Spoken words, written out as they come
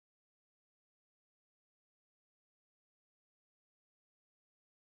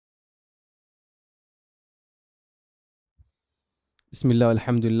بسم الله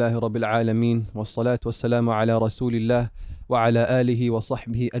والحمد لله رب العالمين والصلاة والسلام على رسول الله وعلى آله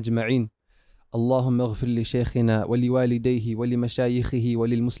وصحبه أجمعين. اللهم اغفر لشيخنا ولوالديه ولمشايخه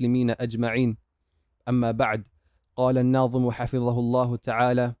وللمسلمين أجمعين. أما بعد، قال الناظم حفظه الله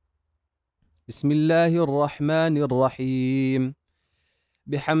تعالى: بسم الله الرحمن الرحيم.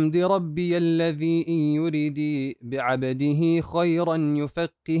 بحمد ربي الذي إن يريد بعبده خيرا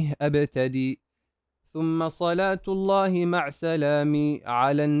يفقه أبتدي، ثم صلاة الله مع سلامي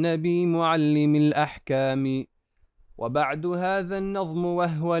على النبي معلم الأحكام. وبعد هذا النظم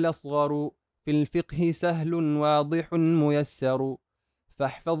وهو الأصغر في الفقه سهل واضح ميسر،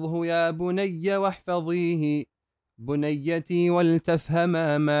 فاحفظه يا بني واحفظيه بنيتي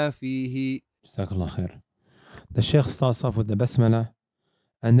ولتفهما ما فيه. Jazakallah khair. The Shaykh starts off with the Basmala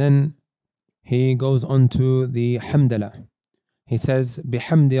and then he goes on to the Hamdala. He says,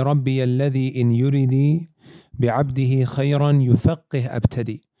 بحمد ربي الذي إن يريدي بعبده خيرا يفقه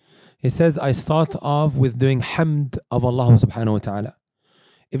أبتدي. He says, I start off with doing hamd of Allah subhanahu wa ta'ala.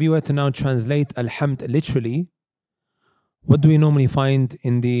 If you were to now translate al-hamd literally, what do we normally find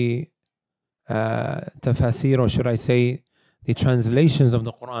in the tafasir, or should I say the translations of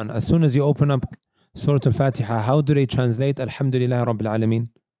the Quran? As soon as you open up Surah Al-Fatiha, how do they translate Alhamdulillah Rabbil Alameen?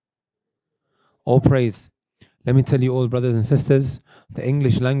 All praise. Let me tell you all, brothers and sisters, the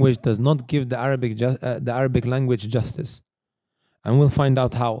English language does not give the Arabic language justice. And we'll find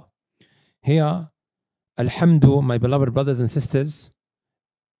out how. Here, Alhamdu, my beloved brothers and sisters,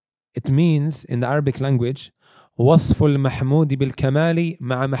 it means in the Arabic language, وصف المحمود بالكمال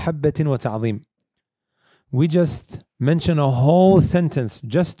مع محبة وتعظيم. We just mention a whole sentence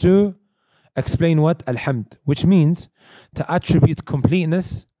just to explain what Alhamd, which means to attribute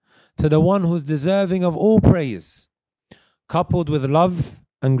completeness to the one who's deserving of all praise, coupled with love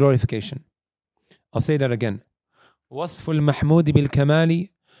and glorification. I'll say that again. وصف المحمود بالكمال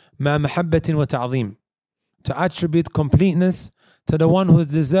مع محبة وتعظيم. To attribute completeness to the one who's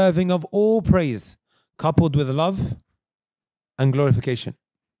deserving of all praise, coupled with love and glorification.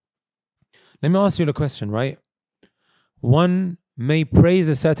 Let me ask you a question, right? One may praise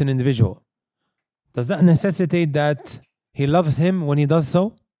a certain individual. Does that necessitate that he loves him when he does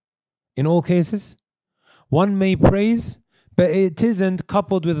so? In all cases? One may praise, but it isn't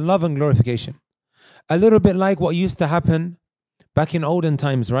coupled with love and glorification. A little bit like what used to happen back in olden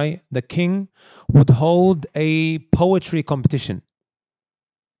times, right? The king would hold a poetry competition.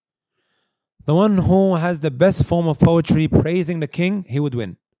 The one who has the best form of poetry praising the king, he would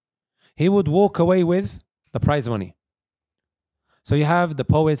win. He would walk away with the prize money. So you have the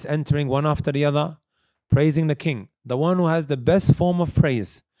poets entering one after the other, praising the king. The one who has the best form of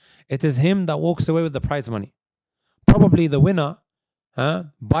praise, it is him that walks away with the prize money. Probably the winner,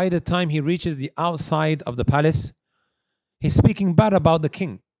 by the time he reaches the outside of the palace, he's speaking bad about the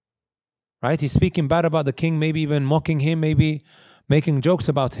king. Right? He's speaking bad about the king, maybe even mocking him, maybe making jokes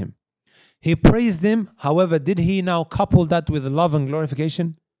about him. He praised him, however, did he now couple that with love and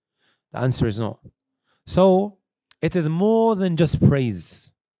glorification? The answer is no. So, it is more than just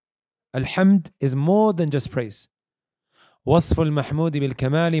praise. Alhamd is more than just praise. وصف المحمود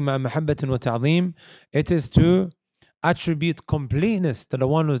بالكمال مع محبة وتعظيم. It is to attribute completeness to the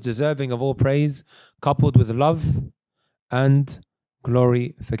one who is deserving of all praise, coupled with love and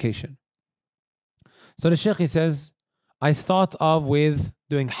glorification. So the Shaykh, he says, I start off with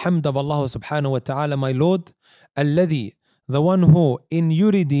doing hamd of Allah subhanahu wa ta'ala, my Lord, alladhi, the one who, in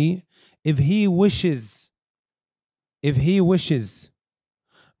yuridi, if he wishes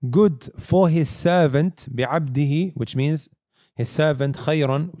good for his servant, bi'abdihi, which means his servant,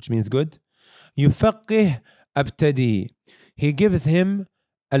 khayran, which means good, yufaqih abtadi, he gives him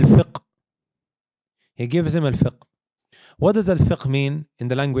al-fiqh. He gives him al-fiqh. What does al-fiqh mean in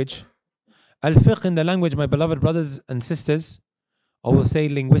the language? Al-fiqh in the language, my beloved brothers and sisters, or we'll say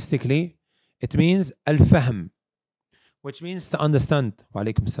linguistically, it means al-fahm, which means to understand. Wa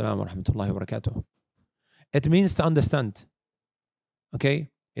alaikum salam wa rahmatullahi wa barakatuh. It means to understand. Okay?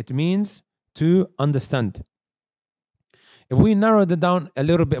 It means to understand. If we narrow it down a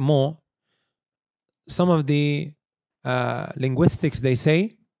little bit more, some of the linguistics, they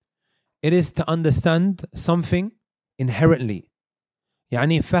say, it is to understand something inherently.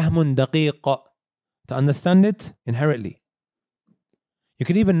 يعني فهم دقيق, to understand it inherently. You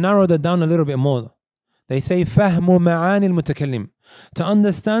can even narrow that down a little bit more. They say فهم معاني المتكلم, to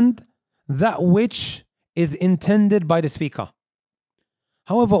understand that which is intended by the speaker.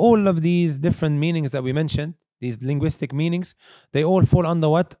 However, all of these different meanings that we mentioned, these linguistic meanings, they all fall under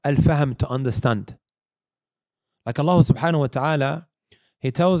what? Al-fahm, to understand. Like Allah subhanahu wa ta'ala,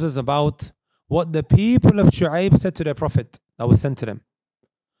 He tells us about what the people of Shu'aib said to their prophet. that was sent to them.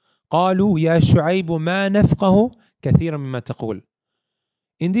 قالوا يا شعيب ما نفقه كثيرا مما تقول.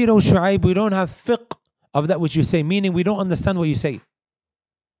 Indeed, O Shu'aib, we don't have fiqh of that which you say, meaning we don't understand what you say.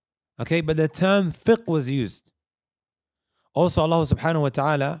 Okay, but the term fiqh was used. Also, Allah subhanahu wa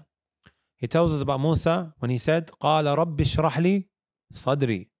ta'ala, He tells us about Musa when He said, قال رب اشرح لي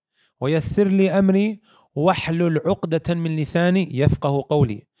صدري ويسر لي أمري واحلل عقدة من لساني يفقه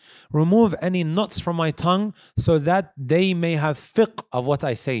قولي. Remove any knots from my tongue so that they may have fiqh of what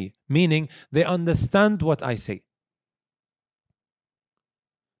I say, meaning they understand what I say.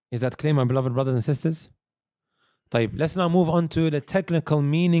 Is that clear, my beloved brothers and sisters? طيب, let's now move on to the technical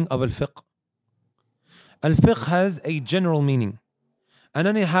meaning of al-fiqh. Al-fiqh has a general meaning, and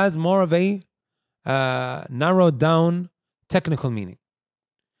then it has more of a narrowed down technical meaning.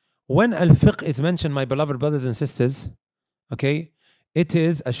 When al-fiqh is mentioned, my beloved brothers and sisters, okay, it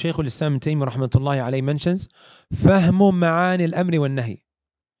is, as Shaykh al-Islam Taymi rahmatullahi alayhi mentions, فهم معاني الأمر والنهي.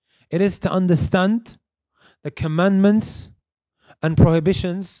 It is to understand the commandments and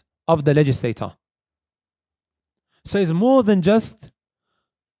prohibitions of the legislator. So it's more than just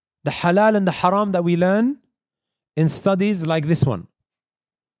the halal and the haram that we learn in studies like this one.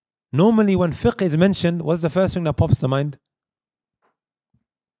 Normally when fiqh is mentioned, what's the first thing that pops to mind?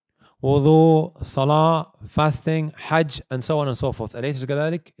 Wudu, salah, fasting, hajj, and so on and so forth. أليس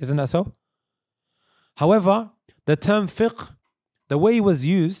كذلك? Isn't that so? However, the term fiqh, the way it was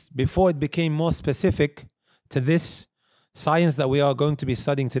used before it became more specific to this science that we are going to be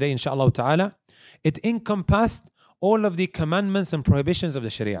studying today, inshallah ta'ala, it encompassed all of the commandments and prohibitions of the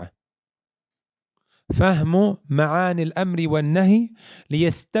Sharia. فهم معاني الأمر والنهي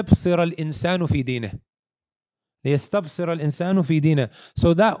ليستبصر الإنسان في دينه. ليستبصر الإنسان في دينه.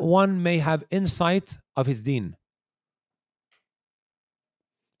 So that one may have insight of his deen.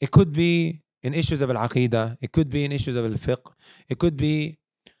 It could be in issues of al-aqidah, it could be in issues of al-fiqh, it could be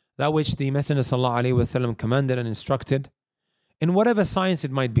that which the Messenger sallallahu alaihi wasallam commanded and instructed, in whatever science it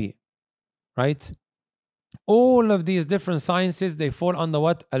might be, right? All of these different sciences, they fall under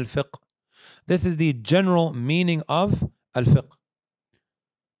what? Al-fiqh. This is the general meaning of al-fiqh.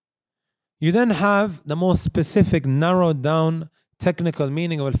 You then have the more specific, narrowed down, technical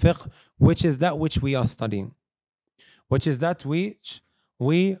meaning of al-fiqh, which is that which we are studying. Which is that which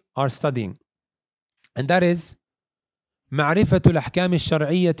we are studying. And that is معرفة الأحكام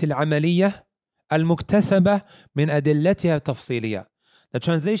الشرعية العملية المكتسبة من أدلتها التفصيلية. The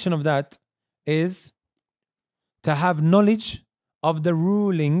translation of that is to have knowledge of the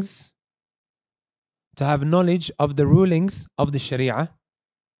rulings, of the Sharia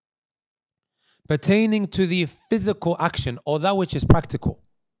pertaining to the physical action or that which is practical,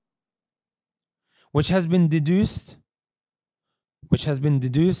 which has been deduced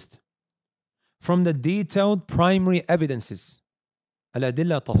from the detailed primary evidences,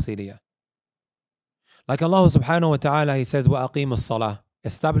 al-adilla tafsiliyah. Like Allah subhanahu wa ta'ala, He says, وَأَقِيمُ الصَّلَاةِ,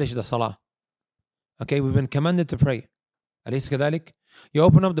 establish the salah. Okay, we've been commanded to pray. أليس كذلك? You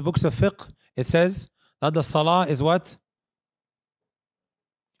open up the books of fiqh, it says that the salah is what?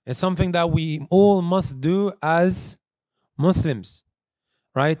 It's something that we all must do as Muslims,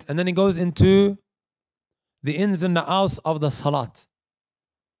 right? And then it goes into the ins and the outs of the salat.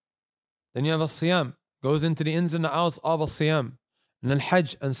 Then you have al-siyam, goes into the ins and the outs of al-siyam, and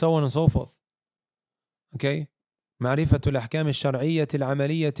al-hajj, and so on and so forth. Okay? معرفة الأحكام الشرعية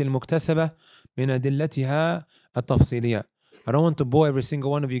العملية المكتسبة من أدلتها التفصيلية. I don't want to bore every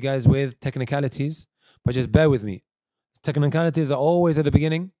single one of you guys with technicalities, but just bear with me. Technicalities are always at the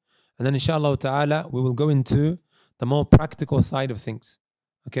beginning, and then inshallah ta'ala we will go into the more practical side of things.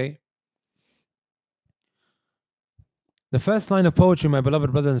 Okay? The first line of poetry, my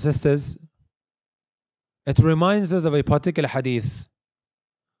beloved brothers and sisters, it reminds us of a particular hadith.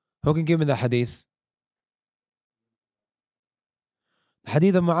 Who can give me the hadith? The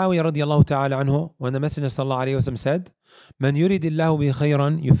hadith of Muawiyah radiallahu ta'ala anhu, when the Messenger sallallahu alayhi wa sallam said, من يريد الله به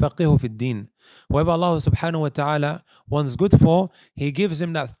خيرا يفقهه في الدين. Whoever Allah subhanahu wa ta'ala wants good for, He gives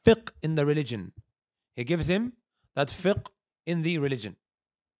him that fiqh in the religion. He gives him that fiqh in the religion.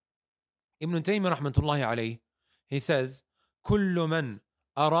 Ibn Taymiyyah rahmatullahi alayhi, he says, كل من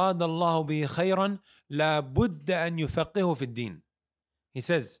أراد الله به خيرا لا بد أن يفقهه في الدين. He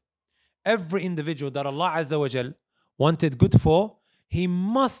says, every individual that Allah Azza wa Jal wanted good for, He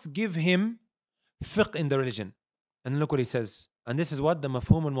must give him fiqh in the religion. And look what he says. And this is what? The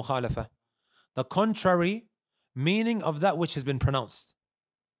mafhum al-mukhalafa. The contrary meaning of that which has been pronounced.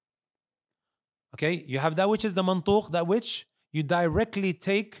 Okay? You have that which is the mantuq, that which you directly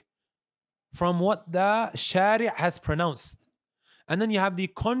take from what the shari' has pronounced. And then you have the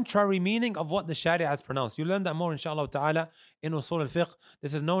contrary meaning of what the Sharia has pronounced. You learn that more inshallah ta'ala in Usul al-Fiqh.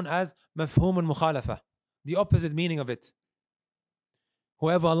 This is known as mafhum al-mukhalafa, the opposite meaning of it.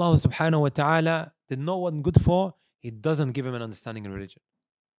 Whoever Allah subhanahu wa ta'ala did not want good for, He doesn't give him an understanding in religion.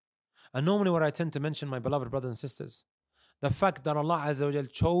 And normally what I tend to mention, my beloved brothers and sisters, the fact that Allah Azza wa Jal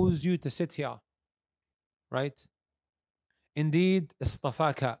chose you to sit here, right? Indeed,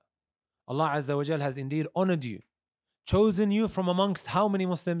 istafaka. Allah Azza wa Jal has indeed honored you, chosen you from amongst how many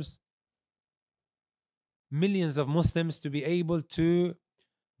Muslims? Millions of Muslims, to be able to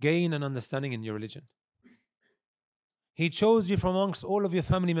gain an understanding in your religion. He chose you from amongst all of your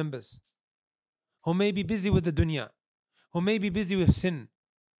family members who may be busy with the dunya, who may be busy with sin.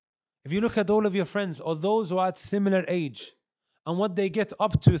 If you look at all of your friends or those who are at similar age and what they get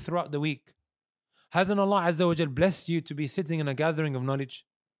up to throughout the week, hasn't Allah Azza wa Jal blessed you to be sitting in a gathering of knowledge?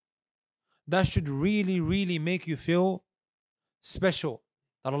 That should really, really make you feel special,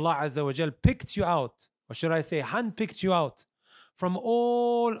 that Allah Azza wa Jal picked you out, or should I say handpicked you out from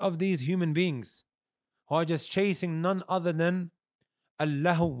all of these human beings who are just chasing none other than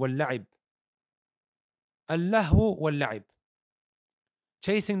Allahu wal-la'ib. Allahu wal-la'ib.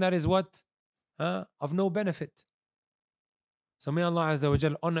 Chasing that is what? Of no benefit. So may Allah Azza wa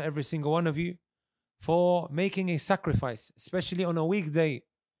Jal honor every single one of you for making a sacrifice, especially on a weekday,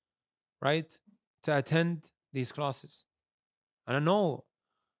 right, to attend these classes. And I know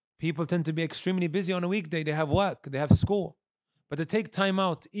people tend to be extremely busy on a weekday. They have work, they have school. But to take time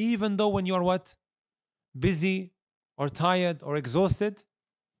out, even though when you're what? Busy or tired or exhausted,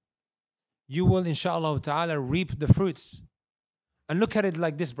 you will inshallah ta'ala reap the fruits. And look at it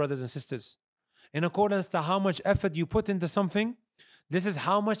like this, brothers and sisters. In accordance to how much effort you put into something, this is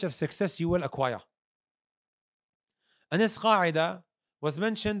how much of success you will acquire. And this qa'idah was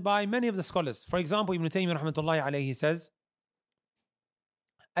mentioned by many of the scholars. For example, Ibn Taymiyyah rahmatullahi alayhi says,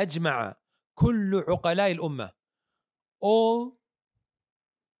 أجمع كل عقلاء الأمة. All,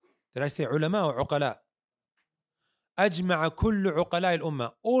 did I say ulama or uqala? أجمع كل عقلاء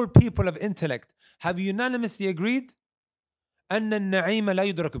الأمة. All people of intellect have unanimously agreed أن النعيم لا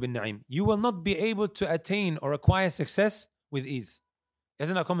يدرك بالنعيم. You will not be able to attain or acquire success with ease.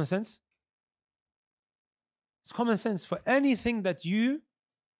 Isn't that common sense? It's common sense for anything that you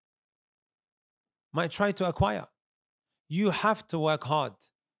might try to acquire. You have to work hard.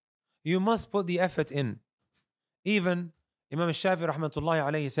 You must put the effort in. Even Imam al-Shafi'i rahmatullahi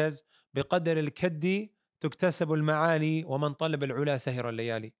alayhi says, بقدر الكد تكتسب المعالي ومن طلب العلا سهر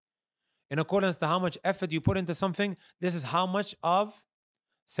الليالي. In accordance to how much effort you put into something, this is how much of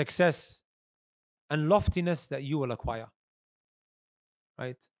success and loftiness that you will acquire.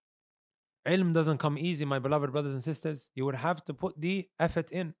 Right? Ilm doesn't come easy, my beloved brothers and sisters. You would have to put the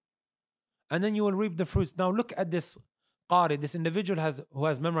effort in. And then you will reap the fruits. Now look at this qari, this individual who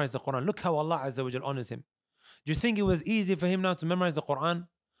has memorized the Quran. Look how Allah Azza wa Jal honors him. Do you think it was easy for him now to memorize the Quran?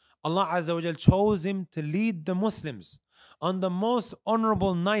 Allah Azza wa Jal chose him to lead the Muslims on the most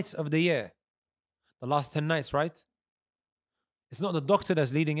honorable nights of the year. The last 10 nights, right? It's not the doctor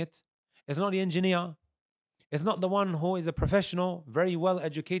that's leading it. It's not the engineer. It's not the one who is a professional, very well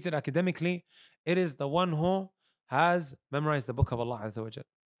educated academically. It is the one who has memorized the book of Allah Azza wa Jal.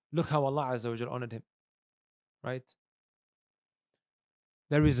 Look how Allah Azza wa Jal honored him. Right?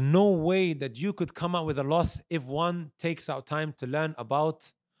 There is no way that you could come out with a loss if one takes out time to learn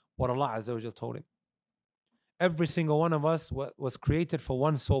about what Allah Azza wa Jal told him. Every single one of us was created for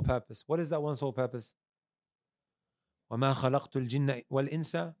one sole purpose. What is that one sole purpose? وَمَا خَلَقْتُ الْجِنَّ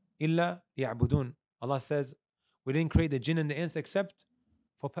وَالْإِنسَ إِلَّا لِيَعْبُدُونَ. Allah says, we didn't create the jinn and the ins except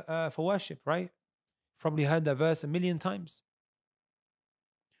for worship, right? Probably heard that verse a million times.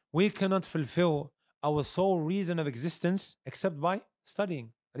 We cannot fulfill our sole reason of existence except by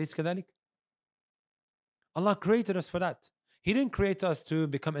studying. أليس كذلك? Allah created us for that. He didn't create us to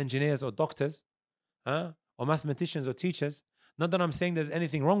become engineers or doctors, or mathematicians or teachers. Not that I'm saying there's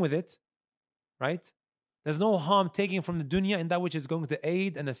anything wrong with it, right? There's no harm taking from the dunya in that which is going to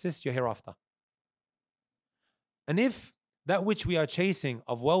aid and assist you hereafter. And if that which we are chasing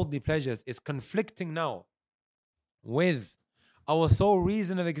of worldly pleasures is conflicting now with our sole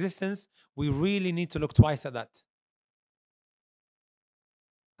reason of existence, we really need to look twice at that.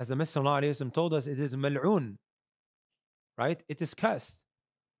 As the Messenger of Allah told us, it is mal'oon, right? It is cursed.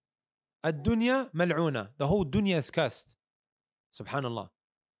 Ad-dunya mal'oona. The whole dunya is cursed. Subhanallah.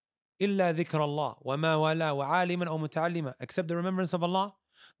 إِلَّا ذِكْرَ اللَّهِ وَمَا وَلَا وَعَالِمًا أَوْ مُتَعَلِّمًا. Except the remembrance of Allah,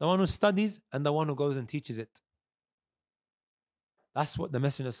 the one who studies and the one who goes and teaches it. That's what the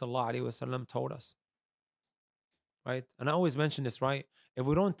Messenger sallallahu alaihi wasallam told us. Right? And I always mention this, right? If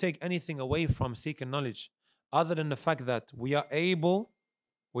we don't take anything away from seeking knowledge, other than the fact that we are able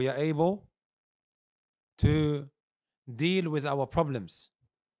to deal with our problems.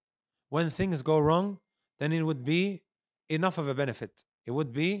 When things go wrong, then it would be enough of a benefit. It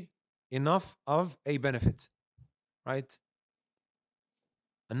would be enough of a benefit, right?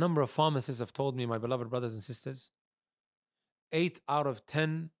 A number of pharmacists have told me, my beloved brothers and sisters, 8 out of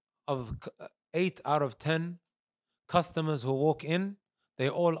 10 customers who walk in, they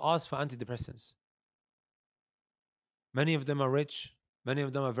all ask for antidepressants. Many of them are rich, many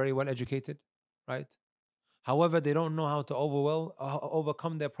of them are very well educated, right? However, they don't know how to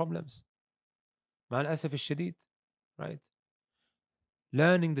overcome their problems. مع الأسف الشديد, right?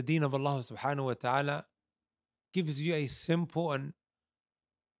 Learning the deen of Allah subhanahu wa ta'ala gives you a simple and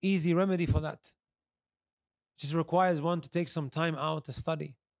easy remedy for that. Just requires one to take some time out to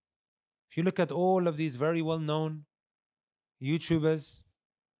study. If you look at all of these very well-known YouTubers,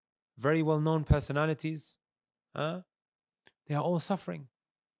 very well-known personalities, they are all suffering.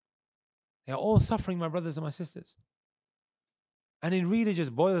 They are all suffering, my brothers and my sisters. And it really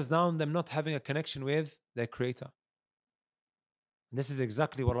just boils down them not having a connection with their Creator. And this is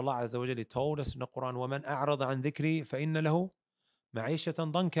exactly what Allah Azza wa Jalla told us in the Quran. وَمَنْ أَعْرَضَ عَنْ ذِكْرِي فَإِنَّ لَهُ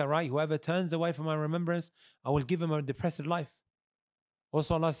مَعِيشَةً ضَنْكَ, right? Whoever turns away from my remembrance, I will give him a depressed life.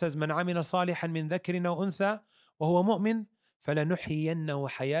 Also Allah says, مَنْ عَمِلَ صَالِحًا مِنْ ذَكْرٍ أَوْ أُنْثَى وَهُوَ مُؤْمِنٌ فَلَنُحْيِيَنَّهُ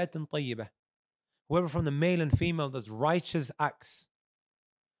حَيَاةً طَيِّبَةً. Whoever from the male and female does righteous acts.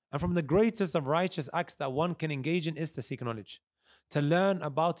 And from the greatest of righteous acts that one can engage in is to seek knowledge, to learn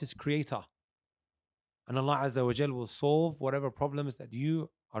about his Creator. And Allah Azza wa Jal will solve whatever problems that you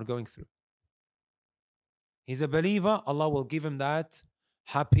are going through. He's a believer, Allah will give him that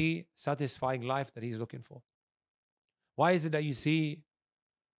happy, satisfying life that he's looking for. Why is it that you see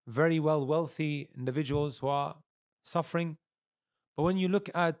very wealthy individuals who are suffering, but when you look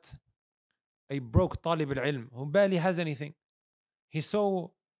at a broke talib al-ilm who barely has anything, he's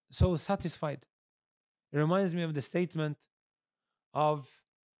so satisfied? It reminds me of the statement of,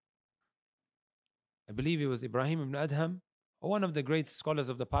 I believe it was Ibrahim ibn Adham, one of the great scholars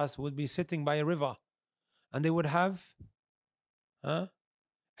of the past, who would be sitting by a river and they would have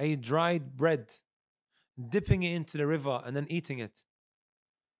a dried bread, dipping it into the river and then eating it.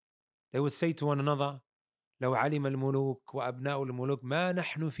 They would say to one another, لو علم الملوك وأبناء الملوك ما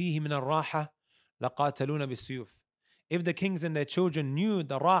نحن فيه من الراحة لقاتلونا بالسيوف. If the kings and their children knew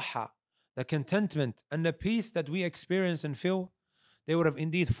the raha, the contentment and the peace that we experience and feel, they would have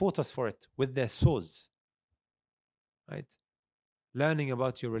indeed fought us for it with their swords. Right? Learning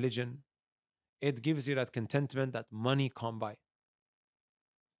about your religion, it gives you that contentment that money can't buy.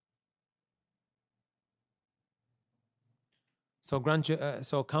 So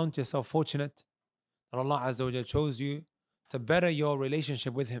count yourself fortunate that Allah Azza wa Jal chose you to better your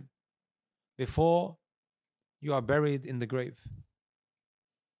relationship with Him before you are buried in the grave.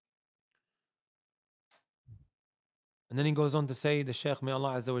 And then he goes on to say, the Shaykh, may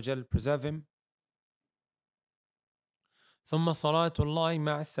Allah Azza wa Jal preserve him, ثم صلاة الله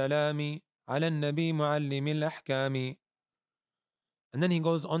مع السلام على النبي معلم الأحكام. And then he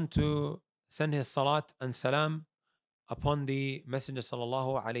goes on to send his salat and salam upon the Messenger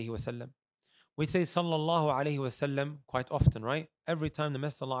sallallahu alayhi wasallam. We say sallallahu alayhi wasallam quite often, right? Every time the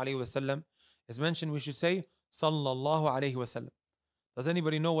Messenger sallallahu alayhi wasallam is mentioned, we should say sallallahu alayhi wasallam. Does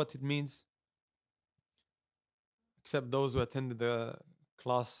anybody know what it means? Except those who attended the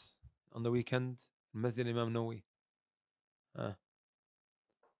class on the weekend in Masjid Imam Nawawi. Does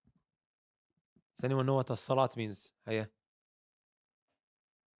anyone know what a salat means? Hiya.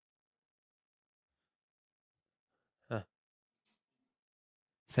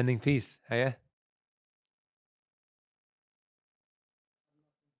 Sending peace. Hiya.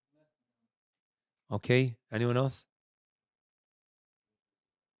 Okay. Anyone else?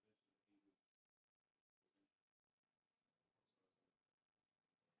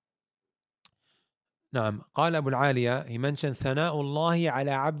 نعم. قال أبو العالية, he mentioned ثناء الله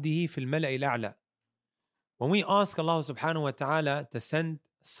على عبده في الملأ الأعلى. When we ask Allah subhanahu wa ta'ala to send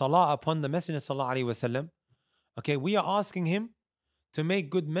salah upon the Messenger sallallahu alayhi wa sallam, okay, we are asking him to make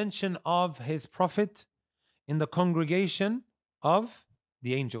good mention of his prophet in the congregation of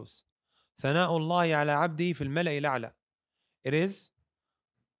the angels. ثناء الله على عبده في الملأ الأعلى. It is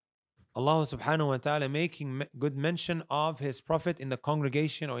Allah subhanahu wa ta'ala making good mention of his prophet in the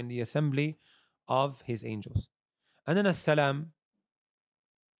congregation or in the assembly of his angels. And then as-salam.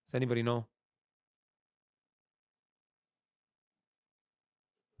 Does anybody know?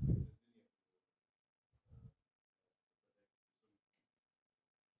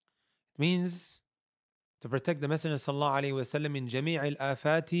 It means to protect the Messenger sallallahu alayhi wa sallam in جميع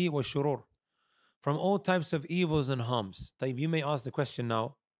الآفات والشرور, from all types of evils and harms. طيب, you may ask the question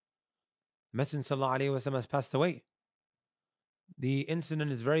now, Messenger sallallahu alayhi wa sallam has passed away. The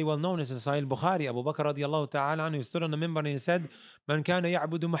incident is very well known. It's in Sahih Bukhari. Abu Bakr radiallahu ta'ala anhu stood on the minbar and he said, Man kana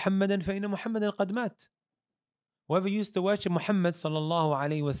ya'budu Muhammadan fa inna Muhammadan qad mat. Whoever used to worship Muhammad sallallahu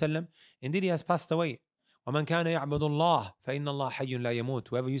alayhi wa sallam, indeed he has passed away. وَمَنْ كَانَ يَعْبُدُ اللَّهِ فَإِنَّ اللَّهَ حَيٌّ لَا يَمُوتُ.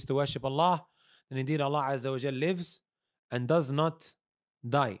 Whoever used to worship Allah, then indeed Allah Azza wa Jal lives and does not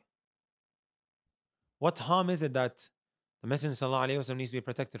die. What harm is it that the Messenger sallallahu alayhi wa sallam needs to be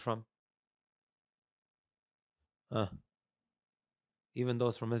protected from? Even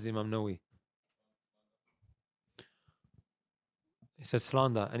those from Masjid Imam Nawawi. He says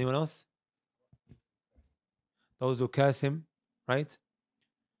slander. Anyone else? Those who curse him, right?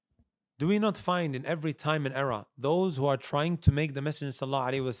 Do we not find in every time and era those who are trying to make the Messenger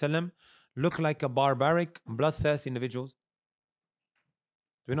sallallahu alaihi wasallam look like a barbaric, bloodthirsty individuals?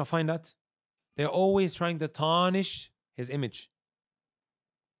 Do we not find that? They're always trying to tarnish his image.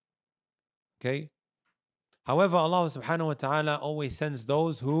 Okay? However, Allah subhanahu wa ta'ala always sends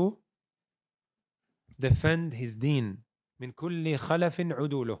those who defend his deen. Min kulli khalafin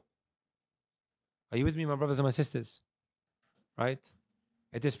uduluh. Are you with me, my brothers and my sisters? Right?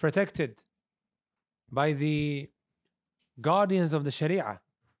 It is protected by the guardians of the Sharia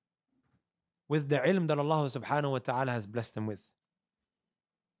with the ilm that Allah subhanahu wa ta'ala has blessed them with.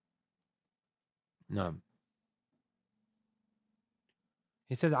 No.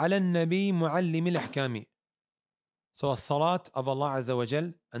 He says, عَلَى النَّبِي مُعَلِّمِ الْأَحْكَامِ. So a salat of Allah Azza wa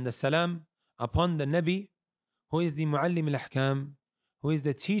Jal and the salam upon the Nabi, who is the Muallim al-Ahkam, who is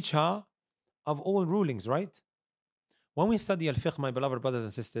the teacher of all rulings, right? When we study al-fiqh, my beloved brothers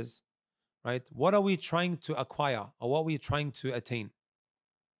and sisters, right, what are we trying to acquire or what are we trying to attain?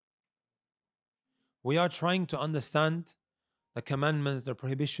 We are trying to understand the commandments, the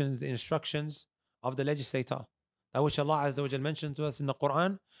prohibitions, the instructions of the legislator, that which Allah Azza wa Jal mentioned to us in the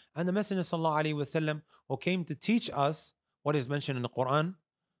Quran, and the Messenger sallallahu alaihi wasallam who came to teach us what is mentioned in the Quran.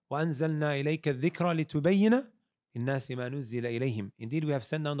 وَأَنزَلْنَا إِلَيْكَ الذِّكْرَ لِتُبَيِّنَ لِلنَّاسِ مَا نُزِّلَ إِلَيْهِمْ. Indeed, we have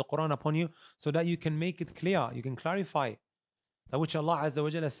sent down the Quran upon you so that you can make it clear, you can clarify that which Allah Azza wa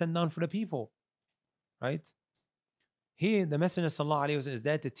Jal has sent down for the people. Right? Here, the Messenger sallallahu alaihi wasallam is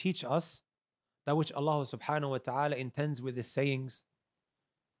there to teach us that which Allah subhanahu wa ta'ala intends with his sayings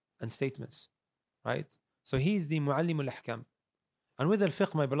and statements. Right? So he is the Muallim al-Ahkam. And with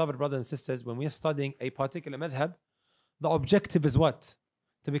al-fiqh, my beloved brothers and sisters, when we are studying a particular madhab, the objective is what?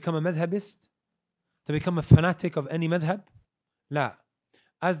 To become a madhabist? To become a fanatic of any madhab? La.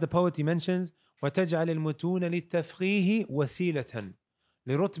 As the poet he mentions, وَتَجْعَلِ الْمُتُونَ لِلتَّفْقِيهِ وَسِيلَةً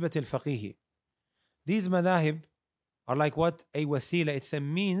لِرُتْبَةِ الْفَقِيهِ. These madhahib are like what? A wasila. It's a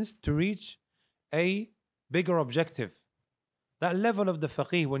means to reach a bigger objective. That level of the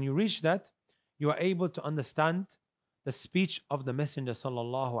faqih, when you reach that, you are able to understand the speech of the Messenger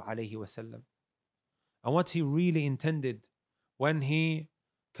sallallahu alaihi wasallam and what he really intended when he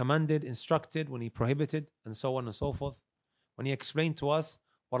commanded, instructed, when he prohibited, and so on and so forth, when he explained to us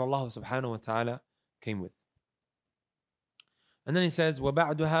what Allah subhanahu wa ta'ala came with. And then he says,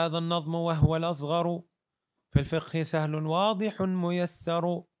 وَبَعْدُ هَذَا النَّظْمُ وَهُوَ الْأَصْغَرُ فِي الْفِقْهِ سَهْلٌ وَاضِحٌ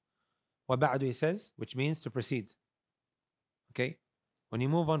مُيَسَّرُ. وَبَعْدُ, he says, which means to proceed. Okay? When you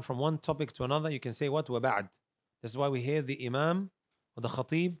move on from one topic to another, you can say what? وَبَعْد. This is why we hear the Imam or the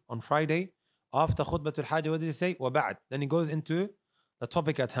Khatib on Friday, after Khutbatul Hajj, what did he say? وَبَعْد. Then he goes into the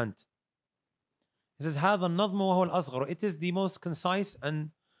topic at hand. He says, هَذَا النَّظْمُ وَهُوَ الْأَصْغَرُ. It is the most concise and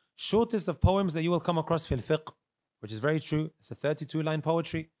shortest of poems that you will come across fil fiqh, which is very true. It's a 32-line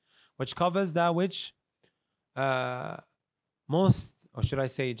poetry, which covers that which most, or should I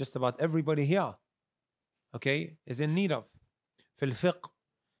say, just about everybody here, okay, is in need of. Fil fiqh.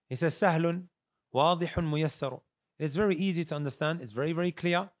 He says, سَهْلٌ وَاضِحٌ مُيَسَّرٌ. It's very easy to understand. It's very, very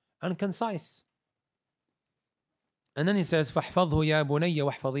clear and concise. And then he says, فَاحْفَظْهُ يَا بُنَيَّ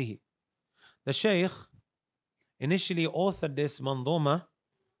وَاحْفَظِهِ. The Shaykh initially authored this manzuma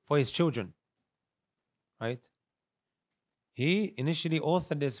for his children. Right? He initially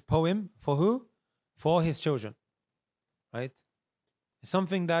authored this poem for who? For his children. Right? It's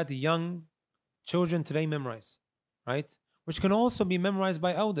something that young children today memorize. Right? Which can also be memorized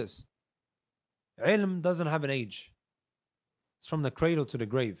by elders. Ilm doesn't have an age. It's from the cradle to the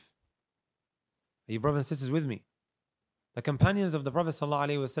grave. Are you brothers and sisters with me? The companions of the Prophet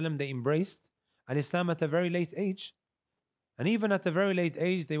ﷺ, they embraced al-Islam at a very late age. And even at a very late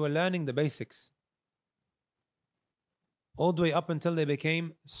age, they were learning the basics. All the way up until they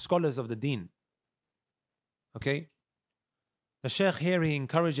became scholars of the deen. Okay? The Shaykh here, he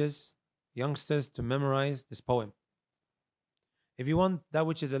encourages youngsters to memorize this poem. If you want that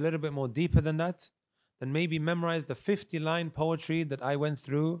which is a little bit more deeper than that, then maybe memorize the 50-line poetry that I went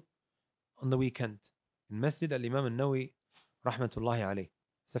through on the weekend in Masjid al-Imam al-Nawawi rahmatullahi alayh.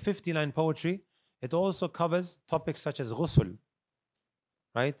 It's a 50-line poetry. It also covers topics such as ghusl,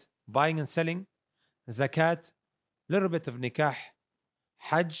 right? Buying and selling, zakat, little bit of nikah,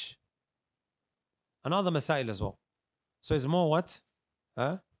 hajj, and other masail as well. So it's more what?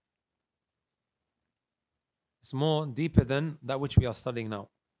 It's more deeper than that which we are studying now.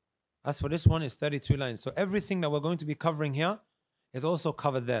 As for this one, it's 32 lines. So everything that we're going to be covering here is also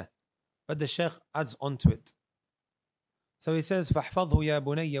covered there. But the Shaykh adds on to it. So he says, فَاحْفَظْهُ يَا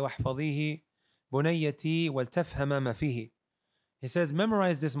بُنَيَّ وَاحْفَظِيهِ بُنَيَّتِي وَلْتَفْهَمَ مَا فِيهِ. He says,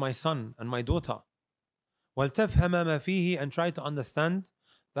 memorize this, my son and my daughter. وَلْتَفْهَمَ مَا فِيهِ, and try to understand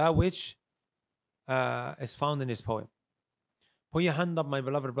that which is found in his poem. Put your hand up, my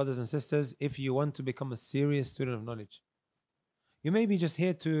beloved brothers and sisters, if you want to become a serious student of knowledge. You may be just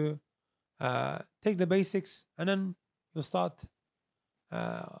here to take the basics and then you'll start,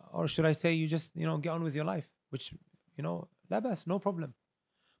 or should I say, you just, get on with your life, which, labas, no problem.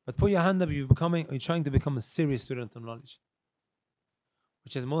 But put your hand up, you're trying to become a serious student of knowledge,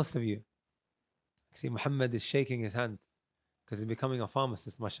 which is most of you. See, Muhammad is shaking his hand because he's becoming a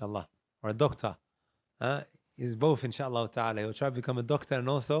pharmacist, mashallah, or a doctor. He's both, inshallah ta'ala. He'll try to become a doctor and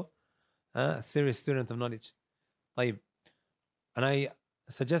also a serious student of knowledge. طيب. And I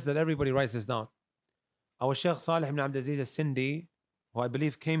suggest that everybody writes this down. Our Shaykh Salih ibn Abdul Aziz al-Sindi, who I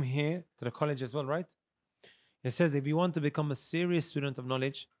believe came here to the college as well, right? He says, if you want to become a serious student of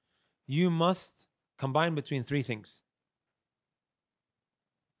knowledge, you must combine between three things.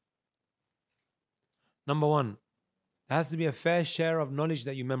 Number one, there has to be a fair share of knowledge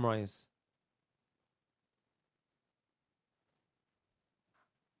that you memorize.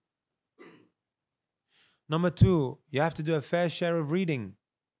 Number two, you have to do a fair share of reading.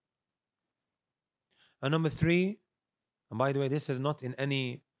 And number three, and by the way, this is not in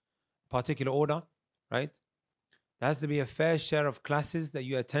any particular order, right? There has to be a fair share of classes that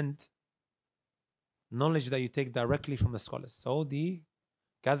you attend, knowledge that you take directly from the scholars. So the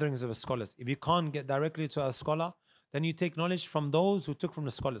gatherings of the scholars. If you can't get directly to a scholar, then you take knowledge from those who took from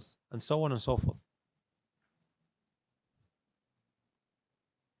the scholars, and so on and so forth.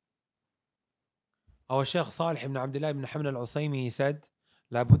 Our Shaykh Salih ibn Abdullah ibn Hamad al-Usaymi, he said,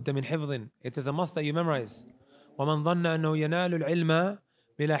 لا بد من حفظ. It is a must that you memorize. ومن ظن أنه ينال العلم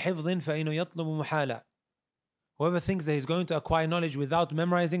بلا حفظ فإنه يطلب محالا. Whoever thinks that he's going to acquire knowledge without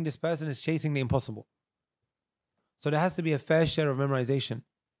memorizing, this person is chasing the impossible. So there has to be a fair share of memorization.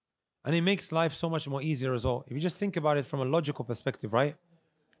 And it makes life so much more easier as well. If you just think about it from a logical perspective, right?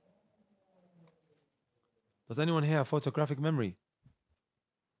 Does anyone here have photographic memory?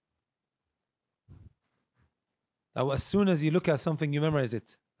 Now, as soon as you look at something, you memorize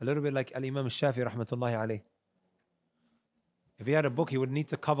it. A little bit like Al-Imam al-Shafi rahmatullahi alayh. If he had a book, he would need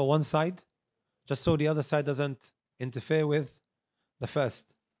to cover one side just so the other side doesn't interfere with the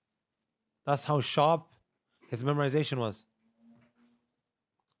first. That's how sharp his memorization was.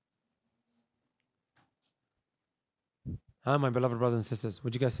 My beloved brothers and sisters,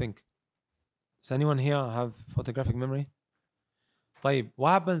 what do you guys think? Does anyone here have photographic memory? طيب,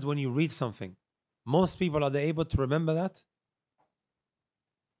 what happens when you read something? Most people, are they able to remember that?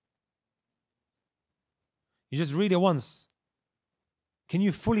 You just read it once. Can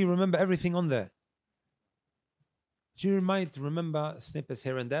you fully remember everything on there? You might remember snippets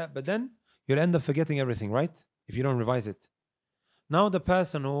here and there, but then you'll end up forgetting everything, right? If you don't revise it. Now the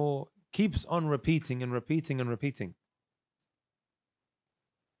person who keeps on repeating and repeating and repeating,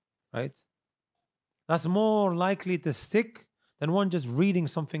 right? That's more likely to stick than one just reading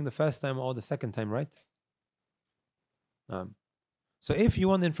something the first time or the second time, right? So if you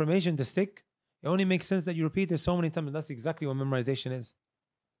want the information to stick, it only makes sense that you repeat it so many times. And that's exactly what memorization is.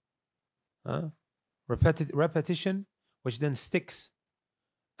 Repetition, which then sticks.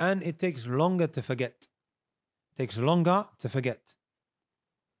 And it takes longer to forget. It takes longer to forget.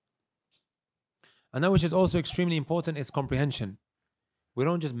 And that which is also extremely important is comprehension. We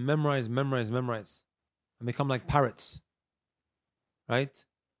don't just memorize, and become like parrots. Right?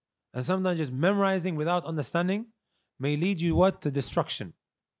 And sometimes just memorizing without understanding may lead you what? To destruction.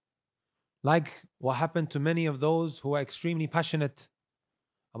 Like what happened to many of those who are extremely passionate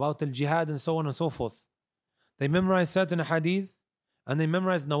about the jihad and so on and so forth. They memorize certain hadith and they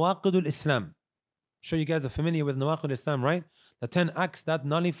memorize Nawaqidul Islam. I'm sure you guys are familiar with Nawaqidul Islam, right? The 10 acts that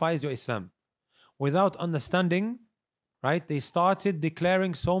nullifies your Islam. Without understanding, right? They started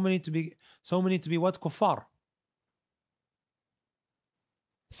declaring so many to be what? Kuffar.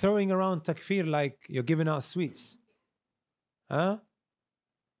 Throwing around takfir like you're giving out sweets. Huh?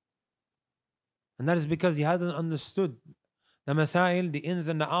 And that is because he hadn't understood the masail, the ins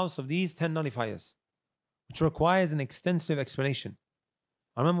and the outs of these 10 nullifiers, which requires an extensive explanation.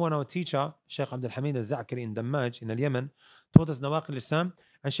 I remember when our teacher, Sheikh Abdul Hamid al-Zakari in Dammaj in Yemen, taught us Nawaqil al-Islam,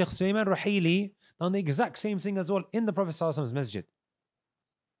 and Sheikh Sulaiman Ruhaili done the exact same thing as well in the Prophet ﷺ's masjid.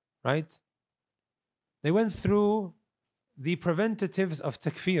 Right? They went through the preventatives of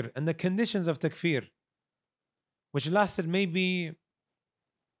takfir and the conditions of takfir, which lasted maybe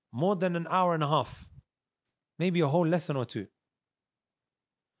more than an hour and a half, maybe a whole lesson or two.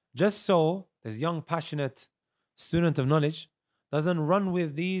 Just so this young, passionate student of knowledge doesn't run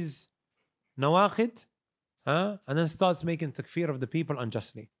with these nawaqid, and then starts making takfir of the people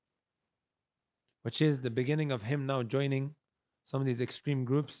unjustly, which is the beginning of him now joining some of these extreme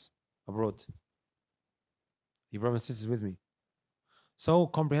groups abroad. You brothers and sisters with me? So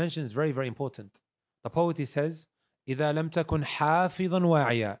comprehension is very, very important. The poet, he says, إِذَا لَمْ تَكُنْ حَافِظًا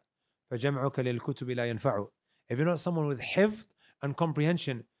وَاعِيًا فَجَمْعُكَ لِلْكُتُبِ لَا يَنْفَعُ. If you're not someone with hifd and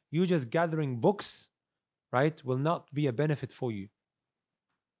comprehension, you just gathering books, right, will not be a benefit for you.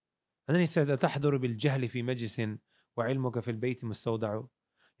 And then he says, أَتَحْضُرُ بِالْجَهْلِ فِي مَجْلِسٍ وَعِلْمُكَ فِي الْبَيْتِ مُسْتَوْدَعُ.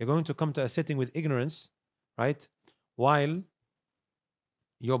 You're going to come to a sitting with ignorance, right, while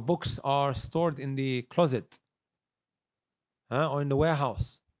your books are stored in the closet, or in the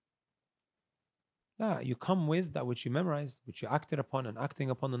warehouse. No, you come with that which you memorized, which you acted upon, and acting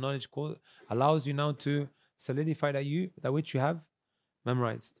upon the knowledge allows you now to solidify that which you have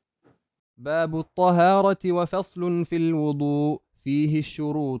memorized. باب الطهارة وفصل في الوضوء فيه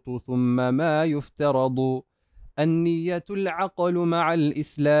الشروط ثم ما يفترض النية العقل مع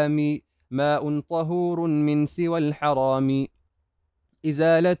الإسلام ماء طهور من سوى الحرام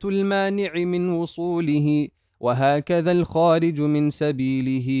إزالة المانع من وصوله وهكذا الخارج من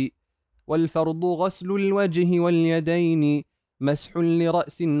سبيله والفرض غسل الوجه واليدين مسح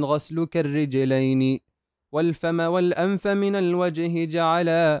لرأس غسل كالرجلين والفم والأنف من الوجه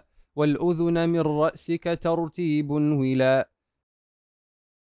جعلا والأذن من رأسك ترتيب ولا.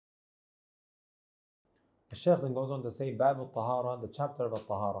 The Shaykh then goes on to say باب الطهارة, the chapter of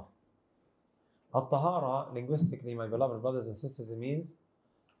الطهارة. الطهارة linguistically, my beloved brothers and sisters, it means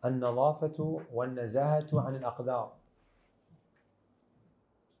النظافة والنزاهة عن الأقدار.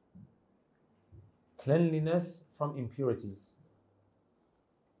 Cleanliness from impurities.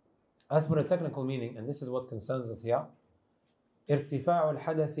 As for the technical meaning, and this is what concerns us here, ارتفاع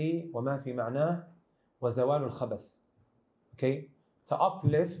الحدث وما في معناه وزوال الخبث. Okay, to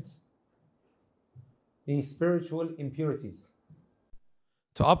uplift these spiritual impurities.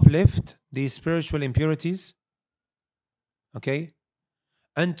 To uplift these spiritual impurities, okay,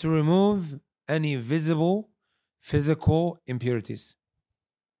 and to remove any visible physical impurities.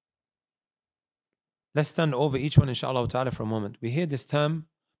 Let's stand over each one, inshallah ta'ala, for a moment. We hear this term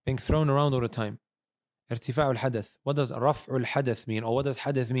being thrown around all the time. Irtifa'ul hadath. What does raf'ul hadath mean? Or what does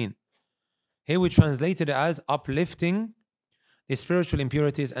hadath mean? Here we translated it as uplifting the spiritual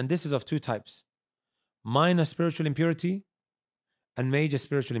impurities, and this is of two types. Minor spiritual impurity and major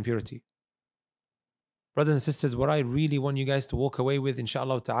spiritual impurity. Brothers and sisters, what I really want you guys to walk away with,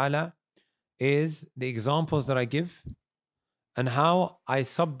 inshallah ta'ala, is the examples that I give and how I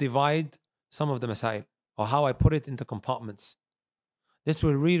subdivide some of the masail, or how I put it into compartments. This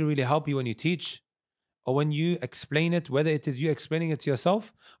will really, really help you when you teach or when you explain it, whether it is you explaining it to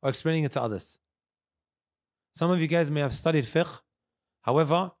yourself or explaining it to others. Some of you guys may have studied fiqh,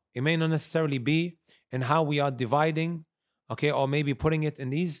 however, it may not necessarily be in how we are dividing, okay, or maybe putting it in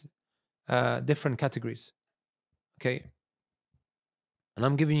these different categories, okay. And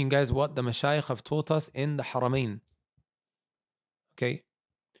I'm giving you guys what the mashayikh have taught us in the Haramain, okay.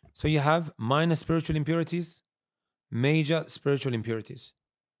 So you have minor spiritual impurities, major spiritual impurities.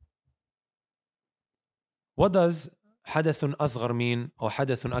 What does hadathun asghar mean, or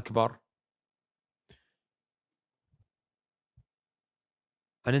hadathun akbar?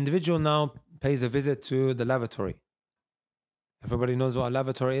 An individual now pays a visit to the lavatory. Everybody knows what a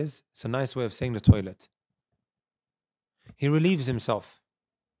lavatory is. It's a nice way of saying the toilet. He relieves himself,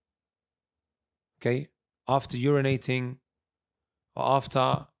 okay, after urinating or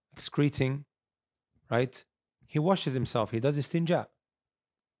after excreting, right? He washes himself. He does istinja.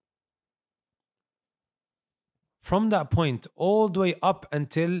 From that point all the way up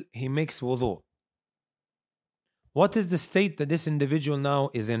until he makes wudu, what is the state that this individual now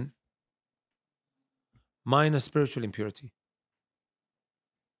is in? Minor spiritual impurity.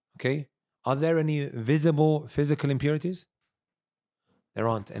 Okay? Are there any visible physical impurities? There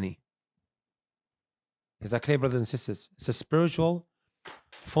aren't any. Is that clear, brothers and sisters? It's a spiritual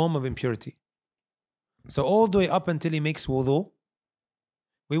form of impurity. So all the way up until he makes wudu,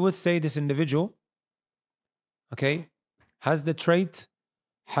 we would say this individual, okay, has the trait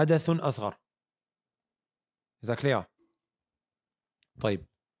حدث أصغر. Is that clear? طيب.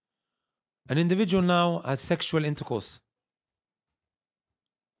 An individual now has sexual intercourse.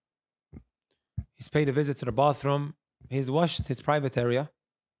 He's paid a visit to the bathroom. He's washed his private area.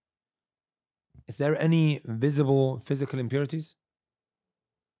 Is there any visible physical impurities?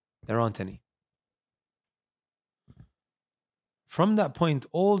 There aren't any. From that point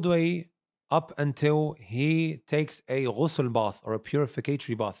all the way up until he takes a ghusl bath or a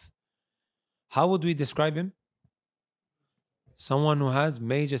purificatory bath, how would we describe him? Someone who has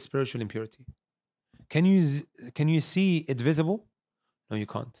major spiritual impurity. Can you see it visible? No, you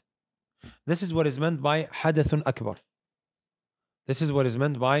can't. This is what is meant by hadathun akbar. This is what is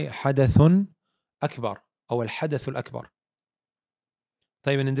meant by hadathun akbar or al-hadathul akbar.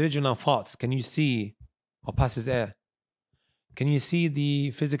 طيب, an individual now farts. Can you see or passes air? Can you see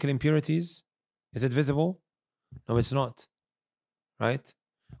the physical impurities? Is it visible? No, it's not. Right?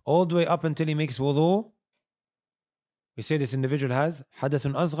 All the way up until he makes wudu, we say this individual has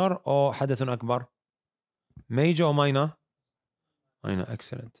hadathun asghar or hadathun akbar. Major or minor? Minor,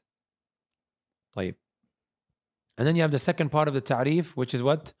 excellent. طيب. And then you have the second part of the ta'rif, which is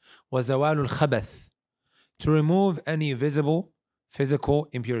what? وَزَوَالُ الْخَبَثِ. To remove any visible physical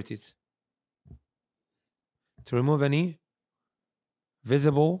impurities. To remove any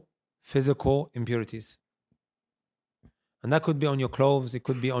visible physical impurities. And that could be on your clothes, it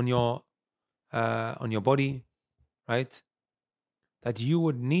could be on your body, right? That you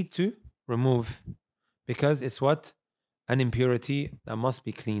would need to remove because it's what? An impurity that must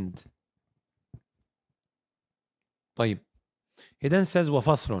be cleaned. طيب. He then says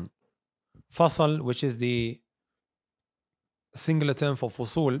وَفَصْلٌ. Fasl, which is the singular term for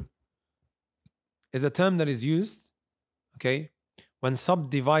fusul, is a term that is used, okay, when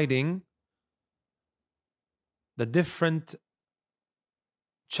subdividing the different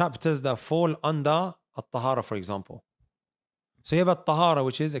chapters that fall under at-tahara, for example. So you have at-tahara,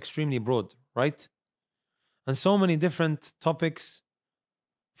 which is extremely broad, right? And so many different topics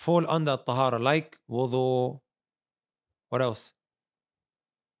fall under at-tahara, like wudu. What else?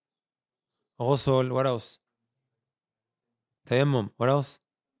 Ghusl. What else? Tayammum. What else?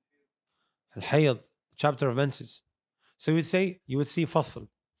 Al-Hayd, chapter of menses. So you would see fasl,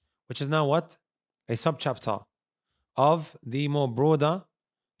 which is now what? A subchapter of the more broader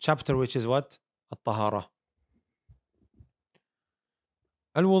chapter, which is what? At-tahara.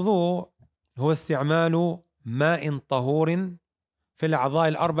 الوضوء هو استعمال ماء طهور في الأعضاء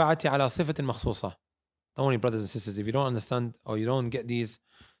الأربعة على صفة مخصوصة. Don't worry, brothers and sisters, if you don't understand or you don't get these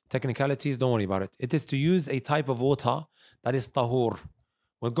technicalities, don't worry about it. It is to use a type of water that is tahur.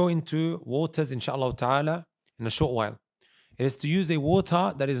 We'll go into waters, inshallah ta'ala, in a short while. It is to use a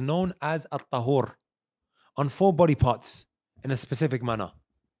water that is known as at-tahur on 4 body parts in a specific manner.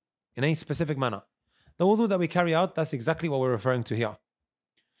 In a specific manner. The wudu that we carry out, that's exactly what we're referring to here.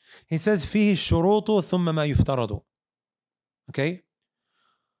 He says, فيه الشروط ثم ما يفترض. Okay?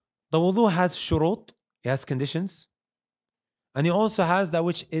 The wudu has shurut, it has conditions. And it also has that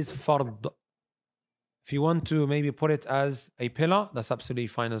which is fard. If you want to maybe put it as a pillar, that's absolutely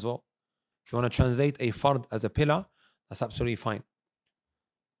fine as well. If you want to translate a fard as a pillar, that's absolutely fine.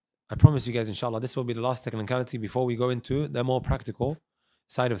 I promise you guys, inshallah, this will be the last technicality before we go into the more practical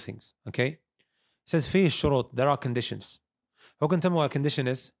side of things. Okay? It says, فيه الشروط, there are conditions. Who can tell me what a condition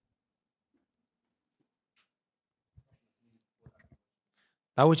is?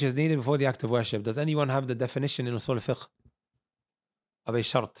 That which is needed before the act of worship. Does anyone have the definition in Usul al-Fiqh of a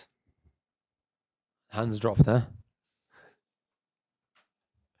shart? Hands dropped, huh?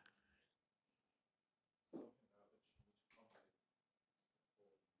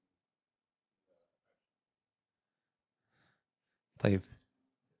 طيب.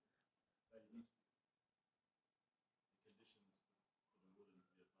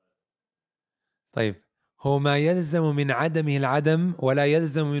 طيب. هو ما يلزم من عدمه العدم ولا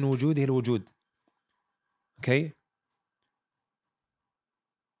يلزم من وجوده الوجود. Okay?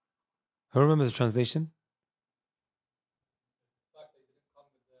 Who remembers the translation?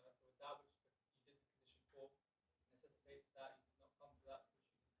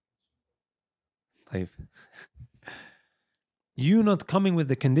 طيب. You not coming with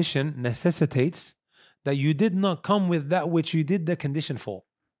the condition necessitates that you did not come with that which you did the condition for.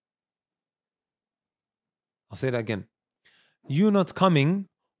 I'll say that again. You not coming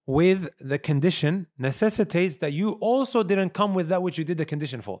with the condition necessitates that you also didn't come with that which you did the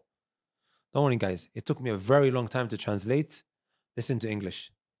condition for. Don't worry, guys. It took me a very long time to translate this into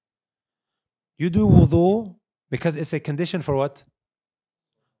English. You do wudu because it's a condition for what?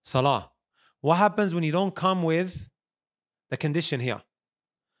 Salah. What happens when you don't come with the condition here?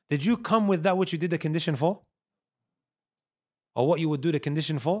 Did you come with that which you did the condition for? Or what you would do the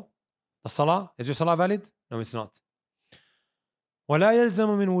condition for? The salah? Is your salah valid? No, it's not. وَلَا يَلْزَمُ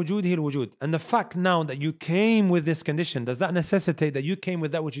مِنْ وُجُودِهِ الْوُجُودِ. And the fact now that you came with this condition, does that necessitate that you came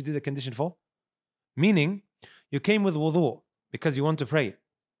with that which you did the condition for? Meaning, you came with wudu because you want to pray.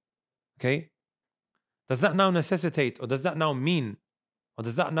 Okay? Does that now necessitate, or does that now mean, or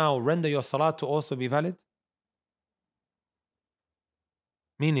does that now render your salah to also be valid?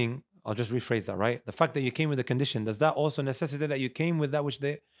 Meaning, I'll just rephrase that, right? The fact that you came with the condition, does that also necessitate that you came with that which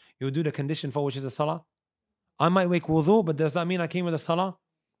you do the condition for, which is the salah? I might make wudu, but does that mean I came with a salah?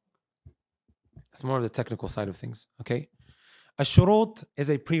 It's more of the technical side of things, okay? A shurut is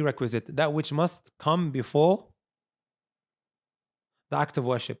a prerequisite, that which must come before the act of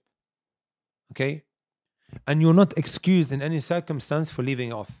worship, okay? And you're not excused in any circumstance for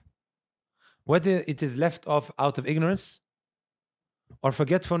leaving it off. Whether it is left off out of ignorance or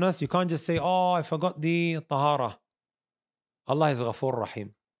forgetfulness, you can't just say, oh, I forgot the tahara. Allah is Ghafoor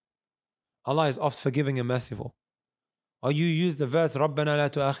Rahim. Allah is oft forgiving and merciful. Or you use the verse, رَبَّنَا لَا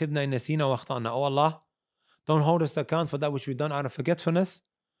تُؤَاخِذْنَا إِن نَسِينَا وَأَخْطَأْنَا. Oh Allah, don't hold us to account for that which we've done out of forgetfulness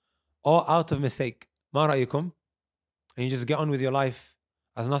or out of mistake. مَا رَأيكم? And you just get on with your life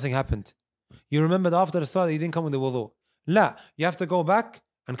as nothing happened. You remembered after the salah that you didn't come with the wudu. La, you have to go back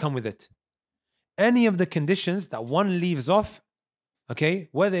and come with it. Any of the conditions that one leaves off, okay,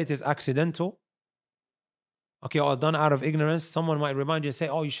 whether it is accidental, okay, or done out of ignorance, someone might remind you and say,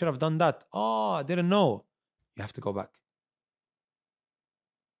 oh, you should have done that. Oh, I didn't know. You have to go back.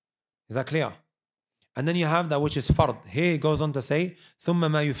 Is that clear? And then you have that which is fard. Here he goes on to say, ثُمَّ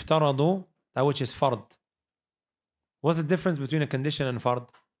مَا يُفْتَرَضُ, that which is fard. What's the difference between a condition and fard?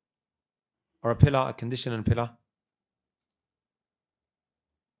 Or a pillar, a condition and pillar?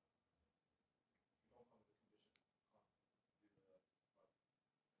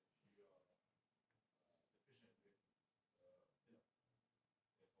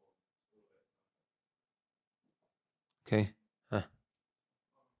 Okay.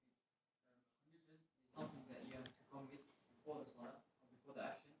 Something that you have to come with before the salah, before the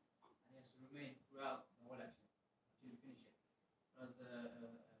action, and it has to remain throughout the whole action until you finish it. Whereas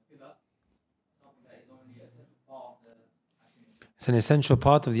a pillar is something that is only a central part of the action. It's an essential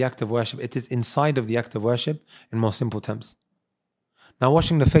part of the act of worship. It is inside of the act of worship in more simple terms. Now,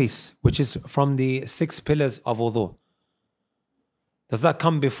 washing the face, which is from the 6 pillars of wudu, does that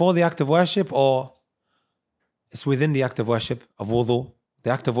come before the act of worship or it's within the act of worship of wudu? The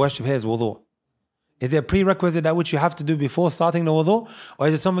act of worship here is wudu. Is there a prerequisite that which you have to do before starting the wudu, or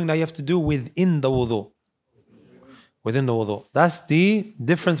is it something that you have to do within the wudu? Within the wudu. That's the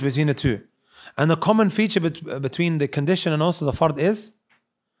difference between the two. And the common feature between the condition and also the fard is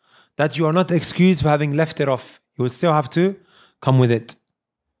that you are not excused for having left it off. You will still have to come with it.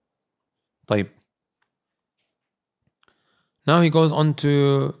 طيب. Now he goes on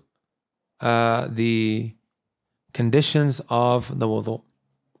to the conditions of the wudu.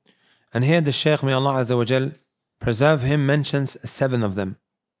 And here the Shaykh, may Allah Azza wa Jal preserve him, mentions 7 of them.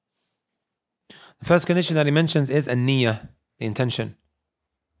 The first condition that he mentions is an-niyyah, the intention.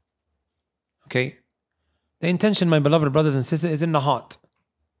 Okay? The intention, my beloved brothers and sisters, is in the heart.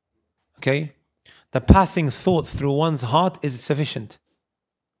 Okay? The passing thought through one's heart is sufficient.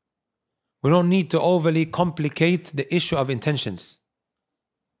 We don't need to overly complicate the issue of intentions.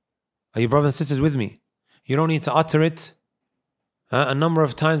 Are you brothers and sisters with me? You don't need to utter it a number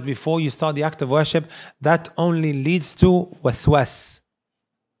of times before you start the act of worship. That only leads to waswas.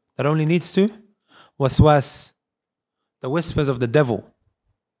 That only leads to waswas, the whispers of the devil.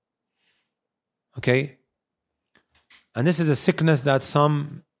 Okay? And this is a sickness that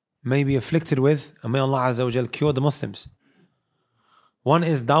some may be afflicted with, and may Allah Azza wa Jal cure the Muslims. One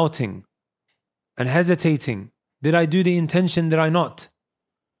is doubting and hesitating. Did I do the intention? Did I not?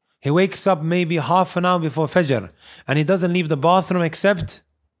 He wakes up maybe half an hour before Fajr and he doesn't leave the bathroom except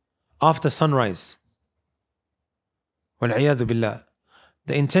after sunrise. Wal-'iyadhu billah.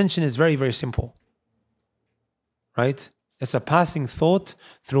 The intention is very, very simple. Right? It's a passing thought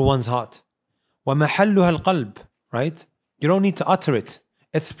through one's heart. وَمَحَلُّهَا الْقَلْبِ. Right? You don't need to utter it.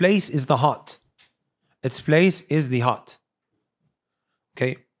 Its place is the heart. Its place is the heart.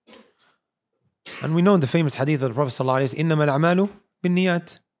 Okay? And we know the famous hadith of the Prophet ﷺ, إِنَّمَا الْأَعْمَالُ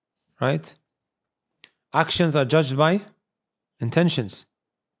بِالنِّيَّاتِ. Right? Actions are judged by intentions.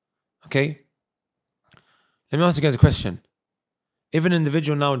 Okay? Let me ask you guys a question. If an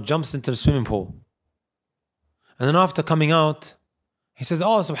individual now jumps into the swimming pool and then after coming out, he says,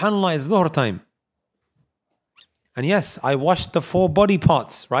 oh, subhanAllah, it's Dhuhr time. And yes, I washed the 4 body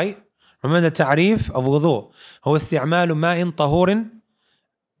parts, right? Remember the ta'rif of wudu. هو استعمال ماء طهور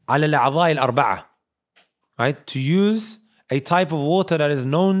على الأعضاء الأربعة. Right? To use a type of water that is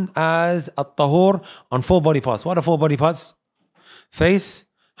known as at-tahur on 4 body parts. What are 4 body parts? Face,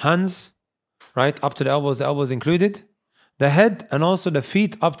 hands, right, up to the elbows included. The head and also the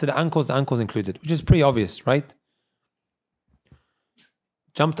feet up to the ankles included, which is pretty obvious, right?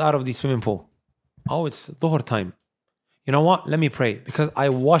 Jumped out of the swimming pool. Oh, it's dhuhr time. You know what? Let me pray because I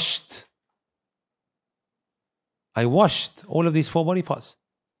washed all of these 4 body parts.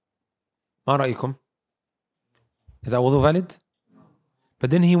 ما رأيكم? Is that wudu valid? But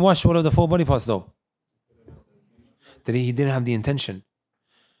didn't he wash all of the 4 body parts though? He didn't have the intention.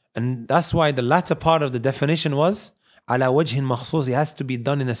 And that's why the latter part of the definition was على وجه مخصوص. It has to be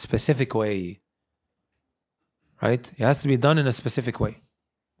done in a specific way. Right? It has to be done in a specific way.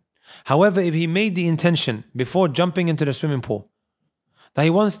 However, if he made the intention before jumping into the swimming pool that he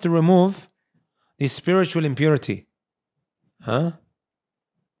wants to remove the spiritual impurity, and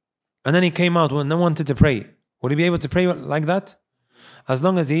then he came out and then wanted to pray, would he be able to pray like that? As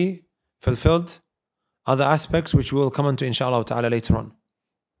long as he fulfilled other aspects which we will come into inshallah ta'ala later on.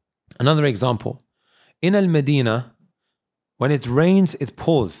 Another example. In Al-Medina, when it rains, it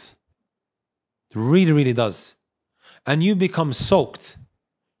pours. It really, really does. And you become soaked,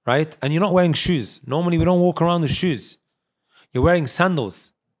 right? And you're not wearing shoes. Normally we don't walk around with shoes. You're wearing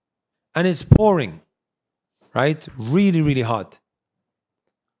sandals. And it's pouring, right? Really, really hard.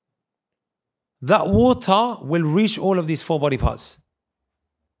 That water will reach all of these 4 body parts.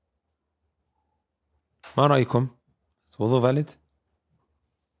 ما رأيكم? Is wudu valid?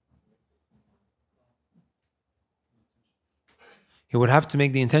 He would have to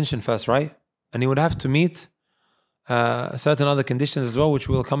make the intention first, right? And he would have to meet certain other conditions as well, which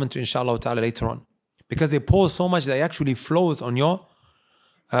we will come into inshallah ta'ala later on. Because they pour so much that it actually flows on your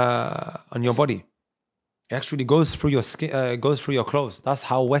body. It actually goes through your skin, goes through your clothes. That's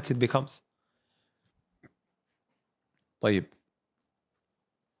how wet it becomes. طيب.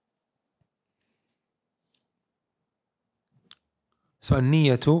 So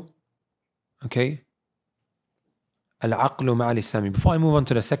النية, okay, العقل مع الإسلام. Before I move on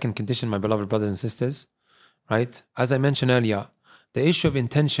to the second condition, my beloved brothers and sisters, right? As I mentioned earlier, the issue of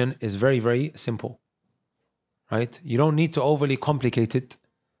intention is very, very simple, right? You don't need to overly complicate it.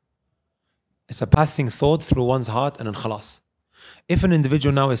 It's a passing thought through one's heart and then khalas. If an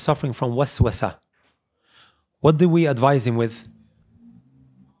individual now is suffering from waswasa, what do we advise him with?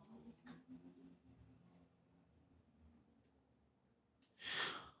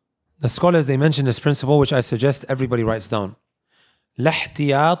 The scholars, they mention this principle, which I suggest everybody writes down. لا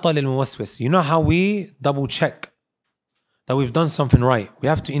احتياط للموسوس. You know how we double check that we've done something right. We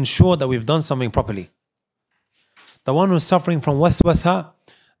have to ensure that we've done something properly. The one who's suffering from waswasa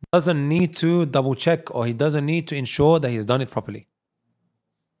doesn't need to double check, or he doesn't need to ensure that he's done it properly.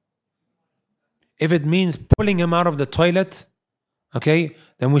 If it means pulling him out of the toilet, okay,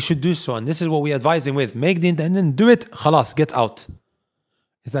 then we should do so. And this is what we advise him with. Make the intention, do it, khalas, get out.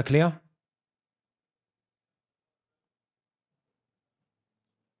 Is that clear?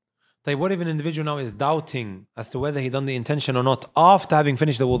 What if an individual now is doubting as to whether he done the intention or not after having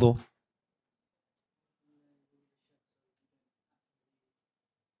finished the wudu?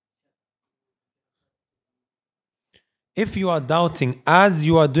 If you are doubting as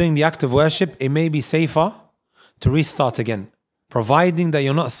you are doing the act of worship, it may be safer to restart again, providing that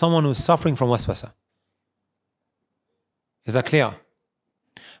you're not someone who's suffering from waswasa. Is that clear?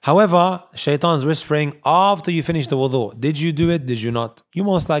 However, shaitan's whispering after you finish the wudu. Did you do it? Did you not? You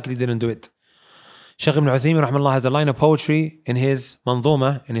most likely didn't do it. Shaykh ibn Uthaymin rahimahullah has a line of poetry in his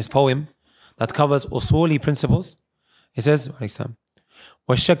manzuma, in his poem, that covers usuli principles. He says,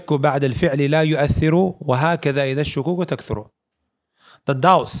 وَالشَّكُّ بَعْدَ الْفِعْلِ لَا يُؤَثِّرُ وَهَكَذَا إِذَا الشُّكُوكُ تَكْثُرُ. The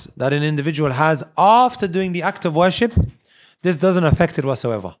doubts that an individual has after doing the act of worship, this doesn't affect it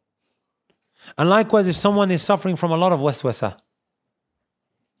whatsoever. And likewise, if someone is suffering from a lot of waswasa,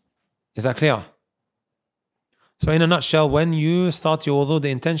 is that clear? So in a nutshell, when you start your wudu, the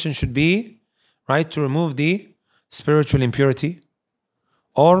intention should be, right, to remove the spiritual impurity,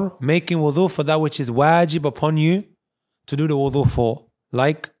 or making wudu for that which is wajib upon you to do the wudu for,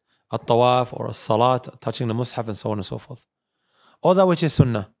 like at-tawaf or as-salat, touching the mushaf and so on and so forth. Or that which is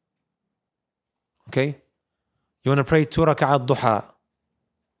sunnah. Okay? You want to pray 2 raka'at duha.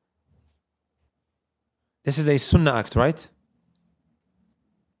 This is a sunnah act, right?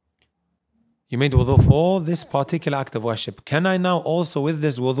 You made wudu for this particular act of worship. Can I now also with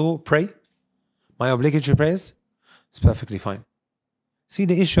this wudu pray my obligatory prayers? It's perfectly fine. See,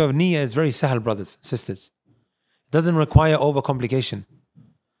 the issue of niyyah is very sahal, brothers and sisters. Doesn't require overcomplication.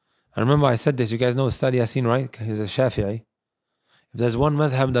 I remember I said this, you guys know Ustad Yasin, right? He's a Shafi'i. If there's one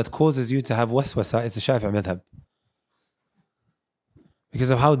madhab that causes you to have waswasa, it's the Shafi'i madhab. Because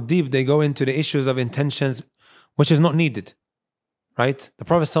of how deep they go into the issues of intentions, which is not needed. Right? The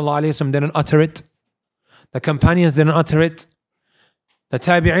Prophet ﷺ didn't utter it. The companions didn't utter it. The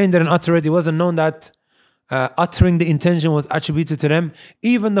Tabi'een didn't utter it. It wasn't known that uttering the intention was attributed to them.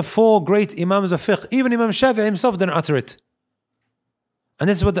 Even the four great Imams of fiqh, even Imam Shafi'i himself didn't utter it. And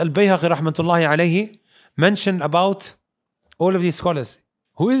this is what Al-Bayhaqi rahmatullahi alayhi mentioned about all of these scholars.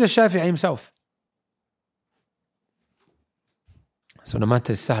 Who is a Shafi'i himself? So the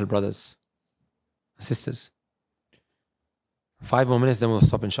matter is sahl, brothers, sisters. 5 more minutes, then we'll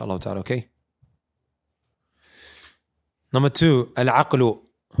stop inshallah ta'ala, okay? Number 2, al-aqlu.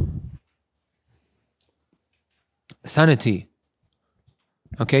 Sanity.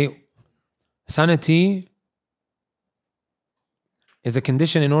 Okay? Sanity is a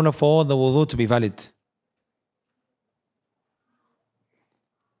condition in order for the wudu to be valid.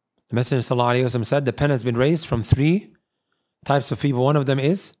 The Messenger sallallahu alayhi wa sallam said the pen has been raised from 3 types of people. One of them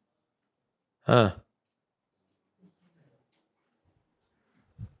is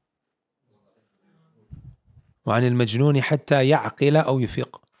وعن المجنون حتى يعقل أو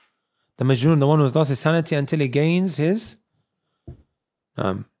يفيق. The majnun, the one who's lost his sanity until he gains his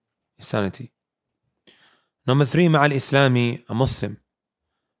sanity. Number 3, مع الإسلام, a Muslim.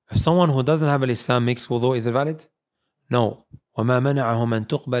 If someone who doesn't have Islam makes wudu, is it valid? No. وما منعهم أن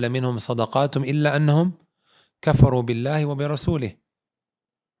تقبل منهم صدقاتهم إلا أنهم كفروا بالله وبرسوله.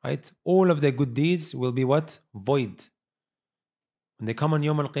 Right? All of their good deeds will be what? Void. When they come on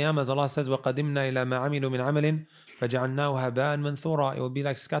يوم القيامة, as Allah says, وَقَدِمْنَا إِلَى مَا عَمِلُوا مِنْ عَمَلٍ فَجَعَلْنَاهُ هَبَاءً مَنْثُورًا. It will be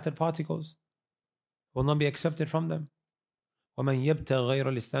like scattered particles. It will not be accepted from them. وَمَنْ يَبْتَغْ غَيْرَ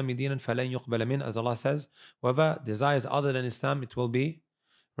الْإِسْلَامِ دِينًا فَلَنْ يُقْبَلَ مِنْهُ. As Allah says, whoever desires other than Islam, it will be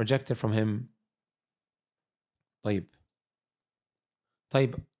rejected from him. طيب.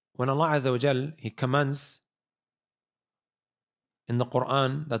 When Allah Azza wa Jal, He commands in the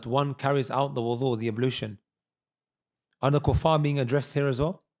Quran that one carries out the wudu, the ablution, are the kuffar being addressed here as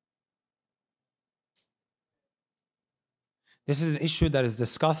well? This is an issue that is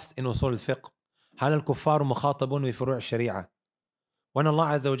discussed in usul al-fiqh. هل الكفار مخاطبون بفروع الشريعة? When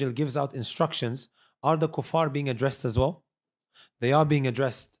Allah Azza wa Jal gives out instructions, are the kuffar being addressed as well? They are being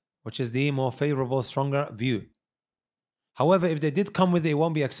addressed, which is the more favorable, stronger view. However, if they did come with it, it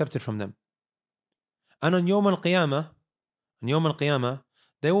won't be accepted from them. And on Yawm al-Qiyamah,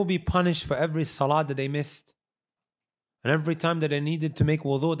 they will be punished for every salah that they missed, and every time that they needed to make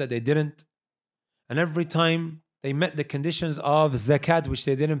wudu that they didn't, and every time they met the conditions of zakat which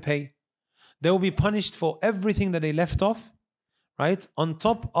they didn't pay. They will be punished for everything that they left off, right? On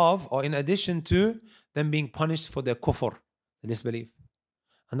top of, or in addition to, them being punished for their kufr, the disbelief.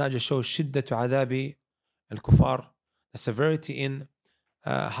 And that just shows shiddatu adabi al-kufar, the severity in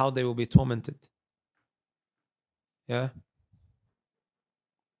how they will be tormented. Yeah.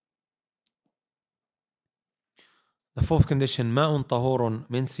 The 4th condition, ماء طهور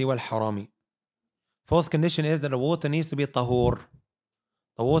من سوى الحرام. 4th condition is that the water needs to be tahur.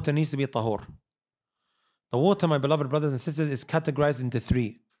 The water needs to be tahur. The water, my beloved brothers and sisters, is categorized into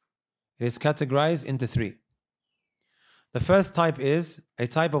 3. It is categorized into 3. The first type is a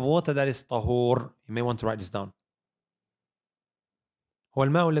type of water that is tahur. You may want to write this down. هو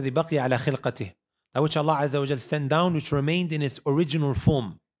الماء الذي بقي على خلقته. That which Allah Azza wa Jal sent down, which remained in its original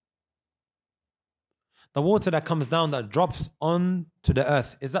form. The water that comes down, that drops on to the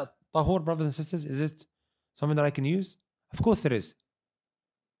earth, is that tahur, brothers and sisters? Is it something that I can use? Of course it is.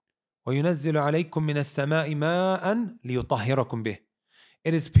 وَيُنَزِّلُ عَلَيْكُم مِّنَ السَّمَاءِ مَاءً لِيُطَهِّرَكُم بِهِ.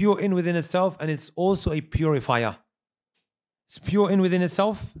 It is pure in within itself, and it's also a purifier. It's pure in within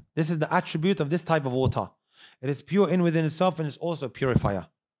itself. This is the attribute of this type of water. It is pure in within itself, and it's also a purifier.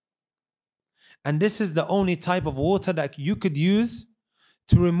 And this is the only type of water that you could use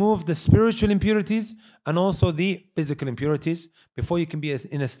to remove the spiritual impurities and also the physical impurities before you can be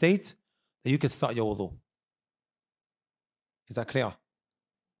in a state that you can start your wudu. Is that clear?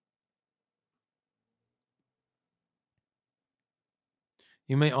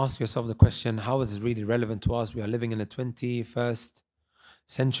 You may ask yourself the question, how is this really relevant to us? We are living in the 21st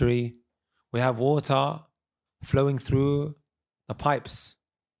century. We have water flowing through the pipes.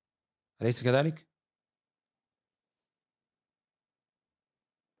 أليس كذلك?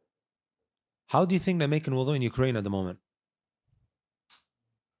 How do you think they're making wudu in Ukraine at the moment?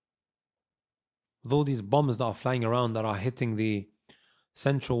 With all these bombs that are flying around that are hitting the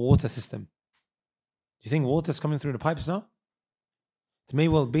central water system. Do you think water is coming through the pipes now? It may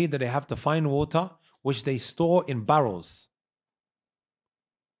well be that they have to find water which they store in barrels.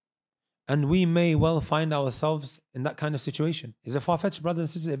 And we may well find ourselves in that kind of situation. Is it far-fetched, brothers and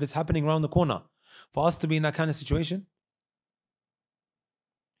sisters, if it's happening around the corner, for us to be in that kind of situation?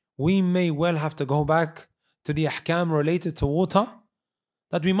 We may well have to go back to the ahkam related to water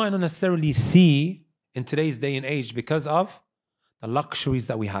that we might not necessarily see in today's day and age because of the luxuries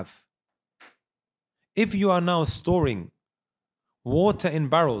that we have. If you are now storing water in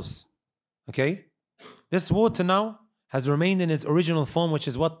barrels, okay, this water now has remained in its original form, which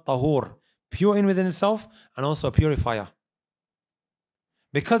is what? Tahur, pure in within itself and also a purifier.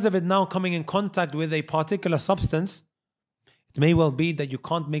 Because of it now coming in contact with a particular substance, it may well be that you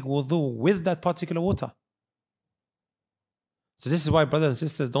can't make wudu with that particular water. So this is why, brothers and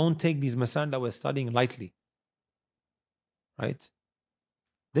sisters, don't take these masail that we're studying lightly. Right?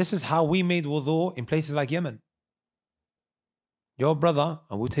 This is how we made wudu in places like Yemen. Your brother,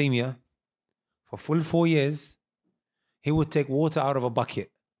 Abu Taymiyyah, for full 4 years, he would take water out of a bucket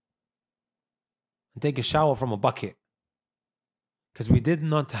and take a shower from a bucket. Because we did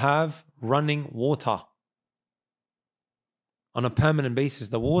not have running water on a permanent basis.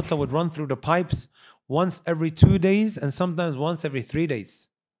 The water would run through the pipes once every 2 days and sometimes once every 3 days.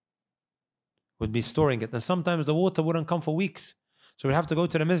 Would be storing it. And sometimes the water wouldn't come for weeks. So we'd have to go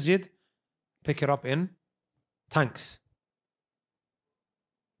to the masjid, pick it up in tanks.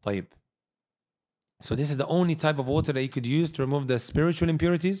 طيب. So this is the only type of water that you could use to remove the spiritual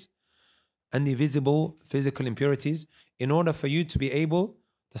impurities and the visible physical impurities in order for you to be able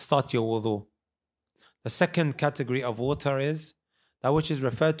to start your wudu. The second category of water is that which is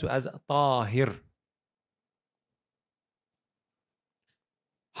referred to as tahir.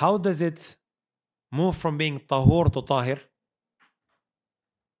 How does it move from being tahur to tahir?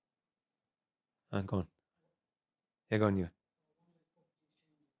 Go on. Yeah, go on you.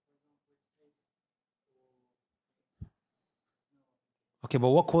 Okay, but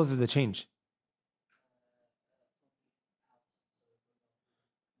what causes the change?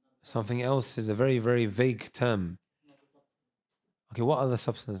 Something else is a very, very vague term. Okay, what other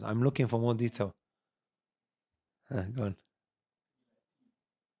substance? I'm looking for more detail. Go on.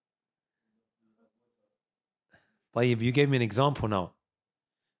 طيب, you gave me an example now.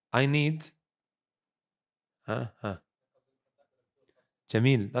 I need...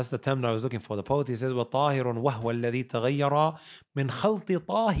 جميل. That's the term that I was looking for. The poet, he says, وَطَاهِرٌ وَهْوَ الَّذِي تَغَيَّرَ مِنْ خَلْطِ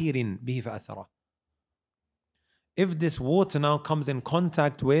طَاهِرٍ بِهِ فَأَثَرَ. If this water now comes in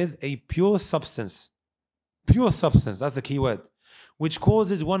contact with a pure substance, that's the key word, which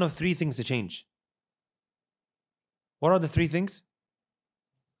causes one of 3 things to change. What are the 3 things?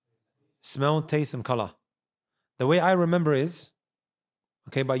 Smell, taste, and color. The way I remember is,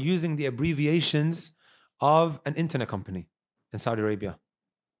 okay, by using the abbreviations of an internet company in Saudi Arabia.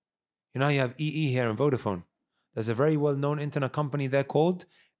 You know, you have EE here in Vodafone. There's a very well-known internet company there called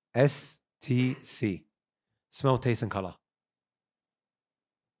STC. Smell, taste, and color.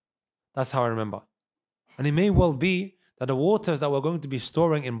 That's how I remember. And it may well be that the waters that we're going to be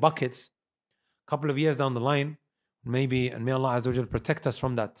storing in buckets a couple of years down the line, maybe, and may Allah Azza wa Jal protect us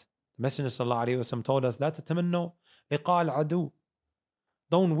from that. The Messenger Sallallahu Alaihi Wasallam told us, لا تتمنوا لقاء العدو.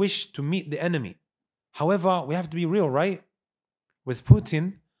 Don't wish to meet the enemy. However, we have to be real, right? With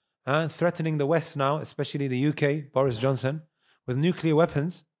Putin threatening the West now, especially the UK, Boris Johnson, with nuclear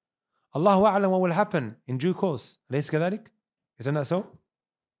weapons, Allahu A'lam what will happen in due course. أليس كذلك? Isn't that so?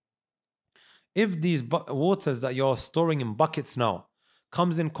 If these waters that you're storing in buckets now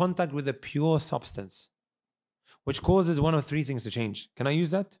comes in contact with a pure substance, which causes one of 3 things to change. Can I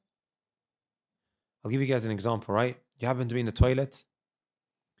use that? I'll give you guys an example, right? You happen to be in the toilet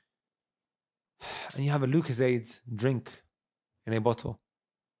and you have a Lucozade drink in a bottle.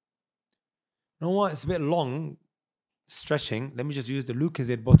 You know what? It's a bit long, stretching. Let me just use the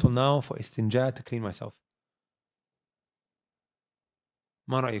Lucozade bottle now for istinja to clean myself.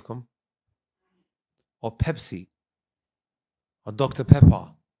 ما رأيكم? Or Pepsi, or Dr.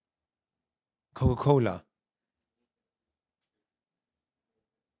 Pepper, Coca-Cola.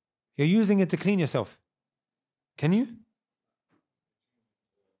 You're using it to clean yourself. Can you?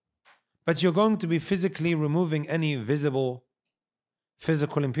 But you're going to be physically removing any visible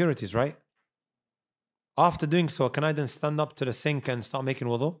physical impurities, right? After doing so, can I then stand up to the sink and start making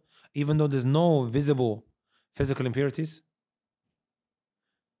wudu, even though there's no visible physical impurities?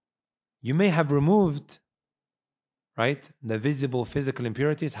 You may have removed, right, the visible physical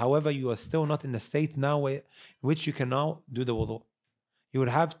impurities. However, you are still not in the state now in which you can now do the wudu. You would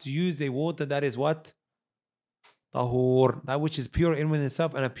have to use a water that is what? Tahur, that which is pure in within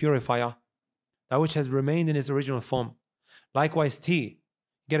itself and a purifier, that which has remained in its original form. Likewise, tea.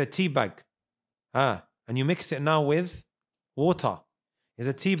 Get a tea bag And you mix it now with water. Is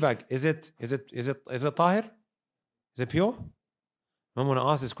a tea bag, is it tahir? Is it pure? I'm going to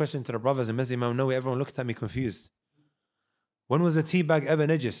ask this question to the brothers in Masjid Imam Nawawi. Everyone looked at me confused. When was a tea bag ever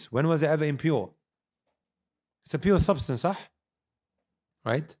najis? When was it ever impure? It's a pure substance, صح?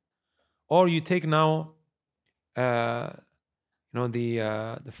 Right? Or you take now, the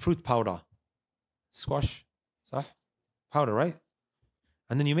fruit powder, squash, صح? Powder, right?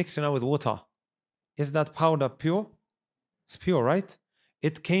 And then you mix it now with water. Is that powder pure? It's pure, right?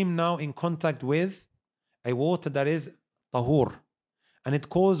 It came now in contact with a water that is tahur. And it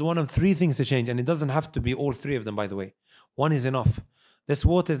caused one of three things to change. And it doesn't have to be all three of them, by the way. One is enough. This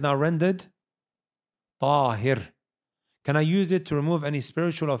water is now rendered tahir. Can I use it to remove any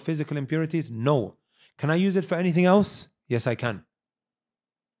spiritual or physical impurities? No. Can I use it for anything else? Yes, I can.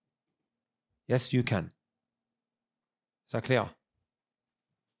 Yes, you can. Is that clear?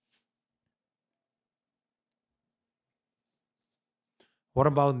 What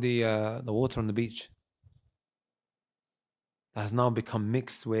about the water on the beach? That has now become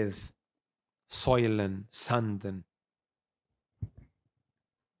mixed with soil and sand and...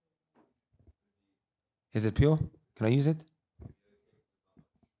 Is it pure? Can I use it?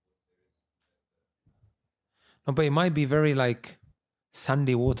 No, but it might be very like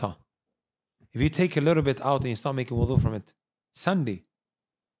sandy water. If you take a little bit out and you start making wudu from it, sandy.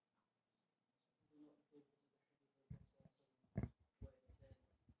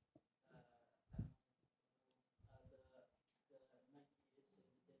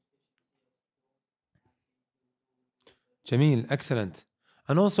 Jameel, excellent.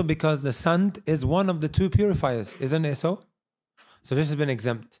 And also because the sand is one of the two purifiers, isn't it so? So this has been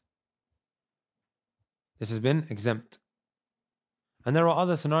exempt. This has been exempt. And there are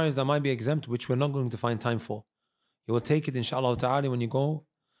other scenarios that might be exempt, which we're not going to find time for. You will take it, inshallah ta'ala, when you go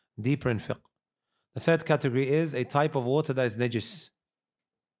deeper in fiqh. The third category is a type of water that is najis,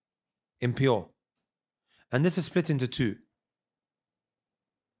 impure. And this is split into two.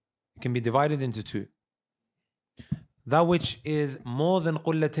 It can be divided into two. That which is more than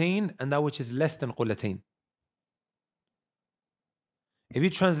qullatayn and that which is less than qullatayn. If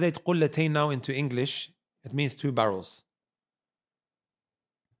you translate qullatayn now into English, it means 2 barrels.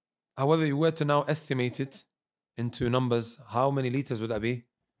 However, you were to now estimate it into numbers, how many liters would that be?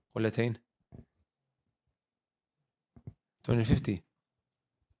 Qullatayn? 250.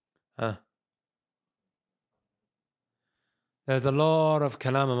 There's a lot of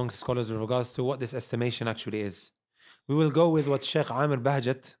kalam amongst scholars with regards to what this estimation actually is. We will go with what Sheikh Amir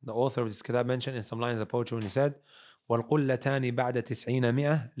Bahjat, the author of this kitab, mentioned in some lines of poetry when he said, وَالْقُلَّتَانِ بَعْدَ 90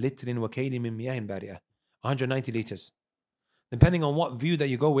 مِئَةٍ لِتْرٍ وَكَيْلٍ مِّن مِيَاهٍ بَارِئَةٍ 190 liters. Depending on what view that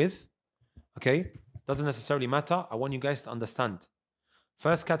you go with, okay, doesn't necessarily matter. I want you guys to understand.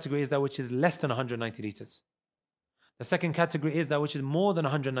 First category is that which is less than 190 liters. The second category is that which is more than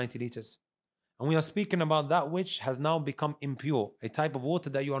 190 liters. And we are speaking about that which has now become impure, a type of water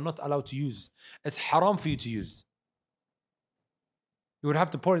that you are not allowed to use. It's haram for you to use. You would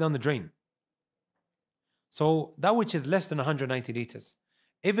have to pour it down the drain. So that which is less than 190 liters,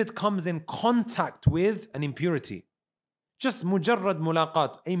 if it comes in contact with an impurity, just mujarrad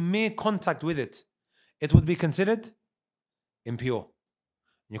mulaqat, a mere contact with it, it would be considered impure.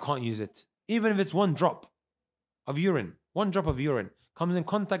 You can't use it. Even if it's 1 drop of urine, 1 drop of urine comes in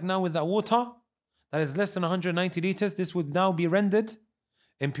contact now with that water that is less than 190 liters, this would now be rendered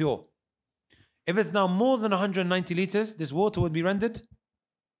impure. If it's now more than 190 liters, this water would be rendered.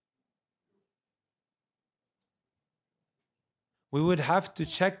 We would have to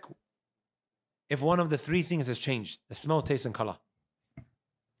check if one of the 3 things has changed: the smell, taste, and color.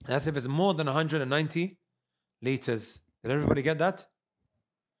 That's if it's more than 190 liters. Did everybody get that?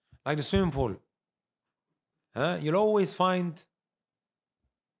 Like the swimming pool. You'll always find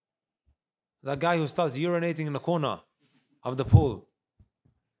that guy who starts urinating in the corner of the pool.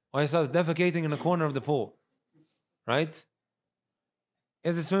 Or he starts defecating in the corner of the pool. Right?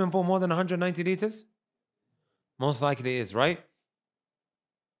 Is the swimming pool more than 190 liters? Most likely it is, right?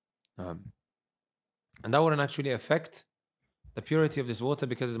 And that wouldn't actually affect the purity of this water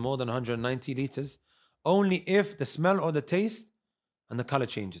because it's more than 190 liters, only if the smell or the taste and the color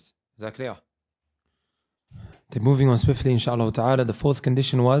changes. Is that clear? Then moving on swiftly, inshallah ta'ala, the 4th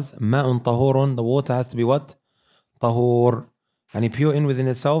condition was ma'un tahurun. The water has to be what? Tahur. And pure in within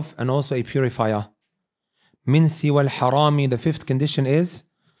itself and also a purifier. Min siwal harami. The 5th condition is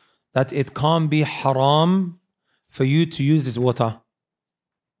that it can't be haram for you to use this water.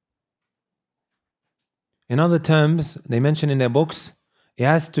 In other terms, they mention in their books, it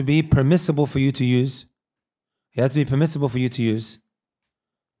has to be permissible for you to use. It has to be permissible for you to use.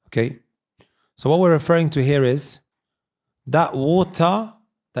 Okay? So what we're referring to here is that water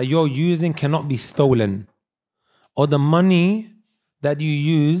that you're using cannot be stolen, or the money that you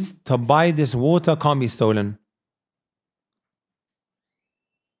use to buy this water can't be stolen.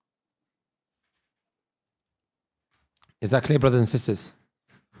 Is that clear, brothers and sisters?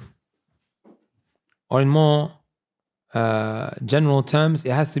 Or in more general terms,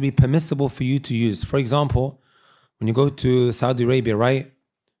 it has to be permissible for you to use. For example, when you go to Saudi Arabia, right?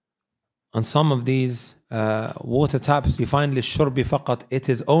 On some of these water taps, you find لِلشُّرْبِ فقط. It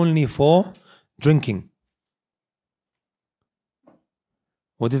is only for drinking.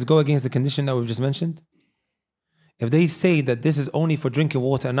 Would this go against the condition that we've just mentioned? If they say that this is only for drinking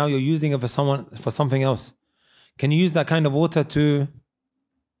water and now you're using it for something else, can you use that kind of water to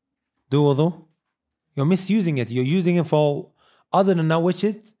do wudu? You're misusing it. You're using it for other than that which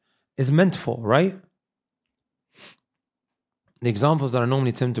it is meant for, right? The examples that I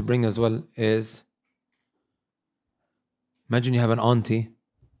normally tend to bring as well is, imagine you have an auntie,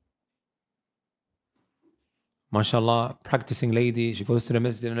 mashallah, practicing lady, she goes to the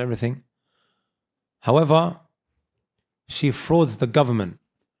masjid and everything. However, she frauds the government.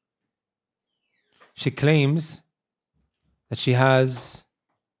 She claims that she has,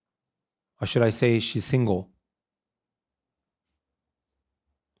 or should I say she's single.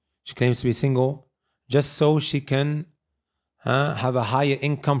 She claims to be single just so she can have a higher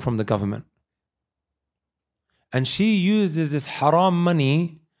income from the government. And she uses this haram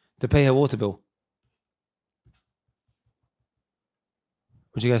money to pay her water bill.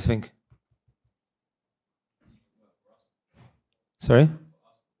 What do you guys think? Sorry?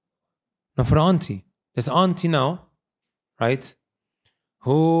 No, for the auntie. This auntie now, right,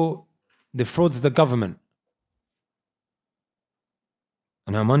 who defrauds the government.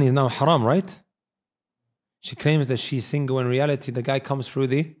 And her money is now haram, right? She claims that she's single. In reality, the guy comes through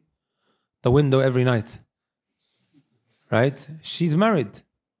the window every night. Right? She's married.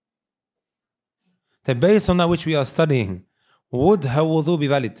 Then based on that which we are studying, would her wudu be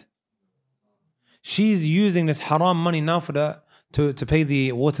valid? She's using this haram money now for to pay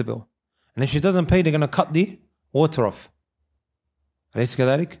the water bill. And if she doesn't pay, they're going to cut the water off. أليس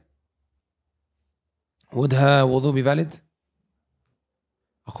كذلك? Would her wudu be valid?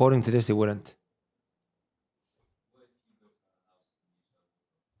 According to this, it wouldn't.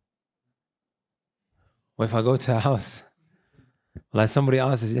 What if I go to a house? Like somebody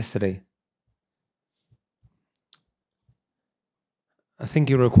asked us yesterday. I think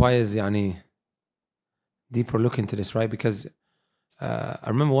it requires deeper look into this, right? Because I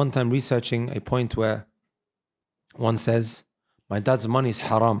remember one time researching a point where one says, my dad's money is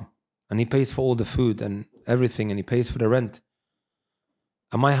haram and he pays for all the food and everything and he pays for the rent.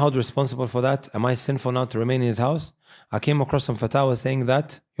 Am I held responsible for that? Am I sinful now to remain in his house? I came across some fatwa saying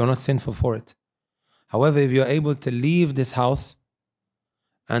that you're not sinful for it. However, if you're able to leave this house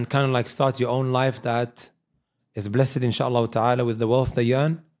and kind of like start your own life that is blessed inshallah ta'ala with the wealth that you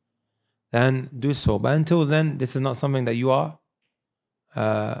earn, then do so. But until then, this is not something that you are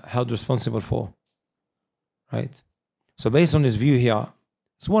held responsible for. Right? So based on this view here,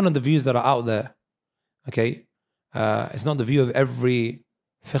 it's one of the views that are out there. Okay? It's not the view of every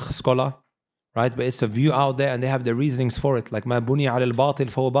fiqh scholar, right? But it's a view out there and they have their reasonings for it. Like ma buniya ala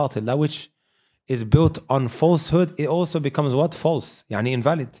al-batil fahuwa batil. That which is built on falsehood, it also becomes what? False.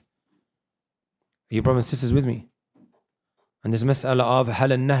 Invalid. Are you brothers and sisters with me? And this mas'ala of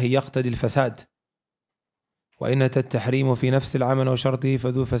هل النهي يقتضي الفساد وإن التحريم في نفس العمل وشرطه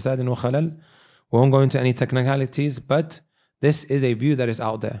فذو فساد وخلل. We won't go into any technicalities, but this is a view that is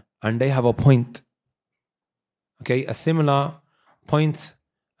out there and they have a point. Okay, a similar point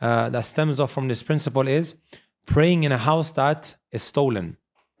that stems off from this principle is praying in a house that is stolen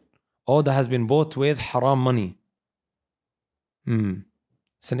or that has been bought with haram money.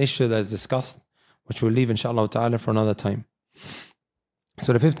 It's an issue that is discussed, which we'll leave inshallah ta'ala for another time.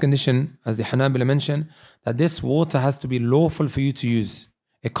 So the fifth condition, as the Hanabila mentioned, that this water has to be lawful for you to use.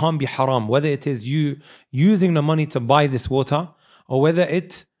 It can't be haram, whether it is you using the money to buy this water or whether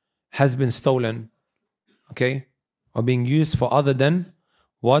it has been stolen, okay, or being used for other than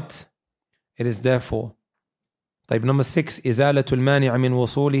what it is there for. طيب, number 6, إزالة المانع من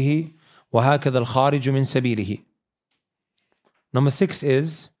وصوله وهكذا الخارج من سبيله. Number 6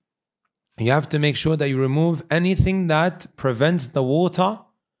 is you have to make sure that you remove anything that prevents the water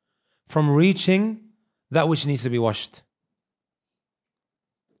from reaching that which needs to be washed.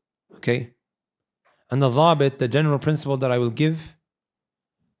 Okay? And the dhabit, the general principle that I will give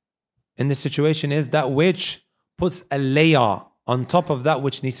in this situation is that which puts a layer on top of that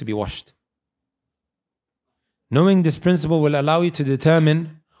which needs to be washed. Knowing this principle will allow you to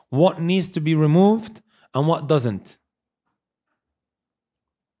determine what needs to be removed and what doesn't.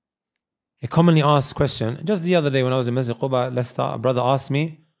 A commonly asked question, just the other day when I was in Masjid Quba, Leicester, a brother asked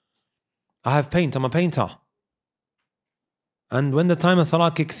me, I have paint, I'm a painter. And when the time of Salah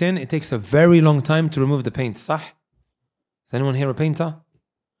kicks in, it takes a very long time to remove the paint. Sah? Is anyone here a painter?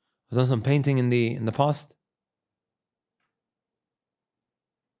 Has done some painting in the past?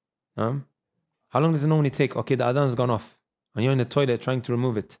 How long does it normally take? Okay, the adhan's gone off. And you're in the toilet trying to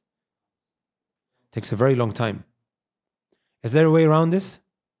remove it. Takes a very long time. Is there a way around this?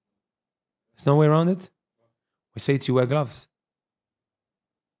 There's no way around it? We say to you, wear gloves.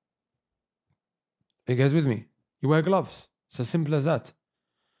 Are you guys with me? You wear gloves. It's as simple as that.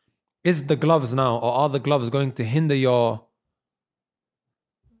 Is the gloves now, or are the gloves going to hinder your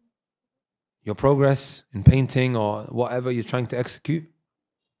progress in painting or whatever you're trying to execute?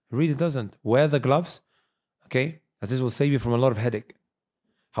 It really doesn't. Wear the gloves, okay? As this will save you from a lot of headache.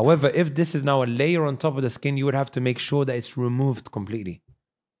 However, if this is now a layer on top of the skin, you would have to make sure that it's removed completely.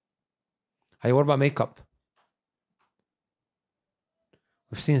 Hey, what about makeup?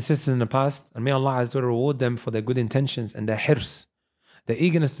 We've seen sisters in the past, and may Allah Azza wa Jalla reward them for their good intentions and their hirs, their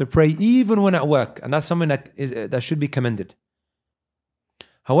eagerness to pray even when at work, and that's something that should be commended.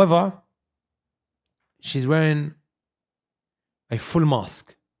 However, she's wearing a full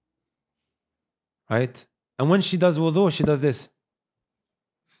mask, right? And when she does wudu, she does this.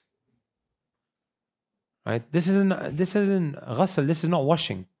 Right? This isn't ghusl, this is not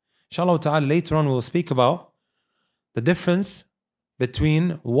washing. Inshallah ta'ala, later on we'll speak about the difference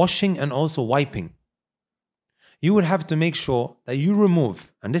between washing and also wiping. You would have to make sure that you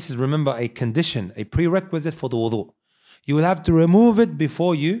remove, and this is, remember, a condition, a prerequisite for the wudu. You will have to remove it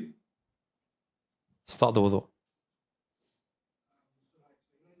before you start the wudu.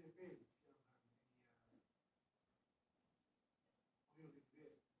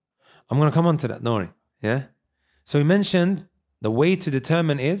 I'm going to come on to that, don't worry. Yeah? So we mentioned the way to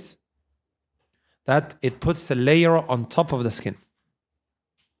determine is that it puts a layer on top of the skin.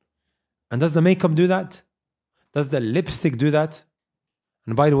 And does the makeup do that? Does the lipstick do that?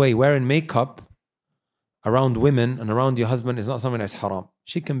 And by the way, wearing makeup around women and around your husband is not something that's haram.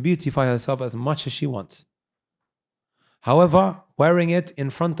 She can beautify herself as much as she wants. However, wearing it in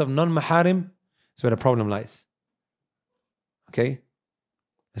front of non-maharim is where the problem lies. Okay?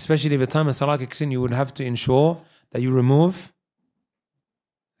 Especially if the time of Salah kicks in, you would have to ensure that you remove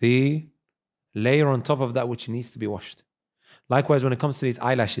the layer on top of that which needs to be washed. Likewise, when it comes to these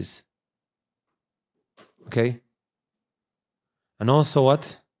eyelashes. Okay? And also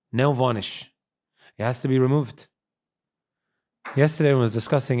what? Nail varnish. It has to be removed. Yesterday, when I was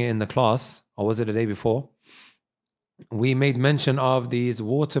discussing it in the class, or was it the day before? We made mention of these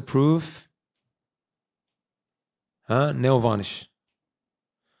waterproof nail varnish.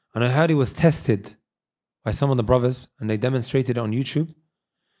 And I heard it was tested by some of the brothers, and they demonstrated it on YouTube.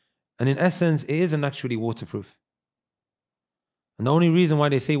 And in essence, it isn't actually waterproof. And the only reason why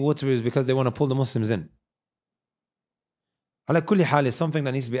they say waterproof is because they want to pull the Muslims in. Ala kulli hal is something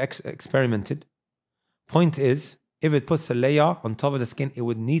that needs to be experimented. Point is, if it puts a layer on top of the skin, it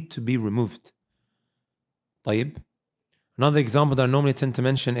would need to be removed. طيب. Another example that I normally tend to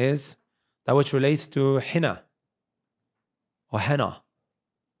mention is that which relates to henna or henna.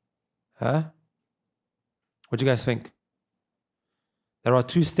 What do you guys think? There are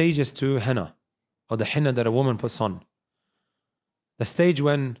two stages to henna, or the henna that a woman puts on. The stage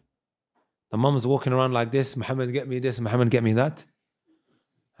when the mom's walking around like this, Muhammad get me this, Muhammad get me that.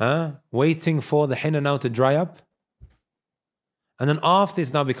 Waiting for the henna now to dry up. And then after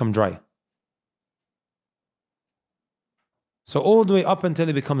it's now become dry. So all the way up until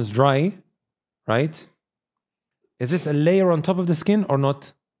it becomes dry, right? Is this a layer on top of the skin or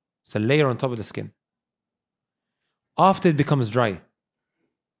not? It's a layer on top of the skin. After it becomes dry.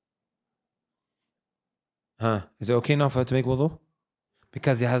 Is it okay now for her to make wudu?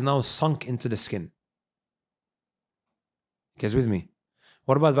 Because it has now sunk into the skin. You guys with me?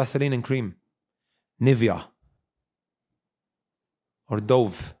 What about Vaseline and cream? Nivea. Or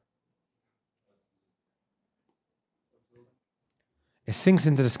Dove. It sinks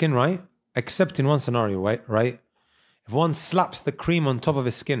into the skin, right? Except in one scenario, right? If one slaps the cream on top of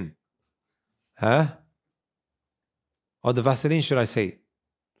his skin, or the Vaseline, should I say,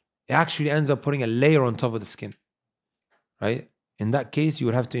 it actually ends up putting a layer on top of the skin, right? In that case, you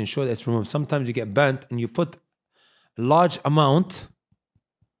would have to ensure that it's removed. Sometimes you get burnt and you put a large amount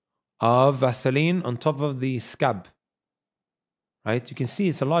of Vaseline on top of the scab, right? You can see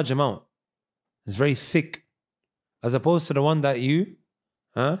it's a large amount. It's very thick, as opposed to the one that you,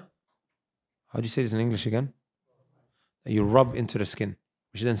 how do you say this in English again? That you rub into the skin.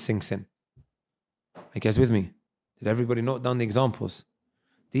 which then sinks in. Are you guys with me? Did everybody note down the examples?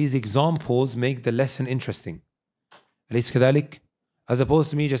 These examples make the lesson interesting. أليس كذلك? As opposed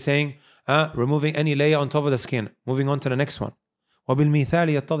to me just saying, removing any layer on top of the skin, moving on to the next one.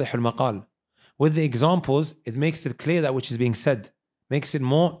 وبالمثال يتضح المقال. With the examples, it makes it clear that which is being said, makes it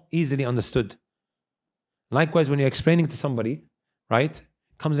more easily understood. Likewise, when you're explaining to somebody, right,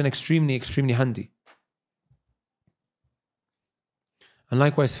 comes in extremely, extremely handy. And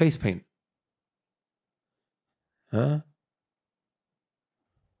likewise, face paint. Then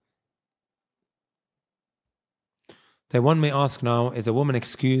one may ask now, is a woman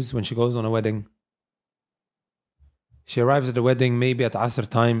excused when she goes on a wedding? She arrives at the wedding maybe at Asr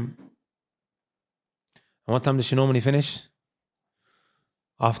time. And what time does she normally finish?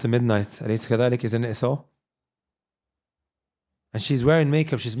 After midnight. أليس كذلك? Isn't it so? And she's wearing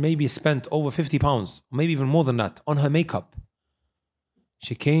makeup. She's maybe spent over 50 pounds, maybe even more than that, on her makeup.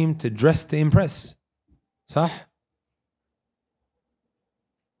 She came to dress to impress. صح?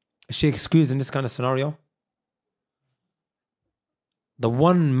 Is she excused in this kind of scenario? The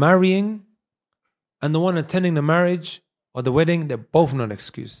one marrying and the one attending the marriage or the wedding, they're both not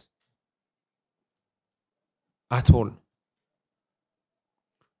excused. At all.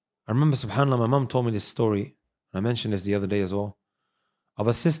 I remember, subhanAllah, my mom told me this story. I mentioned this the other day as well. Of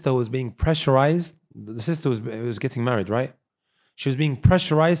a sister who was being pressurized. The sister was getting married, right? She was being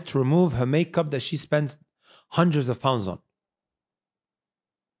pressurized to remove her makeup that she spent hundreds of pounds on.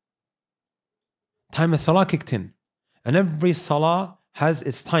 Time of salah kicked in. And every salah has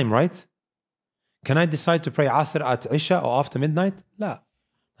its time, right? Can I decide to pray Asr at Isha or after midnight? لا.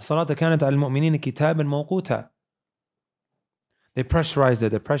 الصلاة كانت على المؤمنين كتابا موقوتا. They pressurized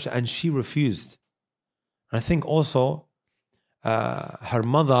her, and she refused. And I think also her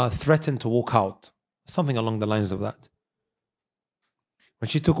mother threatened to walk out. Something along the lines of that. When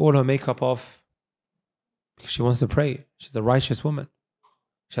she took all her makeup off, because she wants to pray. She's a righteous woman.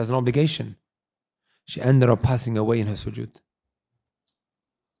 She has an obligation. She ended up passing away in her sujood.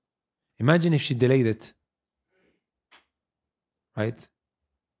 Imagine if she delayed it. Right?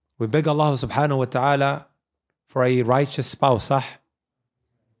 We beg Allah subhanahu wa ta'ala for a righteous spouse, صح?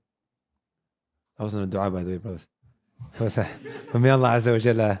 That wasn't a dua, by the way, brothers. May Allah Azza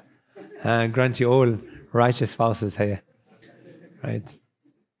wa Jalla grant you all righteous spouses here. Right?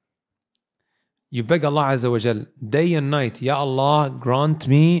 You beg Allah Azza wa Jalla day and night, Ya Allah, grant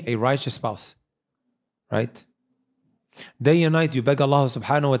me a righteous spouse. Right? Day and night you beg Allah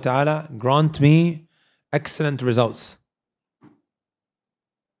subhanahu wa ta'ala, grant me excellent results.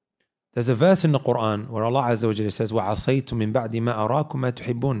 There's a verse in the Quran where Allah Azza wa Jalla says, وَعَصَيْتُم مِّن بَعْدِ مَا أَرَاكُم مَا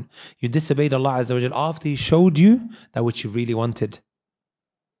تُحِبُّونَ. You disobeyed Allah Azza wa Jalla after He showed you that which you really wanted.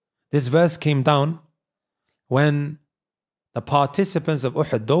 This verse came down when the participants of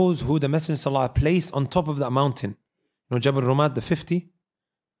Uhud, those who the Messenger of Allah placed on top of that mountain, you know, Jabal Rumat, the 50,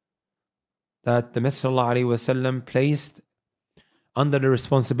 that the Messenger of Allah alayhi wasallam placed under the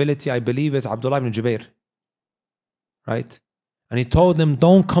responsibility, I believe, is Abdullah ibn Jubair. Right? And he told them,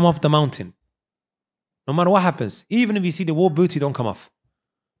 don't come off the mountain. No matter what happens. Even if you see the war booty, don't come off.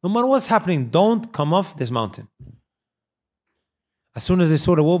 No matter what's happening, don't come off this mountain. As soon as they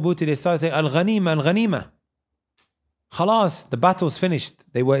saw the war booty, they started saying, Al-Ghanima, Al-Ghanima. Khalas, the battle's finished.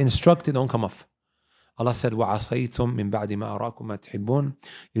 They were instructed, don't come off. Allah said, وَعَصَيْتُم مِّن بَعْدِ مَا أَرَاكُم مَا تُحِبُّونَ.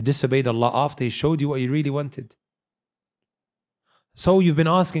 You disobeyed Allah after He showed you what you really wanted. So you've been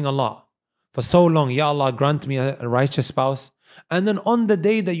asking Allah for so long, Ya Allah, grant me a righteous spouse. And then on the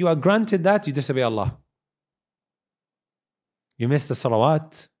day that you are granted that, you disobey Allah. You miss the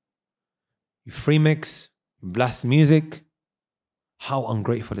salawat, you free mix, you blast music. How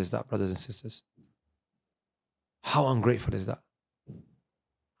ungrateful is that, brothers and sisters? How ungrateful is that?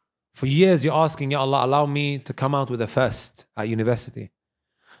 For years you're asking, Ya Allah, allow me to come out with a first at university.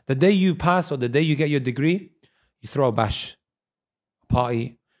 The day you pass or the day you get your degree, you throw a bash, a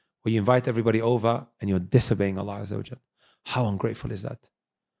party, where you invite everybody over and you're disobeying Allah Azza wa Jal. How ungrateful is that?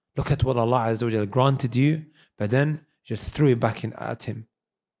 Look at what Allah Azza wa Jal granted you, but then just threw it back in at Him.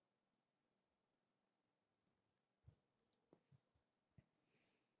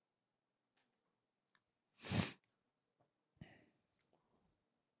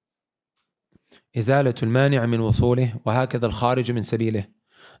 إزالة المانع من وصوله وهكذا الخارج من سبيله.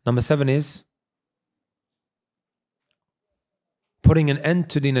 Number 7 is putting an end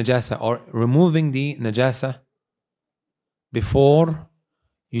to the najasa or removing the najasa before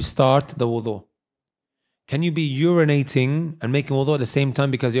you start the wudu. Can you be urinating and making wudu at the same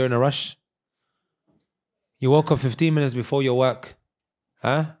time because you're in a rush? You woke up 15 minutes before your work.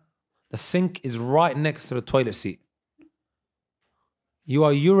 The sink is right next to the toilet seat. You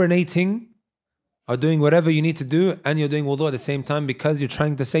are urinating or doing whatever you need to do, and you're doing wudu at the same time because you're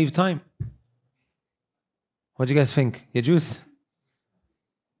trying to save time. What do you guys think? Yajuz?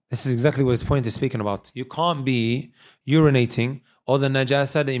 This is exactly what his point is speaking about. You can't be urinating, or the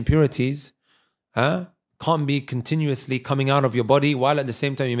najasa, the impurities, can't be continuously coming out of your body while at the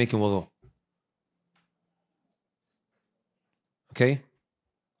same time you're making wudu. Okay?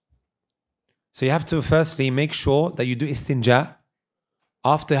 So you have to firstly make sure that you do istinja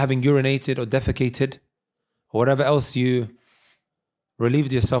after having urinated or defecated or whatever else you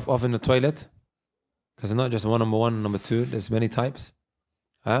relieved yourself of in the toilet. Because it's not just number one and number two, there's many types.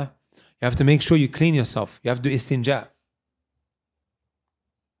 You have to make sure you clean yourself. You have to do istinja.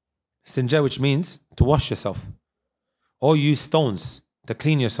 Istinja, which means to wash yourself. Or use stones to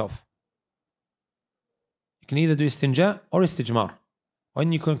clean yourself. You can either do istinja or istijmar. Or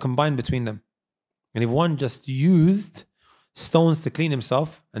you can combine between them. And if one just used stones to clean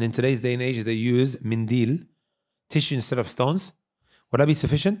himself, and in today's day and age they use mindil, tissue instead of stones, would that be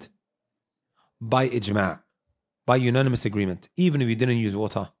sufficient? By ijma', by unanimous agreement, even if you didn't use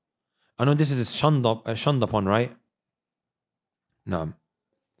water. I know this is shunned upon, right? No.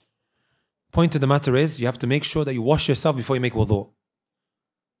 Point of the matter is, you have to make sure that you wash yourself before you make wudu.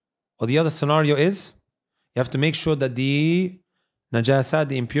 Or the other scenario is, you have to make sure that the najasa,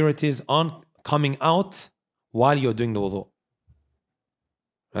 the impurities, aren't coming out while you're doing the wudu.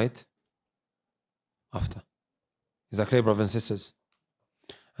 Right? After. Is that clear, brothers and sisters?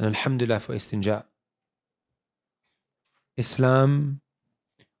 And alhamdulillah for istinja. Islam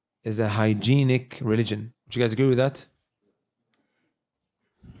is a hygienic religion. Would you guys agree with that?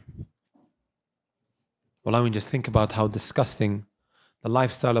 Well, I mean, just think about how disgusting the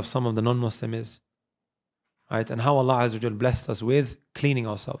lifestyle of some of the non-Muslim is. Right? And how Allah Azza wa Jal blessed us with cleaning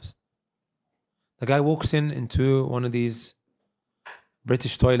ourselves. The guy walks into one of these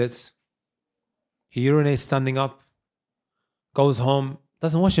British toilets. He urinates standing up, goes home,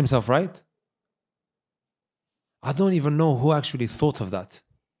 doesn't wash himself, right? I don't even know who actually thought of that.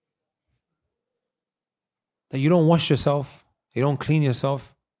 That you don't wash yourself, you don't clean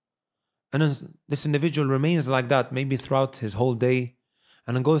yourself. And then this individual remains like that, maybe throughout his whole day,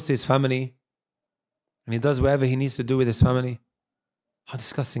 and then goes to his family, and he does whatever he needs to do with his family. How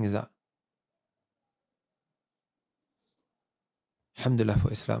disgusting is that? Alhamdulillah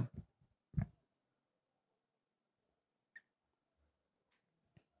for Islam.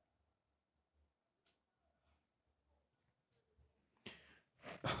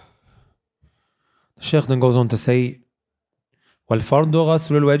 The Shaykh then goes on to say, والفرض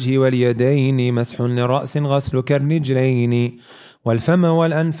غسل الوجه واليدين مسح لرأس غسل كالرجلين والفم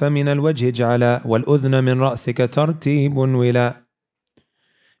والأنف من الوجه اجعلا والأذن من رأسك ترتيب ولا.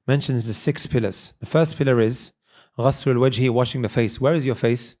 Mentions the 6 pillars. The first pillar is غسل الوجه, washing the face. Where is your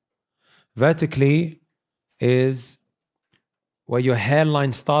face? Vertically is where your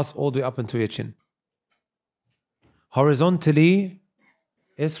hairline starts all the way up into your chin. Horizontally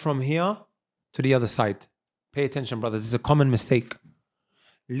is from here to the other side. Pay attention, brothers. This is a common mistake.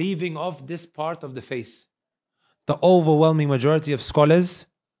 Leaving off this part of the face. The overwhelming majority of scholars,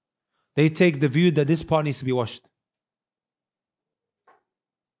 they take the view that this part needs to be washed.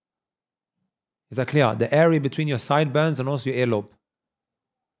 Is that clear? The area between your sideburns and also your earlobe.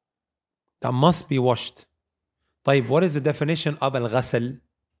 That must be washed. طيب, what is the definition of al-ghasl?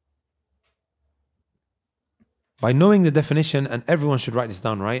 By knowing the definition, and everyone should write this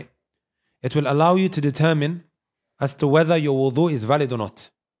down, right? It will allow you to determine as to whether your wudu is valid or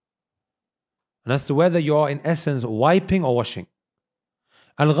not. And as to whether you are in essence wiping or washing.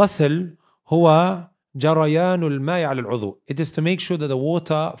 Al-ghasl huwa جريان الماء على العضو. It is to make sure that the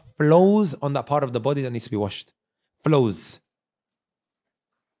water flows on that part of the body that needs to be washed. Flows.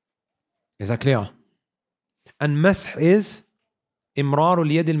 Is that clear? And مسح is إمرار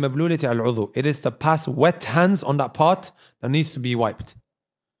اليد المبلولة على العضو. It is to pass wet hands on that part that needs to be wiped.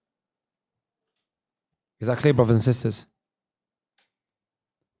 Is that clear, brothers and sisters?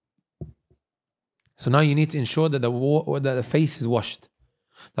 So now you need to ensure that the face is washed.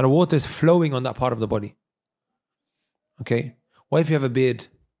 That the water is flowing on that part of the body. Okay? What if you have a beard?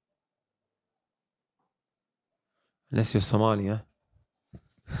 Unless you're Somali, huh?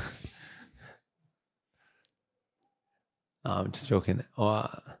 No, I'm just joking. A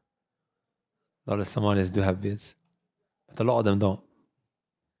lot of Somalis do have beards. But a lot of them don't.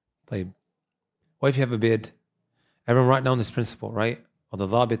 طيب. What if you have a beard? Everyone write down this principle, right? Or the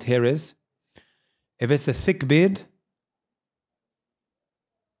dhabit here is, if it's a thick beard,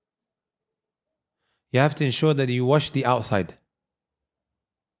 you have to ensure that you wash the outside.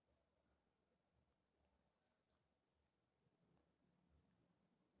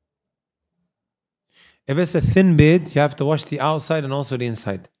 If it's a thin bed, you have to wash the outside and also the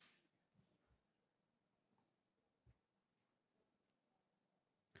inside.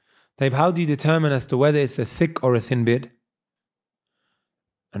 Taib, how do you determine as to whether it's a thick or a thin bed?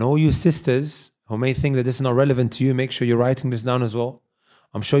 And all you sisters who may think that this is not relevant to you, make sure you're writing this down as well.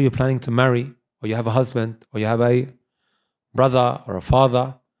 I'm sure you're planning to marry, or you have a husband, or you have a brother or a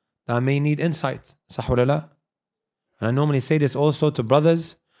father that may need insight. Sah wala la? And I normally say this also to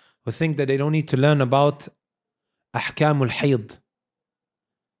brothers who think that they don't need to learn about ahkamul hayd,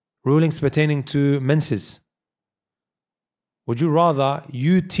 rulings pertaining to menses. Would you rather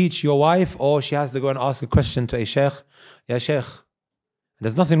you teach your wife, or she has to go and ask a question to a sheikh? Ya sheikh.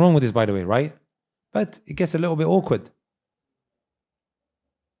 There's nothing wrong with this, by the way, right? But it gets a little bit awkward.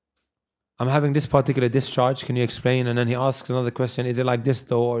 I'm having this particular discharge, can you explain? And then he asks another question, is it like this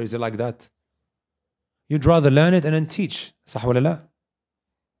though, or is it like that? You'd rather learn it and then teach. Sah wala la?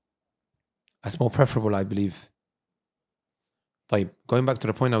 That's more preferable, I believe. طيب, going back to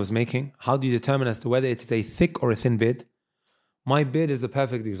the point I was making, how do you determine as to whether it is a thick or a thin bed? My bed is the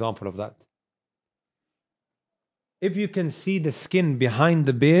perfect example of that. If you can see the skin behind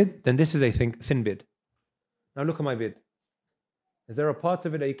the bed, then this is a thin bed. Now look at my bed. Is there a part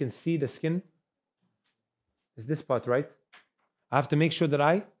of it that you can see the skin? It's this part, right? I have to make sure that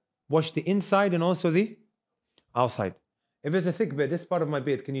I wash the inside and also the outside. If it's a thick bed, this part of my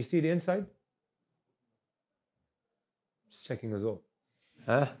bed, can you see the inside? Just checking as well.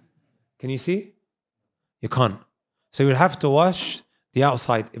 Can you see? You can't. So you would have to wash the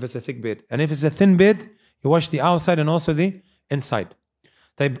outside if it's a thick bed. And if it's a thin bed, you wash the outside and also the inside.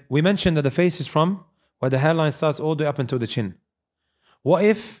 We mentioned that the face is from where the hairline starts all the way up until the chin. What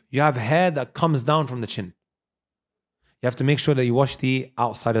if you have hair that comes down from the chin? You have to make sure that you wash the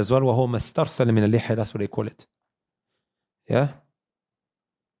outside as well. وَهُوَ مَسْتَرْسَلَ مِنَ اللِّحْيَةِ. That's what they call it. Yeah?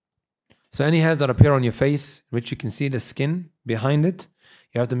 So any hairs that appear on your face, which you can see the skin behind it,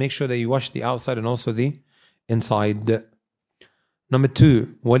 you have to make sure that you wash the outside and also the inside. Number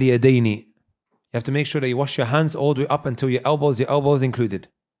 2, وَلِيَدَيْنِ. You have to make sure that you wash your hands all the way up until your elbows included.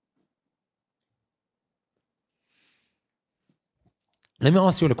 Let me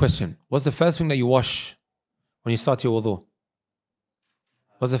ask you a question. What's the first thing that you wash when you start your wudu?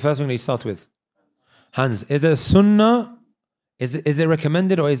 What's the first thing that you start with? Hands. Is it sunnah? Is it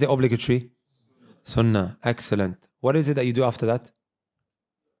recommended or is it obligatory? Sunnah. Excellent. What is it that you do after that?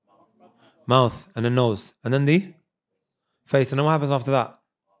 Mouth and the nose. And then the face. And then what happens after that?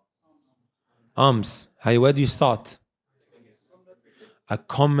 Arms. Hey, where do you start? A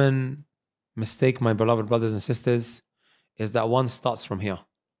common mistake, my beloved brothers and sisters, is that one starts from here.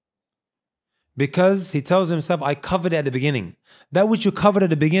 Because he tells himself, I covered it at the beginning. That which you covered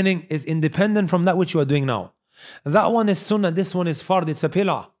at the beginning is independent from that which you are doing now. That one is sunnah, this one is fard, it's a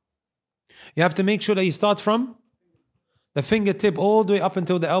pillar. You have to make sure that you start from the fingertip all the way up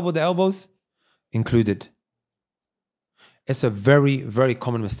until the elbows included. It's a very, very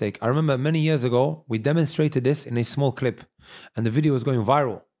common mistake. I remember many years ago, we demonstrated this in a small clip and the video was going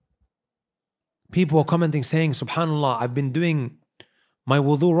viral. People were commenting saying, Subhanallah, I've been doing my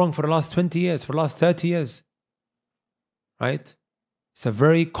wudu wrong for the last 20 years, for the last 30 years. Right? It's a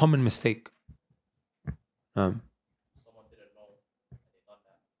very common mistake. May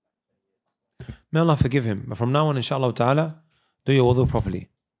Allah forgive him. But from now on, inshallah ta'ala, do your wudu properly.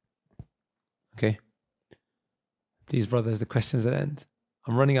 Okay? Please, brothers, the questions at the end.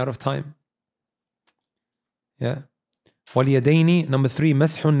 I'm running out of time. Yeah? وَالْيَدَيْنِ. Number 3,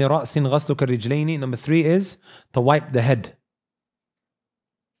 مَسْحٌ لِرَأْسٍ غَسْلُ كَالرِّجْلَيْنِ. Number 3 is to wipe the head.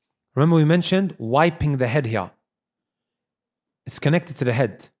 Remember we mentioned wiping the head here. It's connected to the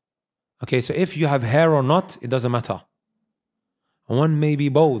head. Okay, so if you have hair or not, it doesn't matter. One may be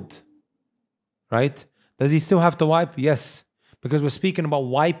bald. Right? Does he still have to wipe? Yes. Because we're speaking about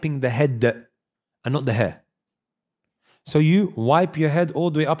wiping the head and not the hair. So you wipe your head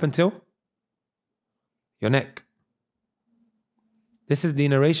all the way up until your neck. This is the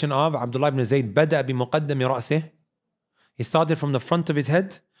narration of Abdullah ibn Zayd. بدأ بمقدم رأسه. He started from the front of his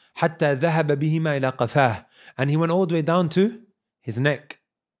head. حتى ذهب بهما إلى قفاه. And he went all the way down to his neck.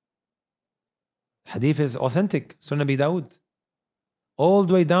 Hadith is authentic. Sunnah Abi Dawud. All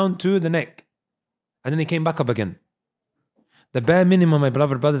the way down to the neck. And then he came back up again. The bare minimum, my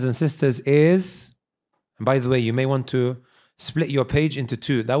beloved brothers and sisters, is, and by the way, you may want to split your page into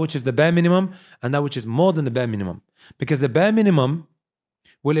 2. That which is the bare minimum and that which is more than the bare minimum. Because the bare minimum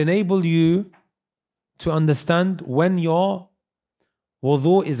will enable you to understand when your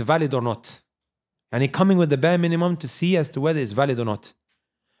wudu is valid or not. And you're coming with the bare minimum to see as to whether it's valid or not.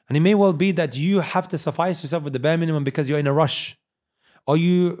 And it may well be that you have to suffice yourself with the bare minimum because you're in a rush. Or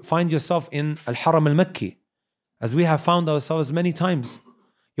you find yourself in Al-Haram al-Makki, as we have found ourselves many times.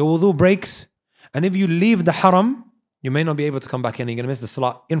 Your wudu breaks, and if you leave the haram, you may not be able to come back in. You're going to miss the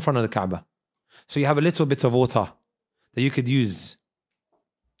salah in front of the Kaaba. So you have a little bit of water that you could use.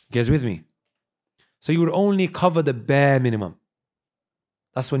 You guys with me? So you would only cover the bare minimum.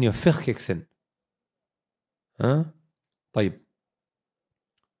 That's when your fiqh kicks in. طيب.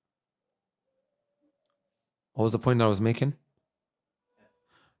 What was the point that I was making?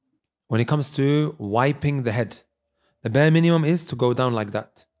 When it comes to wiping the head, the bare minimum is to go down like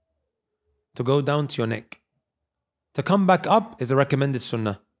that. To go down to your neck. To come back up is a recommended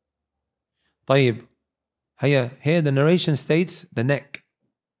sunnah. طيب. Here the narration states the neck.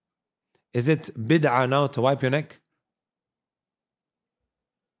 Is it bid'ah now to wipe your neck?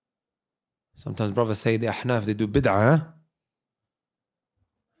 Sometimes brothers say the Ahnaf, they do bid'ah. Huh?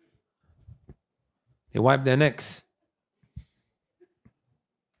 They wipe their necks.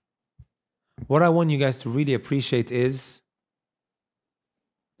 What I want you guys to really appreciate is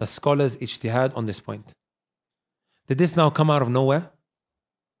the scholars' ijtihad on this point. Did this now come out of nowhere?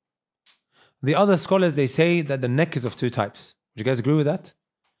 The other scholars, they say that the neck is of two types. Would you guys agree with that?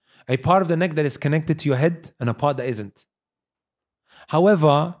 A part of the neck that is connected to your head and a part that isn't.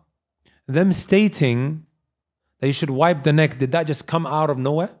 However, them stating that you should wipe the neck, did that just come out of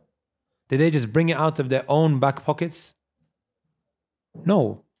nowhere? Did they just bring it out of their own back pockets?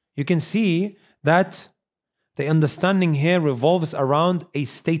 No. You can see that the understanding here revolves around a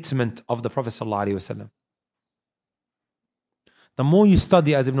statement of the Prophet ﷺ. The more you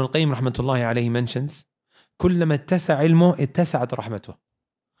study, as Ibn al-Qayyim rahmatullahi alayhi mentions, كُلَّمَا اتَّسَعَ عِلْمُهُ اتَّسَعَتْ رَحْمَتُهُ.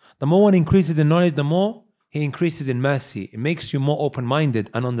 The more one increases in knowledge, the more he increases in mercy. It makes you more open-minded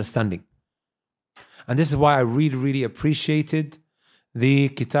and understanding. And this is why I really, really appreciated the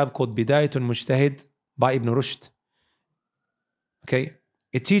kitab called Bidayatul Mujtahid by Ibn Rushd. Okay?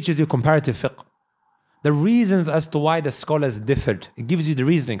 It teaches you comparative fiqh. The reasons as to why the scholars differed. It gives you the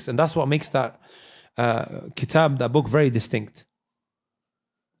reasonings. And that's what makes that kitab, that book, very distinct.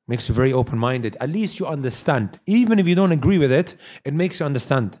 Makes you very open-minded. At least you understand. Even if you don't agree with it, it makes you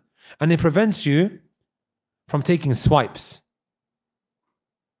understand. And it prevents you from taking swipes.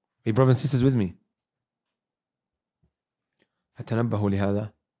 Hey, brothers and sisters with me? فتنبهوا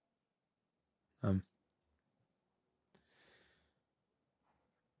لهذا.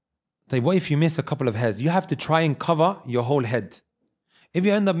 What if you miss a couple of hairs? You have to try and cover your whole head. If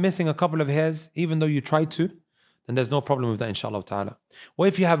you end up missing a couple of hairs, even though you try to, then there's no problem with that, inshallah ta'ala. What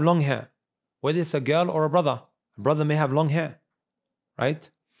if you have long hair? Whether it's a girl or a brother. A brother may have long hair, right?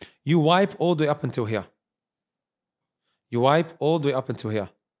 You wipe all the way up until here. You wipe all the way up until here.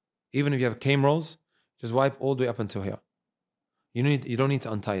 Even if you have cane rolls, just wipe all the way up until here. You don't need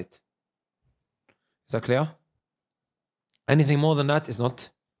to untie it. Is that clear? Anything more than that is not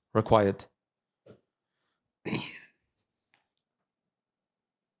required.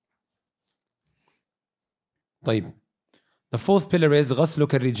 طيب. The fourth pillar is غسلك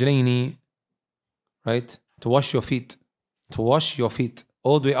الرجلين, right? To wash your feet. To wash your feet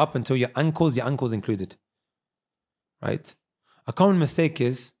all the way up until your ankles included. Right? A common mistake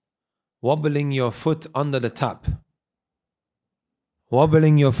is wobbling your foot under the tap.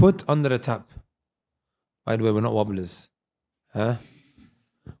 Wobbling your foot under the tap. By the way, we're not wobblers. Huh?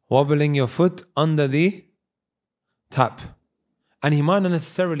 Wobbling your foot under the tap. And he might not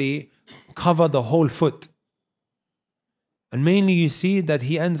necessarily cover the whole foot. And mainly you see that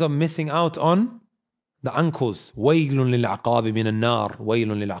he ends up missing out on the ankles. وَيْلٌ لِلْعَقَابِ مِنَ النَّارِ وَيْلٌ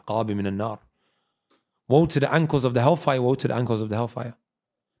لِلْعَقَابِ مِنَ النَّارِ. Woe to the ankles of the hellfire, woe to the ankles of the hellfire.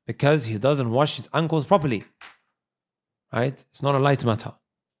 Because he doesn't wash his ankles properly. Right? It's not a light matter.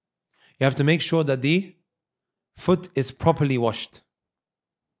 You have to make sure that the foot is properly washed.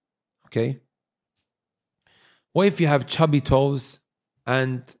 Okay? What if you have chubby toes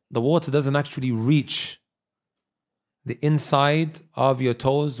and the water doesn't actually reach the inside of your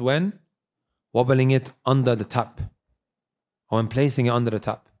toes when wobbling it under the tap or when placing it under the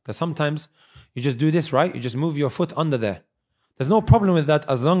tap? Because sometimes you just do this, right? You just move your foot under there. There's no problem with that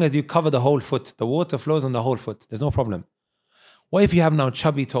as long as you cover the whole foot. The water flows on the whole foot. There's no problem. What if you have now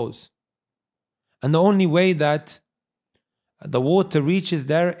chubby toes? And the only way that the water reaches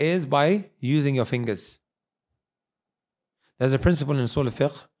there is by using your fingers. There's a principle in Usul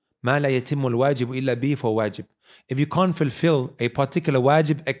al-Fiqh, مَا لَا يَتِمُّ الْوَاجِبُ إِلَّا بِهِ فَهُوَ وَاجِبٌ. If you can't fulfill a particular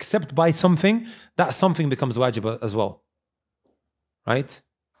wajib except by something, that something becomes wajib as well. Right?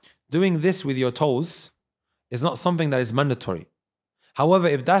 Doing this with your toes is not something that is mandatory. However,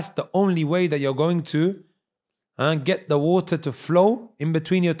 if that's the only way that you're going to get the water to flow in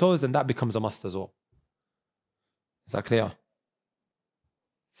between your toes, then that becomes a must as well. Is that clear?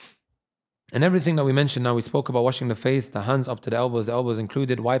 And everything that we mentioned now, we spoke about washing the face, the hands up to the elbows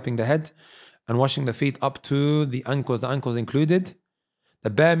included, wiping the head, and washing the feet up to the ankles included. The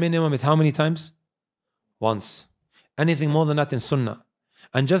bare minimum is how many times? Once. Anything more than that in sunnah.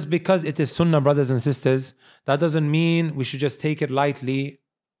 And just because it is sunnah, brothers and sisters, that doesn't mean we should just take it lightly.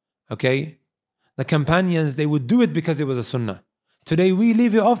 Okay? The companions, they would do it because it was a sunnah. Today we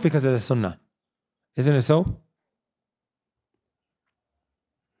leave it off because it's a sunnah. Isn't it so?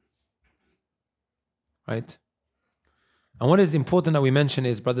 Right? And what is important that we mention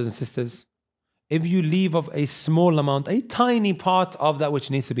is, brothers and sisters, if you leave off a small amount, a tiny part of that which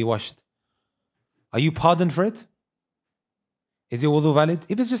needs to be washed, are you pardoned for it? Is your wudu valid?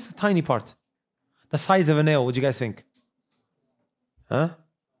 If it's just a tiny part, the size of a nail, what do you guys think? Huh?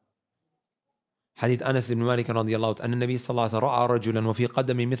 حديث أنس بن مالك رضي الله عنه أن النبي صلى الله عليه وسلم رأى رجلا وفي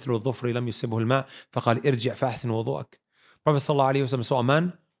قدمه مثل الظفر لم يصبه الماء فقال ارجع فأحسن وضوءك. Prophet صلى الله عليه وسلم saw a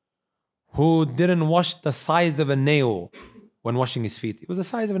man who didn't wash the size of a nail when washing his feet. It was the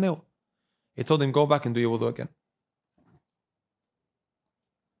size of a nail. He told him, go back and do your wudu again.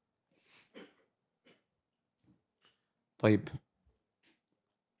 طيب.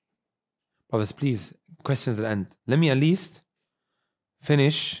 Brothers, please, questions at the end. Let me at least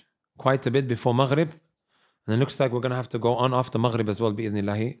finish quite a bit before Maghrib. And it looks like we're going to have to go on after Maghrib as well,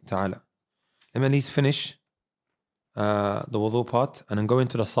 bi'idhnillahi ta'ala. Let me at least finish the wudu part and then go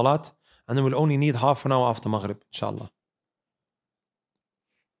into the salat. And then we'll only need half an hour after Maghrib, inshallah.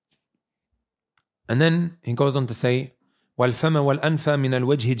 And then he goes on to say, وَالْفَمَ وَالْأَنْفَ مِنَ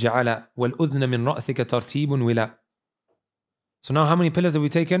الْوَجْهِ جَعَلَ وَالْأُذْنَ مِنْ رَأْسِكَ تَرْتِيبٌ وِلَا. So now how many pillars have we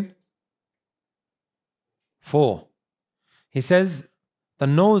taken? 4. He says, the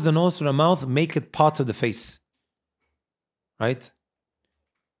nose and also the mouth make it part of the face. Right?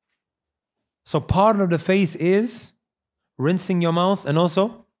 So part of the face is rinsing your mouth and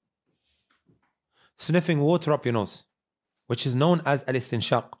also sniffing water up your nose, which is known as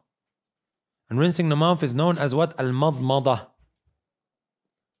al-istinshaq. And rinsing the mouth is known as what? Al-madmada.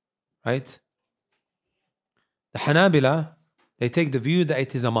 Right? The Hanabila, they take the view that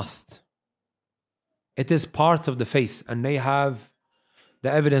it is a must. It is part of the face and they have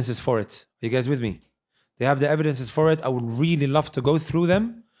the evidences for it. Are you guys with me? They have the evidences for it. I would really love to go through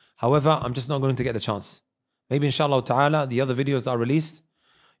them. However, I'm just not going to get the chance. Maybe inshallah ta'ala, the other videos that are released,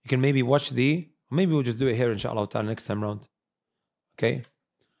 you can maybe watch maybe we'll just do it here inshallah ta'ala next time round. Okay?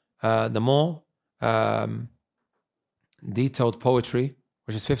 The more detailed poetry,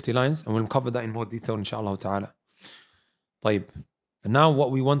 which is 50 lines, and we'll cover that in more detail inshallah ta'ala. طيب. And now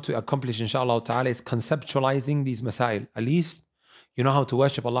what we want to accomplish inshallah ta'ala is conceptualizing these masail. At least you know how to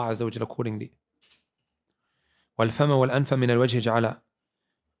worship Allah Azza wa Jalla accordingly. وَالْفَمَ وَالْأَنْفَ مِنَ الْوَجْهِ جَعَلَ.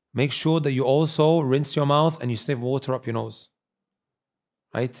 Make sure that you also rinse your mouth and you sniff water up your nose.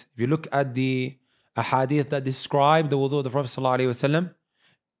 Right? If you look at the ahadith that describe the wudu of the Prophet ﷺ,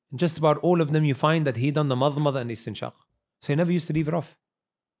 in just about all of them you find that he done the madmada and istinshaq. So he never used to leave it off.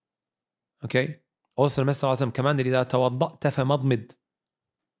 Okay? Also the Messenger ﷺ commanded, إِذَا تَوَضَّأْتَ فَمَضْمِدْ.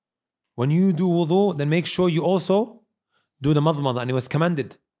 When you do wudu, then make sure you also do the madmada, and it was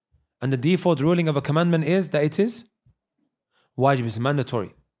commanded. And the default ruling of a commandment is that it is wajib, it's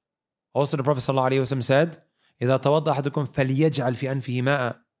mandatory. Also the Prophet ﷺ said, إِذَا تَوَضَّأَ أَحَدُكُمْ فَلْيَجْعَلْ فِي أَنْفِهِ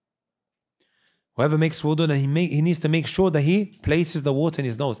مَاءً. Whoever makes wudu, then he needs to make sure that he places the water in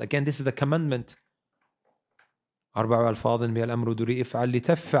his nose. Again, this is the commandment. أربع ألفاظ بها الأمر دري افعل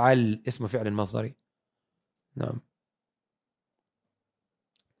لتفعل اسم فعل مصدري. No.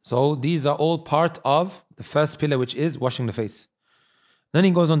 So these are all part of the first pillar, which is washing the face. Then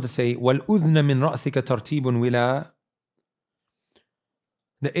he goes on to say, وَالْأُذْنَ مِنْ رَأْسِكَ تَرْتِيبٌ وِلَا.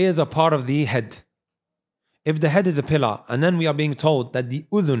 The ears are part of the head. If the head is a pillar, and then we are being told that the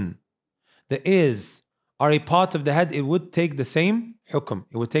udhun, the ears, are a part of the head, it would take the same hukum.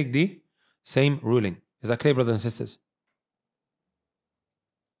 It would take the same ruling. Is that clear, brothers and sisters?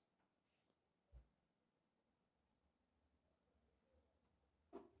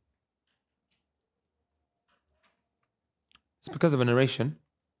 It's because of a narration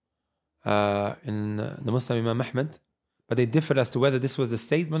in the Muslim Imam Ahmad, but they differ as to whether this was the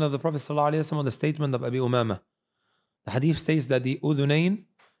statement of the Prophet ﷺ or the statement of Abi Umama. The hadith states that the udhunayn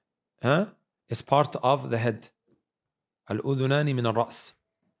is part of the head. Al-udhunani min al-ra's.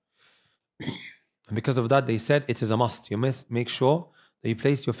 And because of that, they said it is a must. You must make sure that you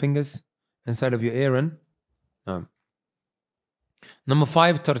place your fingers inside of your ear. And number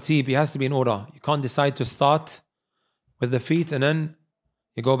 5, tartib. It has to be in order. You can't decide to start with the feet and then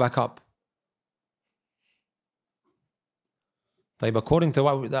you go back up. According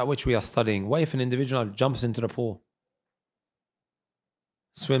to that which we are studying, what if an individual jumps into the pool,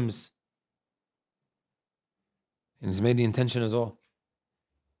 swims, And he's made the intention as well.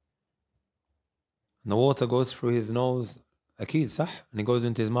 And the water goes through his nose, akid, sah? And he goes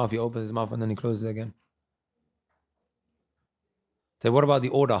into his mouth, he opens his mouth and then he closes it again. Then what about the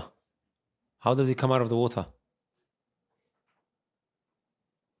order? How does he come out of the water?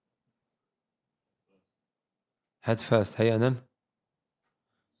 Head first, hey, and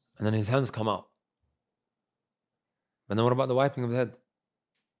then his hands come out. And then what about the wiping of the head?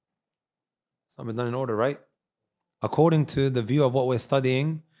 It's not been done in order, right? According to the view of what we're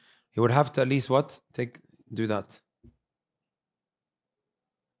studying, he would have to at least what? Do that.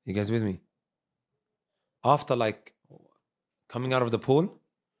 You guys with me? After like coming out of the pool,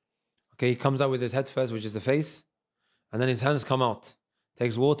 okay, he comes out with his head first, which is the face, and then his hands come out.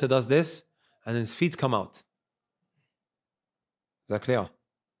 Takes water, does this, and his feet come out. Is that clear?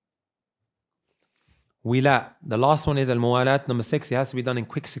 Wila. The last one is al-muwalat. Number 6, it has to be done in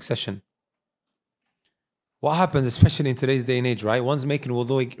quick succession. What happens, especially in today's day and age, right? One's making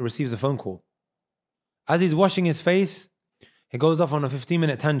wudu, he receives a phone call. As he's washing his face, he goes off on a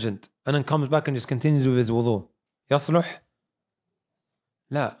 15-minute tangent and then comes back and just continues with his wudu. Yasluh?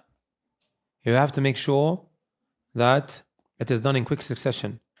 La. You have to make sure that it is done in quick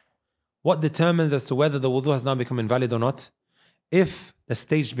succession. What determines as to whether the wudu has now become invalid or not? If the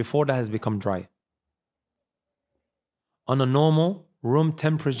stage before that has become dry. On a normal, room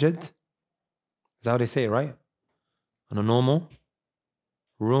temperature, is that how they say it, right? On a normal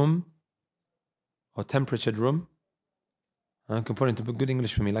room or temperatured room, I can put it into good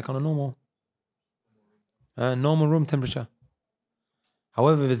English for me, like on a normal room temperature.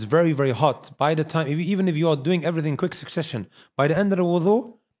 However, if it's very, very hot, by the time, even if you are doing everything in quick succession, by the end of the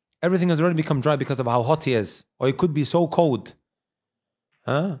wudu, everything has already become dry because of how hot he is. Or it could be so cold.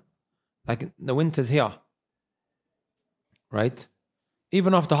 Like the winter's here. Right?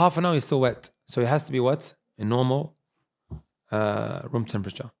 Even after half an hour, he's still wet. So it has to be what? In normal room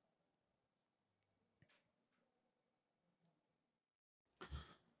temperature.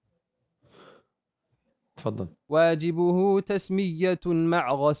 تفضل. واجبه تسمية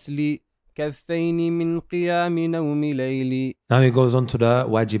مع غسل كفين من قيام نوم ليل. Now he goes on to the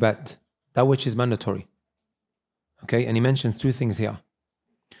wajibat, that which is mandatory. Okay, and he mentions 2 things here.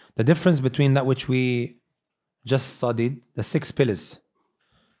 The difference between that which we just studied, the 6 pillars.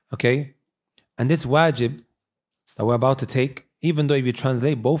 Okay, and this wajib that we're about to take, even though if you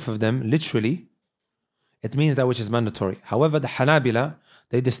translate both of them literally, it means that which is mandatory. However, the Hanabila,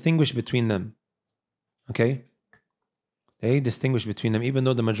 they distinguish between them. Okay? They distinguish between them, even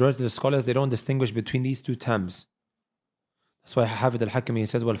though the majority of the scholars, they don't distinguish between these 2 terms. That's why Hafid al-Hakami, he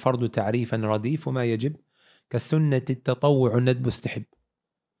says, وَالْفَرْضُ تَعْرِيفًا رَضِيفُ مَا يَجِبْ كَالسُنَّةِ التَّطَوُّعُ النَّدْبُ اسْتِحِبْ.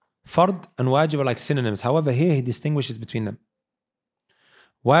 Fard and wajib are like synonyms. However, here he distinguishes between them.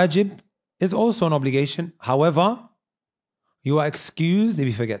 Wajib is also an obligation. However, you are excused if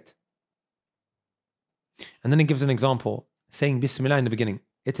you forget. And then he gives an example, saying Bismillah in the beginning.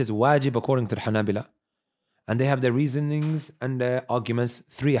 It is wajib according to the Hanabila. And they have their reasonings and their arguments.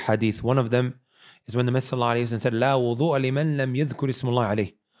 3 hadith. One of them is when the Messenger said, لا وضوء لمن لم يذكر اسم الله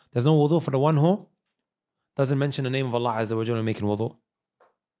عليه. There's no wudu for the one who doesn't mention the name of Allah Azza wa Jalla making wudu.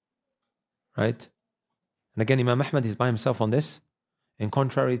 Right? And again, Imam Ahmad is by himself on this, in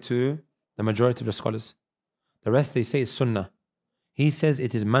contrary to the majority of the scholars. The rest they say is sunnah. He says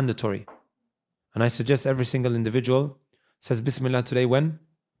it is mandatory. And I suggest every single individual says Bismillah today when?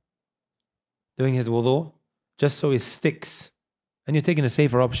 Doing his wudu, just so it sticks. And you're taking a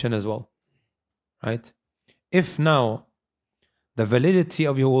safer option as well. Right? If now the validity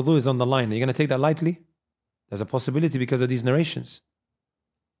of your wudu is on the line, are you going to take that lightly? There's a possibility because of these narrations.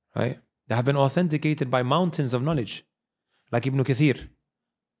 Right? They have been authenticated by mountains of knowledge. Like Ibn Kathir,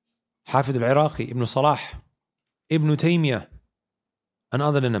 Hafid al-Iraqi, Ibn Salah, Ibn Taymiyyah, and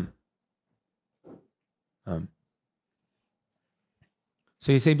other than them.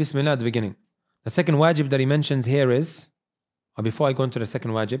 So you say Bismillah at the beginning. The second wajib that he mentions here is, or before I go into the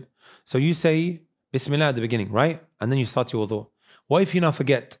second wajib, so you say Bismillah at the beginning, right? And then you start your wudu. What if you now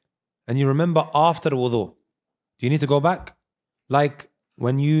forget and you remember after the wudu? Do you need to go back? Like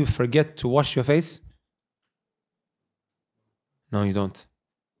when you forget to wash your face? No, you don't.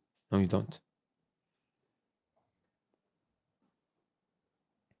 No, you don't.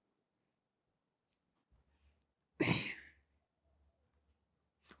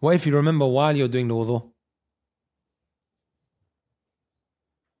 What if you remember while you're doing the wudu?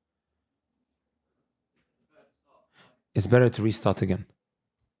 It's better to restart again.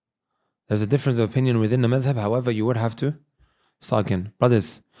 There's a difference of opinion within the madhab. However, you would have to start again.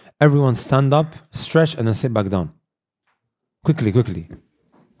 Brothers, everyone stand up, stretch, and then sit back down. Quickly, quickly.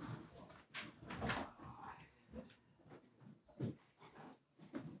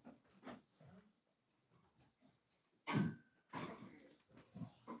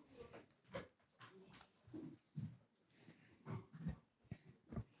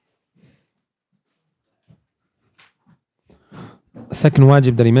 second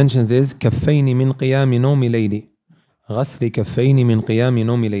wajib that he mentions is كفين من قيام نوم ليلي. غسل كفين من قيام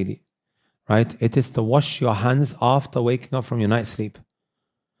نوم ليلي. Right? It is to wash your hands after waking up from your night sleep.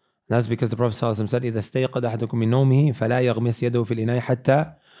 That's because the Prophet ﷺ said إذا استيقظ أحدكم من نومه فلا يغمس يده في الإناء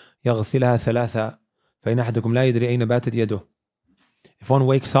حتى يغسلها ثلاثة فإن أحدكم لا يدري أين باتت يده. If one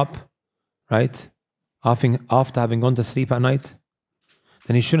wakes up, right, after having gone to sleep at night,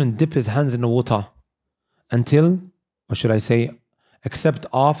 then he shouldn't dip his hands in the water until, or should I say, except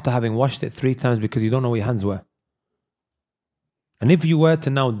after having washed it 3 times because you don't know where your hands were. And if you were to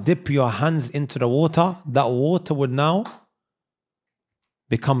now dip your hands into the water, that water would now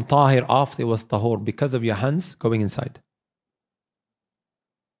become tahir after it was tahur because of your hands going inside.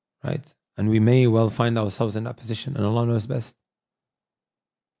 Right? And we may well find ourselves in that position, and Allah knows best.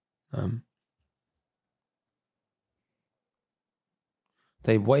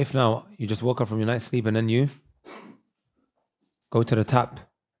 What if now you just woke up from your night sleep and then you go to the tap?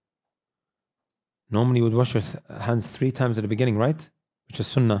 Normally you would wash your hands 3 times at the beginning, right? Which is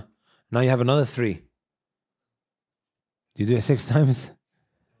sunnah. Now you have another 3. Do you do it 6 times?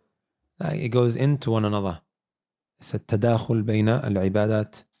 It goes into one another. It's a tadakhul bayna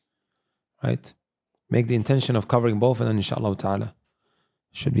al-ibadat. Right? Make the intention of covering both and then inshallah ta'ala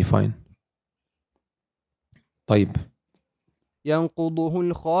should be fine. طيب. ينقضه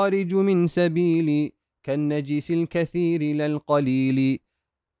الخارج من سبيل كالنجس الكثير لا القليل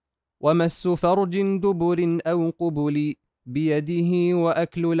ومس فرج دبر أو قبل بيده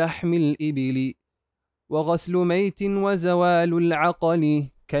وأكل لحم الإبل وغسل ميت وزوال العقل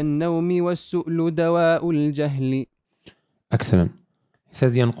كالنوم والسؤل دواء الجهل. Excellent. He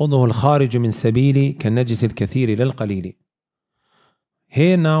says ينقضه الخارج من سبيل كالنجس الكثير لا القليل.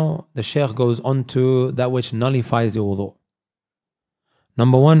 Here now the Shaykh goes on to that which nullifies your wudu.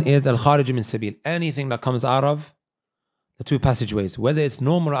 Number 1 is al-kharij min sabil. Anything that comes out of the 2 passageways, whether it's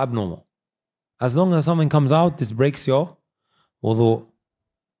normal or abnormal. As long as something comes out, this breaks your wudu.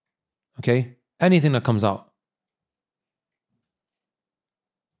 Okay? Anything that comes out.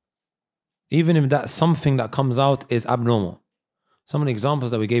 Even if that something that comes out is abnormal. Some of the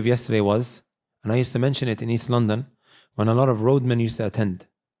examples that we gave yesterday was, and I used to mention it in East London, when a lot of roadmen used to attend.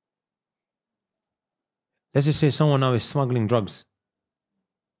 Let's just say someone now is smuggling drugs.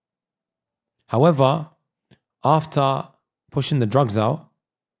 However, after pushing the drugs out,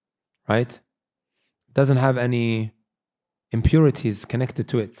 right, doesn't have any impurities connected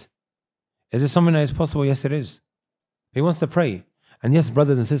to it. Is this something that is possible? Yes, it is. He wants to pray. And yes,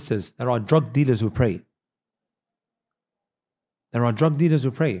 brothers and sisters, there are drug dealers who pray. There are drug dealers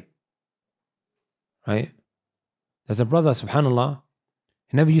who pray. Right? There's a brother, subhanAllah,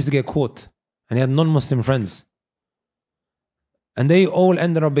 he never used to get caught. And he had non-Muslim friends. And they all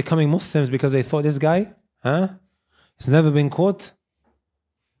ended up becoming Muslims because they thought this guy, he's never been caught.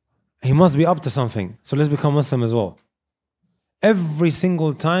 He must be up to something. So let's become Muslim as well. Every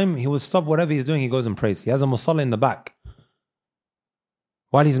single time he would stop whatever he's doing, he goes and prays. He has a musalla in the back.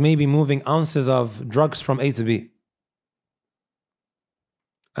 While he's maybe moving ounces of drugs from A to B.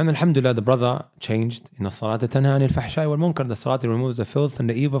 And alhamdulillah, the brother changed. In the salat tanha anil fahsha'i wal munkar. The salat removes the filth and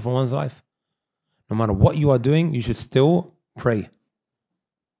the evil from one's life. No matter what you are doing, you should still pray.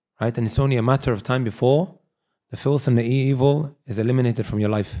 Right? And it's only a matter of time before the filth and the evil is eliminated from your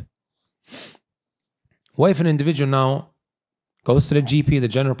life. What if an individual now goes to the GP, the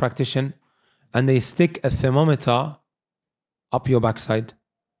general practitioner, and they stick a thermometer up your backside?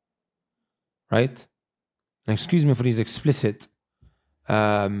 Right? And excuse me for these explicit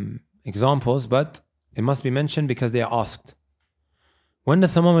examples, but it must be mentioned because they are asked. When the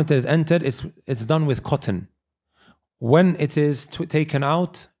thermometer is entered, it's done with cotton. When it is taken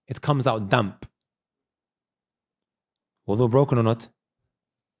out, it comes out damp. Although broken or not.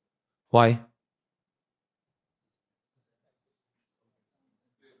 Why?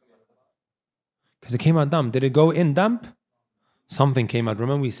 Because it came out damp. Did it go in damp? Something came out.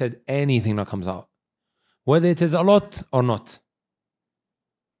 Remember we said anything that comes out. Whether it is a lot or not.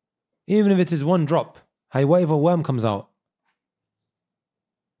 Even if it is 1 drop. What if a worm comes out?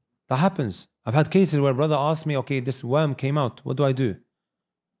 That happens. I've had cases where a brother asked me, okay, this worm came out. What do I do?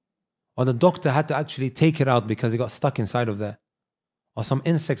 Or the doctor had to actually take it out because it got stuck inside of there. Or some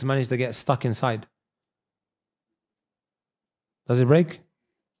insects managed to get stuck inside. Does it break?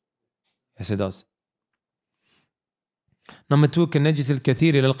 Yes, it does. Number 2, كَالنَّجِسِ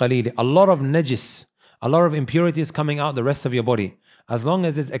الْكَثِيرِ لِلْقَلِيلِ. A lot of najis, a lot of impurities coming out the rest of your body. As long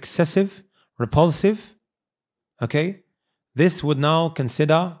as it's excessive, repulsive, okay, this would now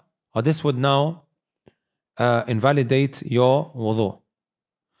invalidate your wudu.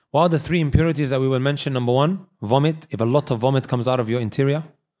 What are the 3 impurities that we will mention? Number 1, vomit. If a lot of vomit comes out of your interior.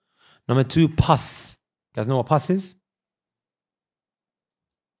 Number 2, pus. You guys know what pus is?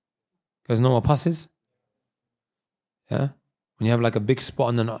 You guys know what pus is? Yeah? When you have like a big spot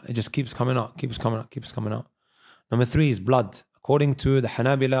and then it just keeps coming out, keeps coming out, keeps coming out. Number 3 is blood. According to the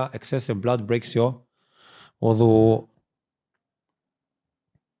Hanabila, excessive blood breaks your wudu.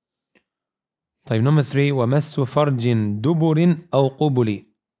 طيب, number 3, وَمَسُّ فَرْجٍ دُبُرٍ أَوْ قُبُلٍ.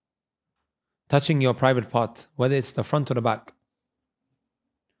 Touching your private part, whether it's the front or the back.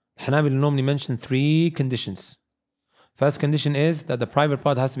 Hanabila normally mention 3 conditions. First condition is that the private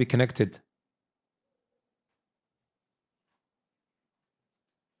part has to be connected.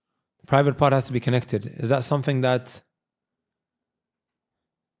 The private part has to be connected. Is that something that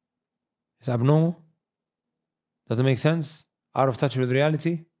is abnormal? Does it make sense? Out of touch with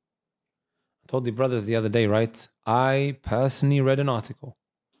reality? I told the brothers the other day, right? I personally read an article.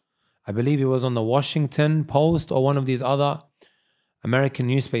 I believe it was on the Washington Post or one of these other American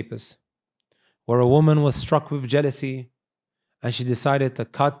newspapers, where a woman was struck with jealousy and she decided to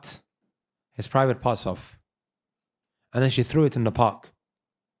cut his private parts off. And then she threw it in the park.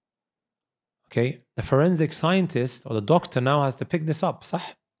 Okay? The forensic scientist or the doctor now has to pick this up. Sah?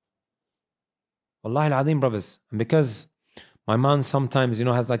 Wallahi al-Azim, brothers. And because my man sometimes,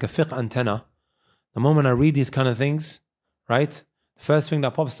 has like a fiqh antenna, the moment I read these kind of things, right, the first thing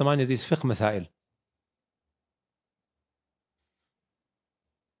that pops to mind is these fiqh masail.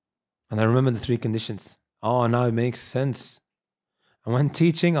 And I remember the 3 conditions. Oh, now it makes sense. And when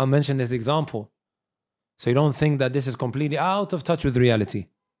teaching, I'll mention this example. So you don't think that this is completely out of touch with reality.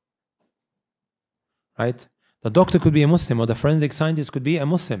 Right? The doctor could be a Muslim, or the forensic scientist could be a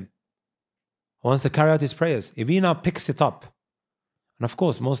Muslim who wants to carry out his prayers. If he now picks it up, and of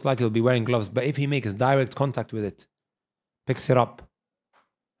course, most likely he'll be wearing gloves, but if he makes direct contact with it, picks it up,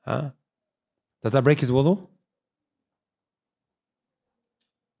 does that break his wudu?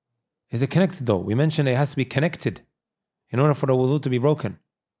 Is it connected though? We mentioned it has to be connected in order for the wudu to be broken.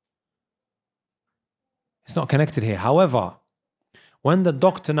 It's not connected here. However, when the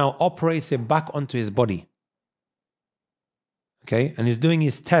doctor now operates it back onto his body, okay, and he's doing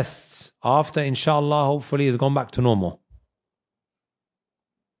his tests after, inshallah, hopefully he's gone back to normal.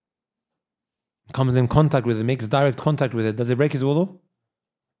 Comes in contact with it, makes direct contact with it. Does it break his wudu?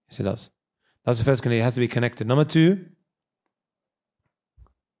 Yes, it does. That's the first condition. It has to be connected. Number 2,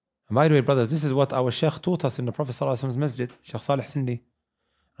 and by the way, brothers, this is what our Shaykh taught us in the Prophet ﷺ's masjid, Shaykh Salih Sindi.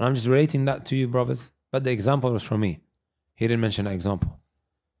 And I'm just relating that to you, brothers. But the example was from me. He didn't mention that example.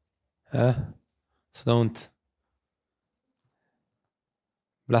 So don't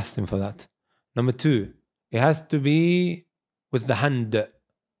blast him for that. Number 2, it has to be with the hand.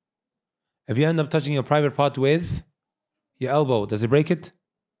 If you end up touching your private part with your elbow, does it break it?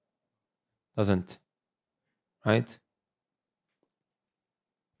 Doesn't. Right?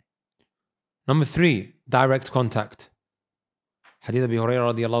 Number 3, direct contact. Hadith Abi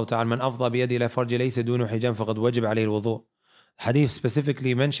Hurairah radiyallahu ta'ala, man afdha biyadi ila farji laysa dunu hijam faqad wajib alayhi al-wudu. Hadith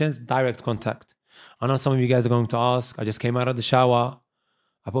specifically mentions direct contact. I know some of you guys are going to ask, I just came out of the shower,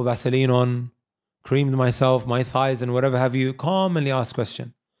 I put Vaseline on, creamed myself, my thighs and whatever have you. Commonly asked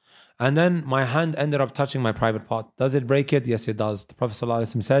question. And then my hand ended up touching my private part. Does it break it? Yes, it does. The Prophet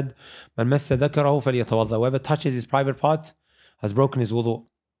ﷺ said, "Man massa dhakarahu falyatawadda." Whoever touches his private part has broken his wudu.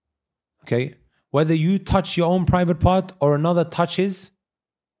 Okay? Whether you touch your own private part or another touches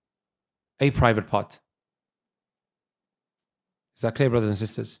a private part. Is that clear, brothers and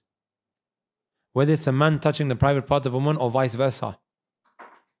sisters? Whether it's a man touching the private part of a woman or vice versa.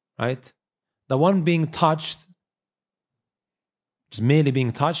 Right? The one being touched, just merely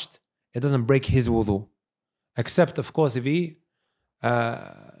being touched, it doesn't break his wudu. Except, of course, if he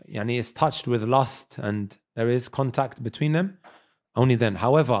is touched with lust and there is contact between them, only then.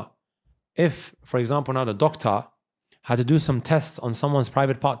 However, if, for example, now the doctor had to do some tests on someone's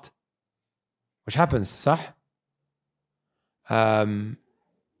private part, which happens, sah?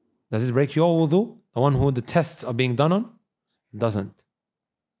 Does it break your wudu? The one who the tests are being done on? It doesn't.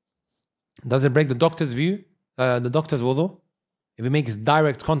 Does it break the doctor's view? The doctor's wudu? If he makes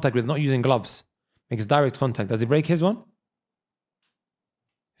direct contact with, not using gloves, makes direct contact, does it break his one?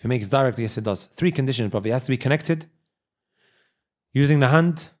 If he makes direct, yes it does. 3 conditions, Prophet. It has to be connected, using the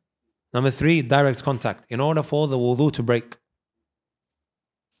hand. Number 3, direct contact, in order for the wudu to break.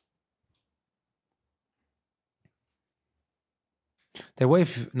 What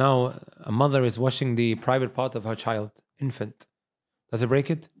if now a mother is washing the private part of her child, infant? Does it break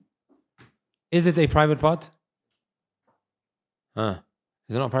it? Is it a private part? Is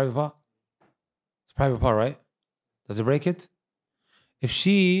it not a private part? It's a private part, right? Does it break it? If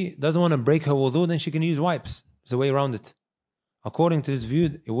she doesn't want to break her wudu, then she can use wipes. There's a way around it. According to this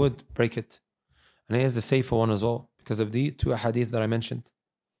view, it would break it. And here's the safer one as well, because of the two hadith that I mentioned.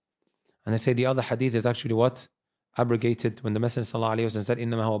 And I say the other hadith is actually what? Abrogated when the Messenger ﷺ said,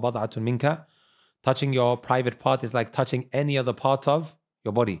 إِنَّمَا هُوَ بَضْعَةٌ مِنْكَ. Touching your private part is like touching any other part of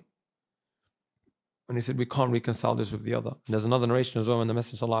your body. And he said, we can't reconcile this with the other. And there's another narration as well when the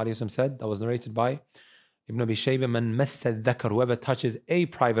Messenger ﷺ said, that was narrated by Ibn Abi Shaybah, man massa dhakar, whoever touches a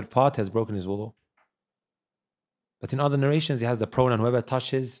private part has broken his wudu. But in other narrations, he has the pronoun, whoever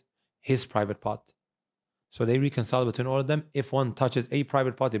touches his private part. So they reconcile between all of them. If one touches a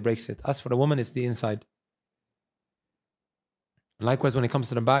private part, it breaks it. As for a woman, it's the inside. Likewise, when it comes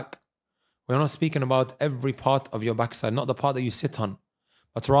to the back, we're not speaking about every part of your backside, not the part that you sit on,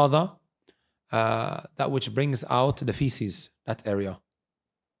 but rather that which brings out the feces, that area.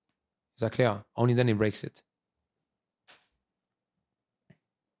 Is that clear? Only then it breaks it.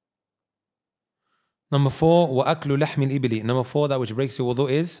 Number 4, وَأَكْلُ لَحْمِ الْإِبِلِ. Number 4, that which breaks your wudu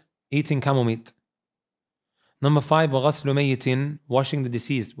is eating camel meat. Number 5, وَغَسْلُ مَيِّتٍ, washing the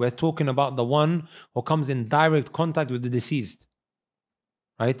deceased. We're talking about the one who comes in direct contact with the deceased.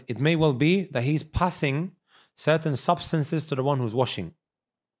 Right? It may well be that he's passing certain substances to the one who's washing.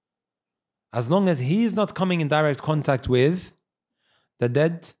 As long as he's not coming in direct contact with the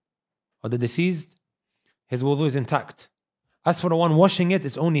dead or the deceased, his wudu is intact. As for the one washing it,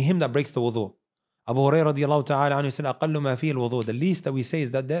 it's only him that breaks the wudu. Abu Hurairah radiallahu ta'ala anhu said, أَقَلُّ مَا فِيهِ الْوُضُوء. The least that we say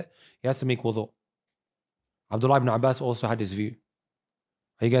is that he has to make wudu. Abdullah ibn Abbas also had this view.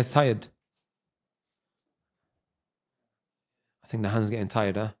 Are you guys tired? I think the hand's getting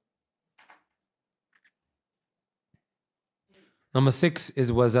tired, huh? Number 6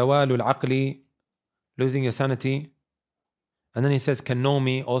 is وَزَوَالُ الْعَقْلِ, losing your sanity. And then he says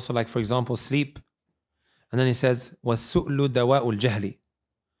كَالنَّوْمِ, also like for example sleep. And then he says وَالسُّؤْلُ دَوَاءُ الْجَهْلِ.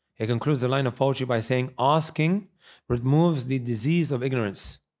 He concludes the line of poetry by saying asking removes the disease of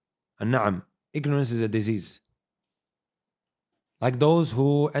ignorance. And na'am, ignorance is a disease. Like those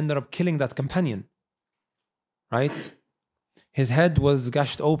who ended up killing that companion. Right? His head was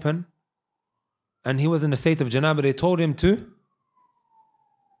gashed open and he was in a state of janabah. They told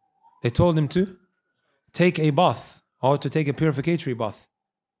him to take a bath or to take a purificatory bath,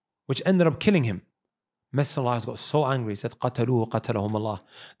 which ended up killing him. Messenger of Allah got so angry. He said, قَتَلُوهُ قَتَلَهُمُ اللَّهُ.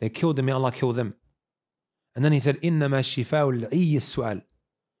 They killed him, may Allah kill them. And then he said, إِنَّمَا الشِّفَاءُ الْعِيِّ السُّؤَالِ.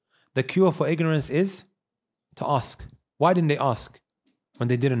 The cure for ignorance is to ask. Why didn't they ask when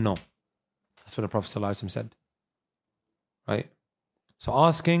they didn't know? That's what the Prophet ﷺ said. Right? So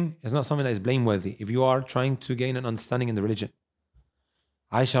asking is not something that is blameworthy if you are trying to gain an understanding in the religion.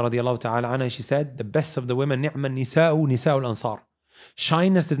 Aisha radiallahu ta'ala anha, she said, the best of the women, نِعْمَ النِّسَاءُ نِسَاءُ الْأَنصَارِ.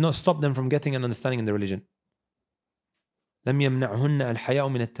 Shyness did not stop them from getting an understanding in the religion. لَمْ يَمْنَعْهُنَّ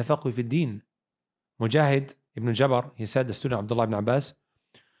الْحَيَاءُ مِنَ التَّفَقُّهِ فِي الدِّينِ. Mujahid ibn Jabr, he said, the student Abdullah ibn Abbas,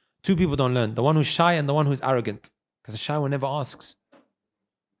 two people don't learn, the one who's shy and the one who's arrogant. Because the shy one never asks.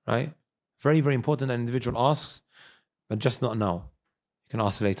 Right? Very, very important that an individual asks, but just not now. You can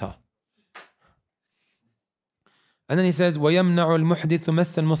ask later. And then he says, وَيَمْنَعُ الْمُحْدِثُ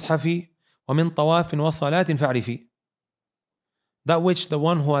مَسَّ الْمُصْحَفِ وَمِنْ طَوَافٍ وَصَلَاةٍ فَعْرِفِ. That which the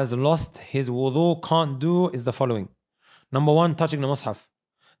one who has lost his wudu can't do is the following. Number 1, touching the mushaf.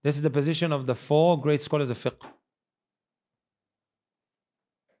 This is the position of the 4 great scholars of fiqh.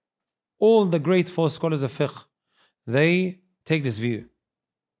 All the great 4 scholars of fiqh, they take this view.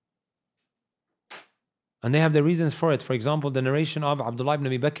 And they have the reasons for it. For example, the narration of Abdullah ibn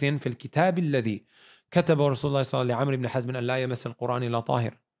Abi Bakr في الكتاب الذي كتب رسول الله صلى الله عليه وسلم لعمر بن حزم أن لا يمس القرآن إلا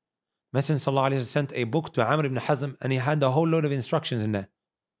طاهر. Messenger sallallahu alayhi wa sallam sent a book to Amr ibn Hazm and he had a whole load of instructions in there.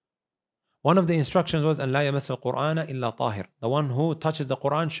 One of the instructions was أن لا يمس القرآن إلا طاهر. The one who touches the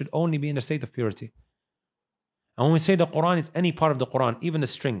Quran should only be in a state of purity. And when we say the Quran, it's any part of the Quran, even the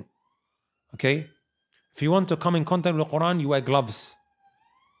string. Okay? If you want to come in contact with the Quran, you wear gloves.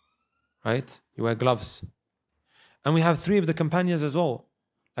 Right? You wear gloves. And we have 3 of the companions as well,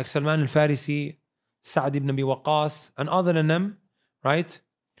 like Salman al-Farisi, Sa'd ibn Abi Waqqas, and other than them, right?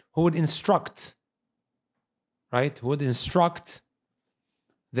 Who would instruct, right? Who would instruct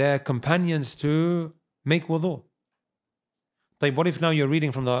their companions to make wudu. But what if now you're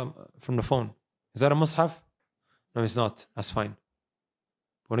reading from the phone? Is that a mushaf? No, it's not. That's fine.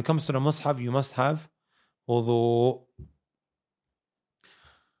 When it comes to the mushaf, you must have wudu.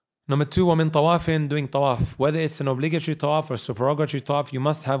 Number 2, وَمِن طَوَافٍ, doing tawaf. Whether it's an obligatory tawaf or supererogatory tawaf, you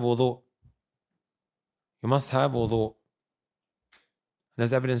must have wudu. You must have wudu. And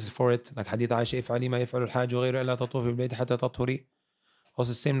there's evidence for it, like hadith Aisha, افعلي ما يفعل الحاج غير إلا تطوف بالبيت حتى تطهري.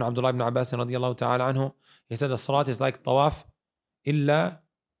 Also same in Abdullah ibn Abbas radiallahu ta'ala anhu. He said the salat is like tawaf إلا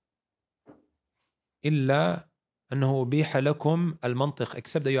أنه أبيح لكم المنطق,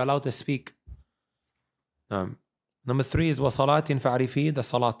 except that you're allowed to speak. Number 3 is وصلاة فاعرفي, the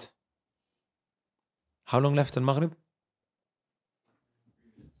salat. How long left till Maghrib?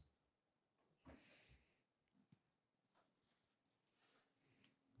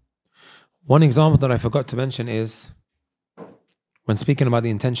 One example that I forgot to mention is, when speaking about the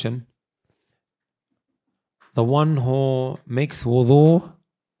intention, the one who makes wudu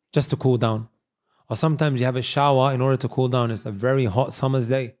just to cool down. Or sometimes you have a shower in order to cool down. It's a very hot summer's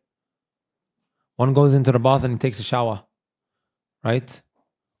day. One goes into the bath and he takes a shower, right?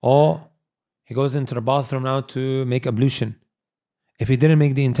 Or he goes into the bathroom now to make ablution. If he didn't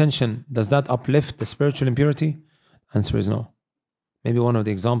make the intention, does that uplift the spiritual impurity? Answer is no. Maybe one of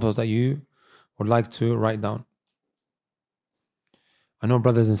the examples that you would like to write down. I know,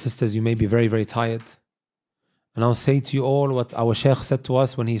 brothers and sisters, you may be very, very tired. And I'll say to you all what our Shaykh said to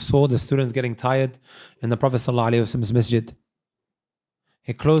us when he saw the students getting tired in the Prophet ﷺ's masjid.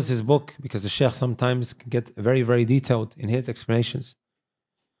 He closed his book because the Shaykh sometimes can get very, very detailed in his explanations.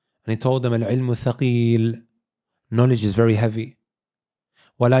 And he told them, Al-ilmu thaqeel, knowledge is very heavy.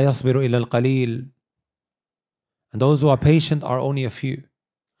 وَلَا يَصْبِرُ إِلَّا الْقَلِيلِ, and those who are patient are only a few.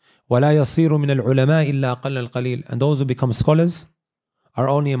 وَلَا يَصِيرُ مِنَ الْعُلَمَاءِ إِلَّا أَقَلَّ الْقَلِيلِ, and those who become scholars are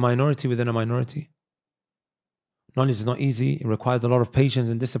only a minority within a minority. Knowledge is not easy. It requires a lot of patience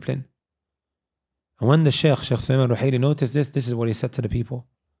and discipline. And when the Shaykh Sulaiman Ruhaili noticed this is what he said to the people.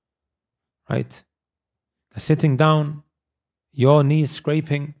 Right? Sitting down, your knees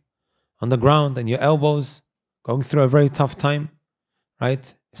scraping on the ground and your elbows going through a very tough time.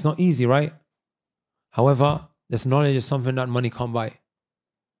 Right? It's not easy, right? However, this knowledge is something that money can't buy.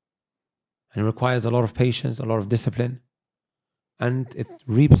 And it requires a lot of patience, a lot of discipline. And it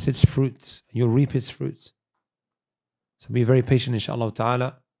reaps its fruits. You'll reap its fruits. So be very patient, inshallah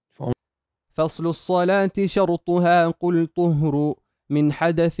ta'ala. فصل الصلاة شرطها قل طهر من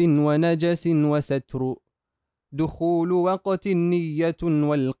حدث ونجس وستر دخول وقت نية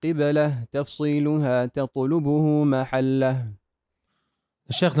والقبلة تفصيلها تطلبه محله.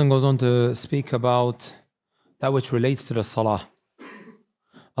 The Shaykh then goes on to speak about that which relates to the salah.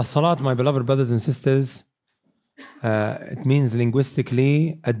 As-salat, my beloved brothers and sisters, it means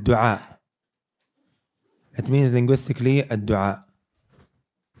linguistically ad-du'a. It means linguistically ad-du'a.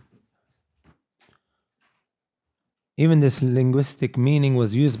 Even this linguistic meaning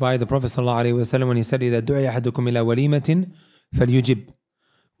was used by the Prophet ﷺ when he said, إِذَا دُعِيَ أَحَدُكُمْ إِلَى وَلِيمَةٍ فَلْيُجِبْ.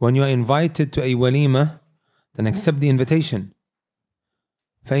 When you are invited to a walima, then accept the invitation.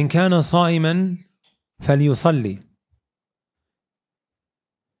 فَإِنْ كَانَ صَائِمًا فَلْيُصَلِّ.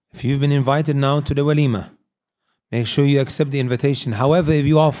 If you've been invited now to the walima, make sure you accept the invitation. However, if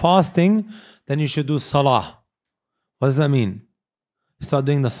you are fasting, then you should do salah. What does that mean? Start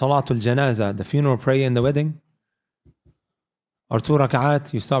doing the salatul janazah, the funeral prayer in the wedding. Or 2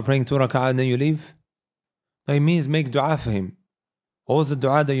 rak'at, you start praying 2 rak'at and then you leave. It means make dua for him. What was the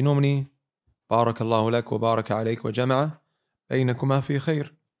dua that you normally? Barakallahu lak wa baraka alayk wa jama'a baynakuma fi khair.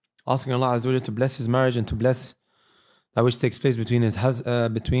 Asking Allah Azza wa Jalla to bless his marriage and to bless that which takes place between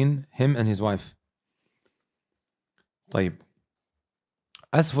between him and his wife. طيب.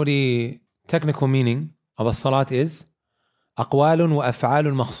 As for the technical meaning of as-salat is أقوال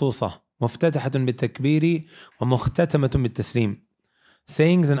وأفعال مخصوصة مفتتحة بالتكبير ومختتمة بالتسليم.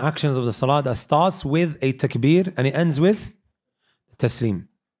 Sayings and actions of the salat that starts with a takbir and it ends with taslim.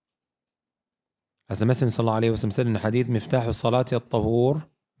 As the Messenger صلى الله عليه وسلم said in the hadith, مفتاح الصلاة الطهور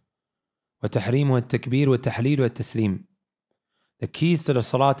وتحريمها التكبير والتحليل والتسليم. The keys to the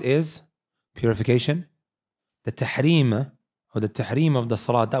salat is purification, the tahrim or the tahrim of the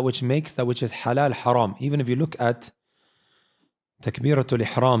salat, that which makes that which is halal haram. Even if you look at Takbiratul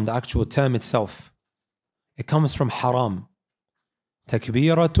Ihram, the actual term itself, it comes from haram.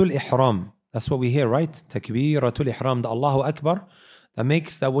 Takbiratul Ihram, that's what we hear, right? Takbiratul Ihram, the Allahu Akbar, that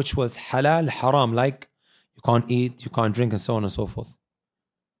makes that which was halal haram, like you can't eat, you can't drink, and so on and so forth.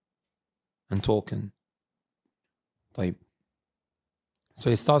 And talk and طيب.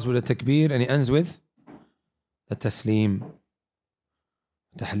 So it starts with the takbir and it ends with the taslim.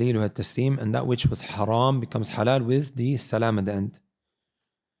 Tahleel wa taslim, and that which was haram becomes halal with the salam at the end.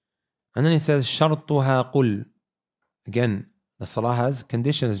 And then he says, Shartuha qul. Again, the salah has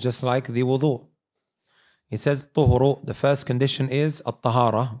conditions just like the wudu. He says, Tuhuru, the first condition is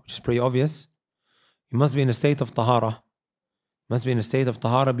at-tahara, which is pretty obvious. You must be in a state of tahara. Must be in a state of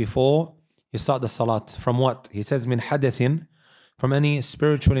tahara before you start the salat. From what? He says, min hadathin, from any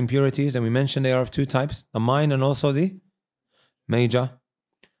spiritual impurities, and we mentioned they are of 2 types, the minor and also the major.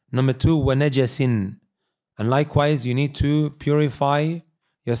 Number 2, wa najasin, And likewise, you need to purify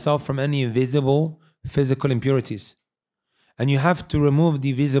yourself from any visible physical impurities. And you have to remove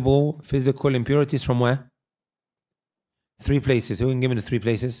the visible physical impurities from where? 3 places. Who can give me the 3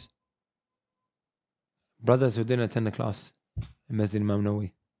 places? Brothers who didn't attend the class in Masjid Imam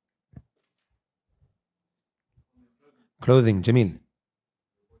Nawawi. Clothing, Jamil.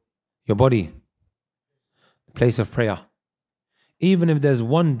 Your body. The place of prayer. Even if there's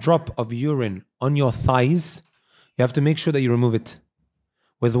 1 drop of urine on your thighs, you have to make sure that you remove it.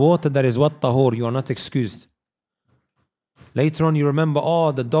 With water that is what tahur, you are not excused. Later on you remember,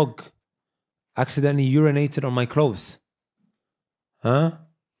 oh, the dog accidentally urinated on my clothes. Huh?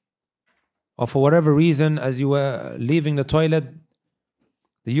 Or for whatever reason, as you were leaving the toilet,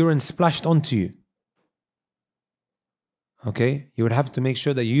 the urine splashed onto you. Okay? You would have to make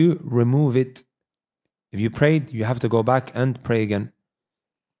sure that you remove it. If you prayed, you have to go back and pray again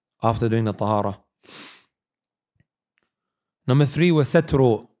after doing the tahara. Number 3 was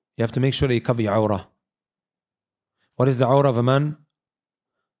satru. You have to make sure that you cover your awrah. What is the awrah of a man?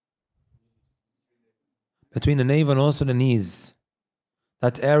 Between the navel and also the knees.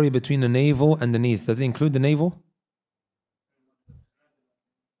 That area between the navel and the knees. Does it include the navel?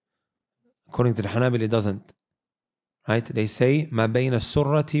 According to the Hanabila, it doesn't. Right? They say, مَا بَيْنَ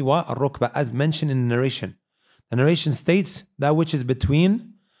السُّرَّةِ وَالرُّكْبَةِ, as mentioned in the narration. The narration states that which is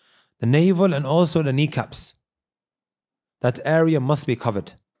between the navel and also the kneecaps. That area must be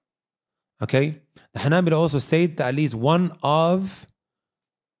covered. Okay? The Hanabila also state that at least one of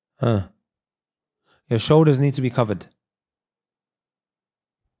your shoulders need to be covered.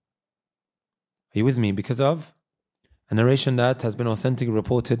 Are you with me? Because of a narration that has been authentically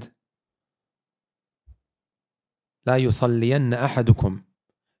reported. لا يصلين أحدكم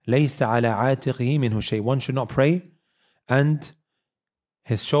ليس على عاتقه منه شيء. One should not pray and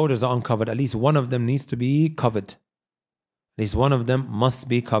his shoulders are uncovered. At least one of them needs to be covered. At least one of them must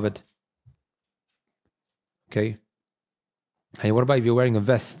be covered. Okay. Hey, what about if you're wearing a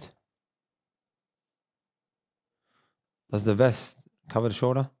vest? Does the vest cover the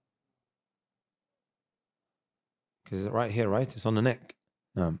shoulder? Because it's right here, right? It's on the neck.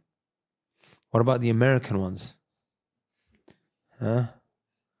 No. What about the American ones? Huh?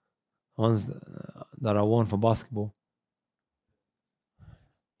 Ones that are worn for basketball.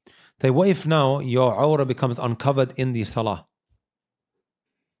 So what if now your awrah becomes uncovered in the salah?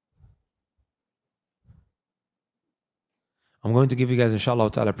 I'm going to give you guys inshallah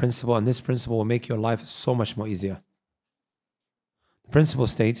ta'ala a principle, and this principle will make your life so much more easier. The principle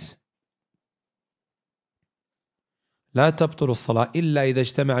states لا تبطل الصلاة إلا إذا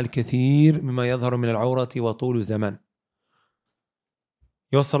اجتمع الكثير مما يظهر من العورة وطول الزمان.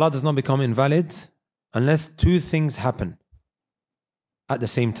 Your salah does not become invalid unless 2 things happen at the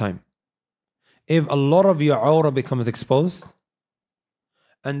same time. If a lot of your awrah becomes exposed,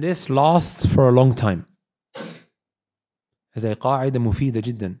 and this lasts for a long time. As a قاعدة مفيدة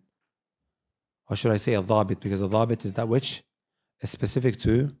جدا. Or should I say a ضابط, because a ضابط is that which is specific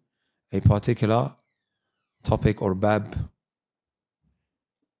to a particular topic or bab.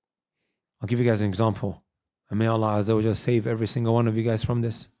 I'll give you guys an example. And may Allah Azza wa Jalla save every single one of you guys from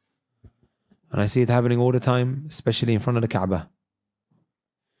this. And I see it happening all the time, especially in front of the Kaaba.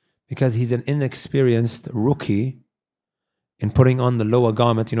 Because he's an inexperienced rookie in putting on the lower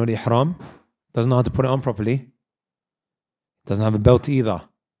garment, the ihram. Doesn't know how to put it on properly. Doesn't have a belt either.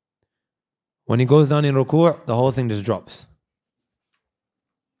 When he goes down in ruku', the whole thing just drops.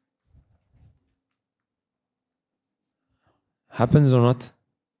 Happens or not?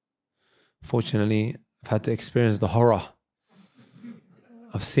 Fortunately, I've had to experience the horror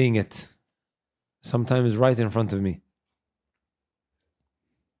of seeing it. Sometimes right in front of me.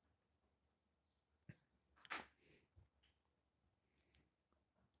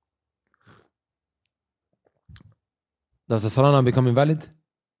 Does the salah now become invalid?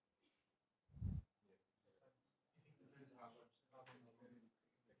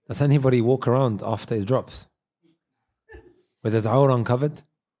 Does anybody walk around after it drops with his awrah uncovered?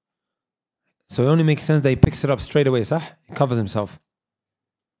 So it only makes sense that he picks it up straight away, sah? He covers himself.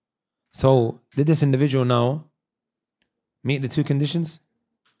 So did this individual now meet the 2 conditions?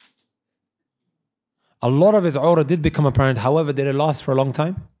 A lot of his awrah did become apparent. However, did it last for a long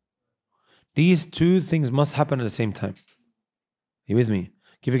time? These 2 things must happen at the same time. Are you with me?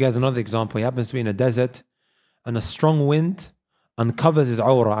 Give you guys another example. He happens to be in a desert and a strong wind uncovers his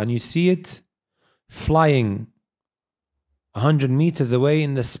awrah, and you see it flying 100 meters away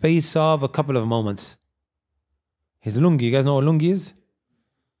in the space of a couple of moments. His lungi, you guys know what lungi is?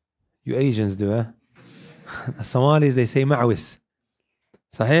 You Asians do, eh? The Somalis, they say ma'wis.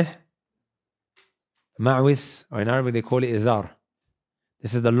 Sahih? ma'wis, or in Arabic they call it izar.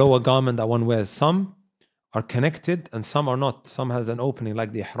 This is the lower garment that one wears. Some are connected and some are not. Some has an opening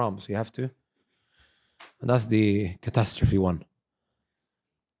like the ihram, so you have to. And that's the catastrophe one.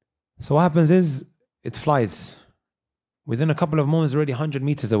 So what happens is, it flies. Within a couple of moments, already 100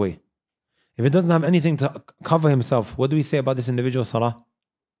 meters away. If it doesn't have anything to cover himself, what do we say about this individual salah?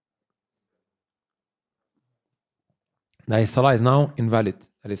 That his salah is now invalid.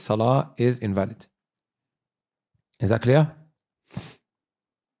 That his salah is invalid. Is that clear?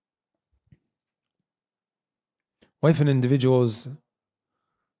 What if an individual's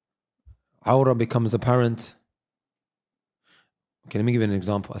awrah becomes apparent? Okay, let me give you an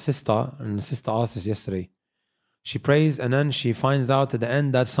example. A sister asked us yesterday. She prays and then she finds out at the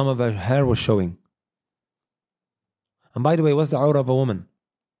end that some of her hair was showing. And by the way, what's the awrah of a woman?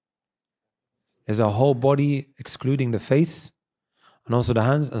 There's a whole body excluding the face and also the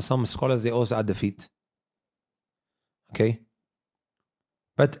hands, and some scholars, they also add the feet. Okay?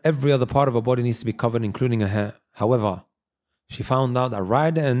 But every other part of her body needs to be covered, including her hair. However, she found out that right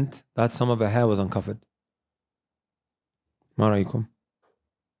at the end that some of her hair was uncovered. Maraikum.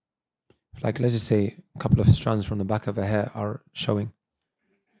 Like, let's just say a couple of strands from the back of her hair are showing.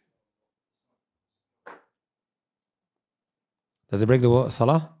 Does it break the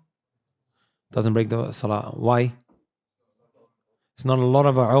salah? Doesn't break the salah. Why? It's not a lot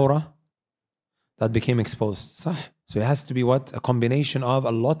of her awrah that became exposed. Sah. So it has to be what? A combination of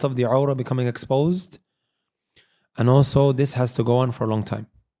a lot of the awrah becoming exposed, and also this has to go on for a long time.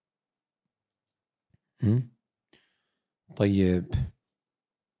 طيب.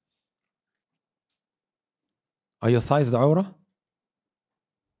 Are your thighs the awrah?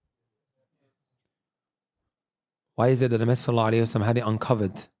 Why is it that the Messenger ﷺ had it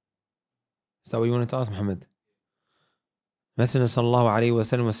uncovered? Is that what you wanted to ask, Muhammad? Messenger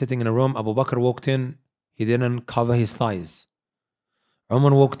ﷺ was sitting in a room. Abu Bakr walked in. He didn't cover his thighs.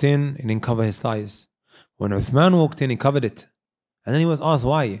 Umar walked in. He didn't cover his thighs. When Uthman walked in, he covered it. And then he was asked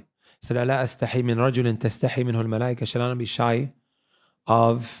why. He said, أَلَا أَسْتَحِي مِنْ رَجُلٍ تَسْتَحِي مِنْهُ الْمَلَائِكَةُ. Shall I not be shy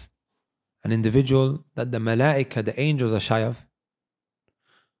of an individual that the malaika, the angels, are shy of?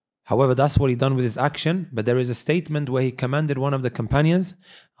 However, that's what he done with his action. But there is a statement where he commanded one of the companions,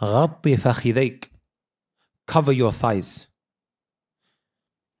 غَطِّ فَخِذَيْكَ. Cover your thighs.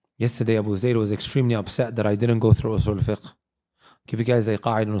 Yesterday, Abu Zayd was extremely upset that I didn't go through Usul al-Fiqh. Give you guys a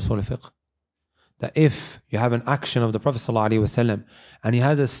qa'id in Usul al-Fiqh. That if you have an action of the Prophet ﷺ and he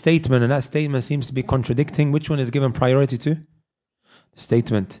has a statement and that statement seems to be contradicting, which one is given priority to? The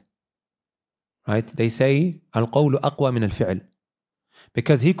statement. Right? They say, al-qawlu aqwa min al-fi'l.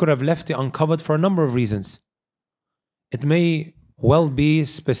 Because he could have left it uncovered for a number of reasons. It may well be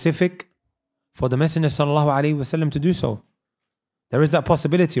specific for the Messenger ﷺ to do so. There is that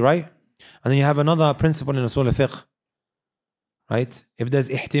possibility, right? And then you have another principle in Usul al-Fiqh. Right? If there's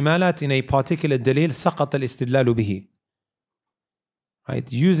ihtimalat in a particular dalil, سقط الاستدلال به. Right?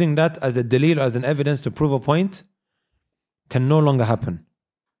 Using that as a dalil, as an evidence to prove a point, can no longer happen.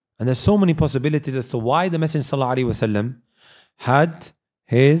 And there's so many possibilities as to why the Messenger ﷺ had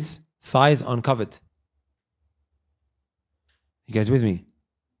his thighs uncovered. You guys with me?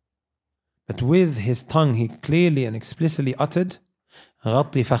 But with his tongue, he clearly and explicitly uttered,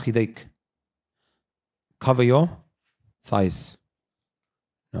 غطي فخذيك. Cover your thighs.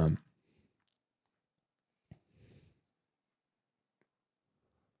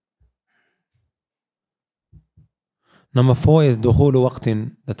 Number 4 is دخول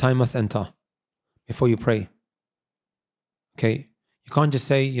وقت. The time must enter before you pray. Okay, you can't just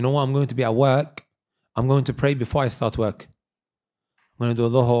say, you know what, I'm going to be at work, I'm going to pray before I start work. I'm going to do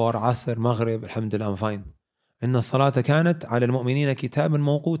dhuhr, asr, maghrib, alhamdulillah, I'm fine. إن الصلاة كانت على المؤمنين كتابا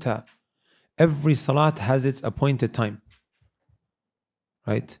موقوتا. Every salat has its appointed time.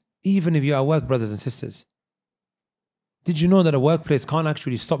 Right? Even if you're at work, brothers and sisters. Did you know that a workplace can't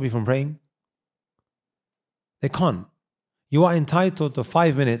actually stop you from praying? They can't. You are entitled to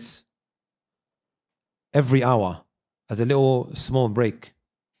 5 minutes every hour as a little small break.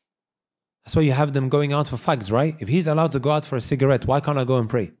 That's why you have them going out for fags, right? If he's allowed to go out for a cigarette, why can't I go and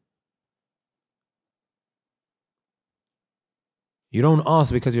pray? You don't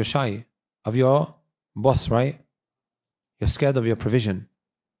ask because you're shy of your boss, right? You're scared of your provision.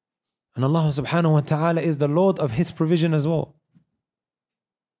 And Allah subhanahu wa ta'ala is the Lord of His provision as well.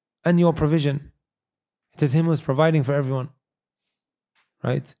 And your provision. It is Him who is providing for everyone.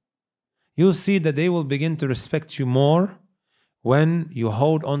 Right? You'll see that they will begin to respect you more when you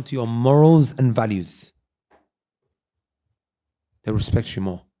hold on to your morals and values. They respect you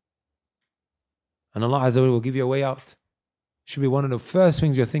more. And Allah Azza wa Jalla will give you a way out. Should be one of the first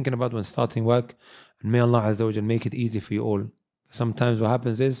things you're thinking about when starting work. And may Allah Azza wa Jal make it easy for you all. Sometimes what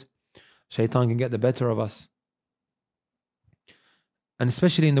happens is shaitan can get the better of us. And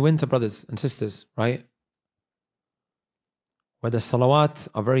especially in the winter, brothers and sisters, right? Where the salawat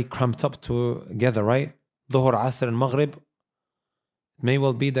are very cramped up together, right? Dhuhr, Asr and Maghrib. It may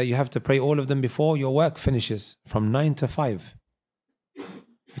well be that you have to pray all of them before your work finishes from 9 to 5.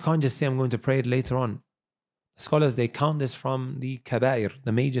 You can't just say, I'm going to pray it later on. The scholars, they count this from the kaba'ir,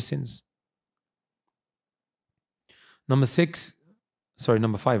 the major sins. Number 5,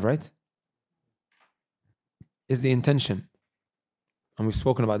 right? Is the intention. And we've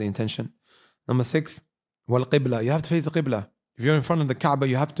spoken about the intention. Number 6, wal qibla. You have to face the qibla. If you're in front of the Kaaba,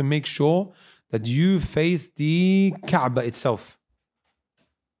 you have to make sure that you face the Kaaba itself.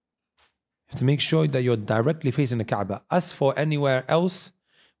 You have to make sure that you're directly facing the Kaaba. As for anywhere else,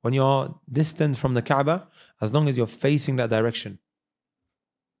 when you're distant from the Kaaba, as long as you're facing that direction.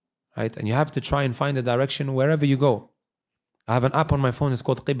 Right? And you have to try and find the direction wherever you go. I have an app on my phone, it's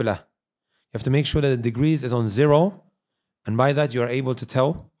called Qibla. You have to make sure that the degrees is on 0. And by that, you are able to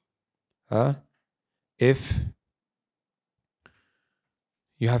tell if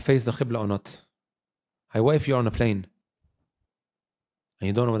you have faced the Qibla or not. What if you're on a plane and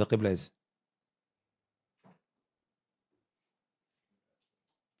you don't know where the Qibla is?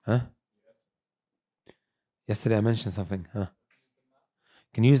 Yesterday I mentioned something.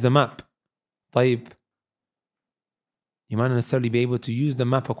 Can you use the map? طيب. You might not necessarily be able to use the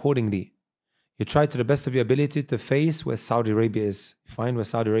map accordingly. You try to the best of your ability to face where Saudi Arabia is. You find where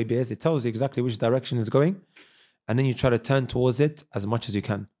Saudi Arabia is. It tells you exactly which direction it's going. And then you try to turn towards it as much as you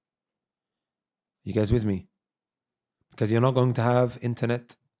can. You guys with me? Because you're not going to have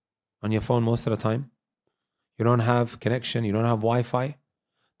internet on your phone most of the time. You don't have connection. You don't have Wi-Fi.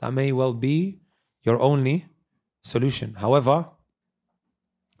 That may well be your only solution. However,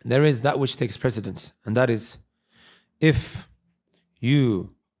 there is that which takes precedence. And that is, if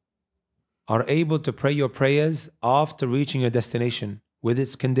you are able to pray your prayers after reaching your destination with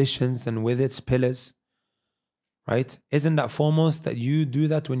its conditions and with its pillars, right? Isn't that foremost that you do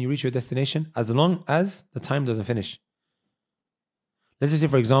that when you reach your destination, as long as the time doesn't finish? Let's just say,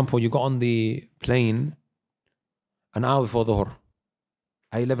 for example, you got on the plane an hour before Dhuhr,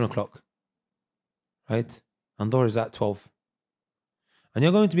 at 11 o'clock, right? And Dhuhr is at 12. And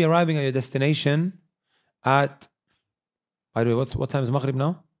you're going to be arriving at your destination at, by the way, what time is Maghrib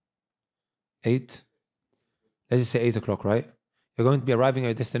now? 8. Let's just say 8 o'clock, right? You're going to be arriving at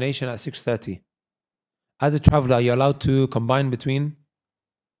your destination at 6:30. As a traveler, are you allowed to combine between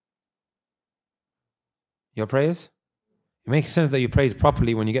your prayers? It makes sense that you prayed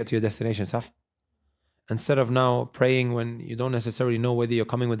properly when you get to your destination, sah? Instead of now praying when you don't necessarily know whether you're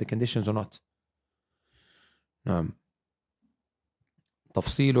coming with the conditions or not.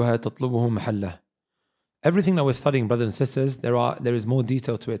 تفصيلها تطلبه محله. Everything that we're studying, brothers and sisters, there is more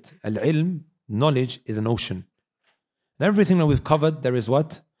detail to it. Al-ilm, knowledge, is an ocean. And everything that we've covered, there is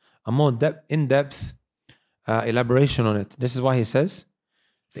what? A more in-depth elaboration on it. This is why he says,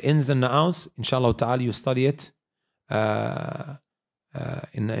 the ins and the outs, inshallah ta'ala, you study it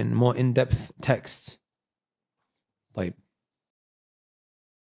in more in-depth texts. طيب.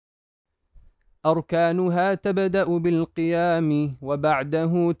 أركانها تبدأ بالقيام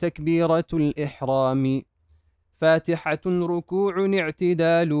وبعده تكبيرة الإحرام فاتحة ركوع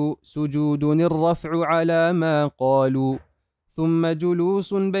اعتدال سجود الرفع على ما قالوا ثم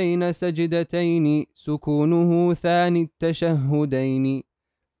جلوس بين سجدتين سكونه ثاني التشهدين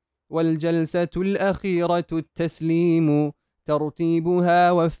والجلسة الأخيرة التسليم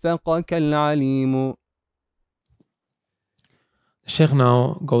ترتيبها وفقك العليم. The Shaykh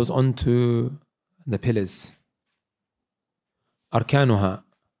now goes on to the pillars. Arkanuha.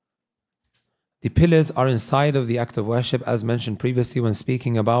 The pillars are inside of the act of worship, as mentioned previously when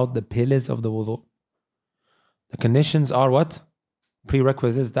speaking about the pillars of the wudu. The conditions are what?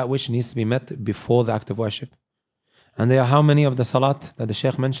 Prerequisites, that which needs to be met before the act of worship. And there are how many of the salat that the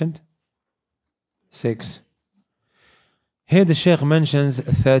Shaykh mentioned? 6. Here the Shaykh mentions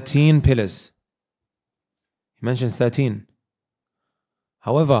 13 pillars. He mentions 13.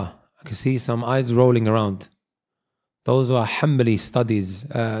 However, I can see some eyes rolling around. Those who are humbly studies,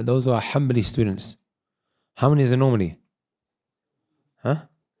 those who are humbly students. How many is it normally?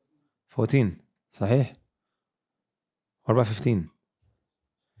 14. Sahih. What about 15?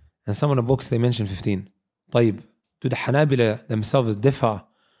 And some of the books they mention 15. طيب, do the Hanabila themselves differ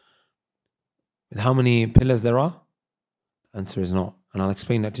with how many pillars there are? The answer is no. And I'll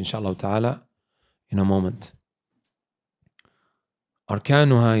explain that inshallah ta'ala in a moment.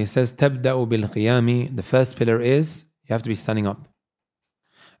 Arkanuha, he says, تبدأ بالقيام. The first pillar is you have to be standing up.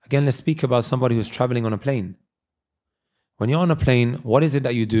 Again, let's speak about somebody who's traveling on a plane. When you're on a plane, what is it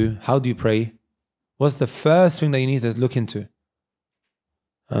that you do? How do you pray? What's the first thing that you need to look into?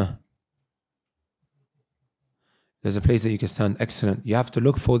 There's a place that you can stand. Excellent. You have to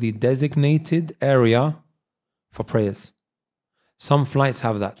look for the designated area for prayers. Some flights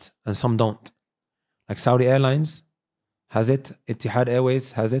have that and some don't. Like Saudi Airlines has it. Etihad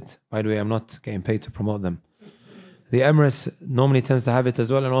Airways has it. By the way, I'm not getting paid to promote them. The Emirates normally tends to have it as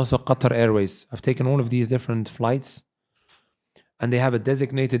well, and also Qatar Airways. I've taken all of these different flights and they have a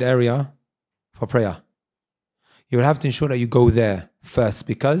designated area for prayer. You will have to ensure that you go there first,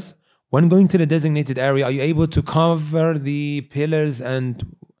 because when going to the designated area, are you able to cover the pillars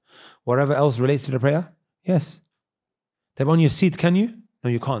and whatever else relates to the prayer? Yes. Then on your seat, can you? No,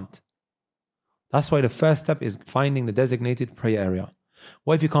 you can't. That's why the first step is finding the designated prayer area.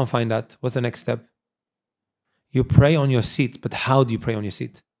 What if you can't find that? What's the next step? You pray on your seat, but how do you pray on your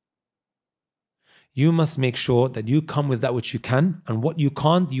seat? You must make sure that you come with that which you can, and what you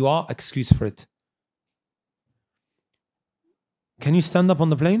can't, you are excused for it. Can you stand up on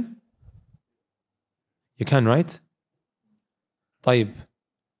the plane? You can, right? طيب.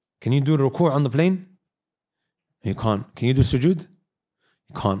 Can you do ruku' on the plane? You can't. Can you do sujood?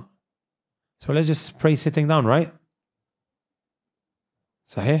 You can't. So let's just pray sitting down, right?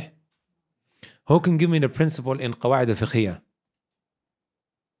 صحيح? Who can give me the principle in قواعد الفقهية?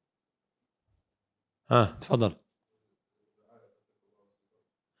 تفضل.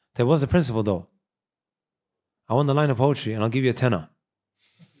 There was the principle though. I want the line of poetry and I'll give you a tenner.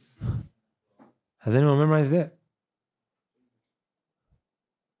 Has anyone memorized it?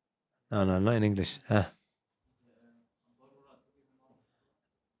 No, not in English.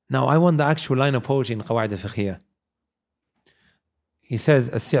 Now I want the actual line of poetry in قواعد الفقهية. He says,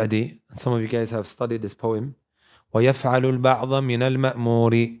 السعدي, and some of you guys have studied this poem, ويفعل البعض من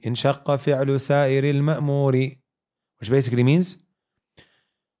المأمور إن شق فعل سائر المأمور, which basically means,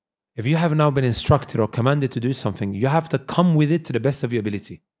 if you have now been instructed or commanded to do something, you have to come with it to the best of your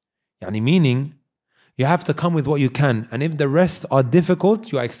ability. يعني meaning, you have to come with what you can, and if the rest are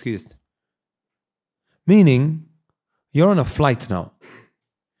difficult, you are excused. Meaning, you're on a flight now.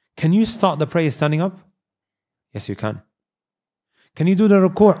 Can you start the prayer standing up? Yes, you can. Can you do the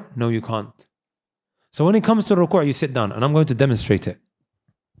ruku'? No, you can't. So when it comes to ruku', you sit down, and I'm going to demonstrate it.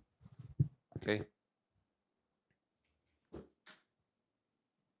 Okay.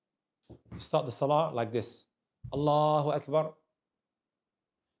 You start the salah like this. Allahu Akbar.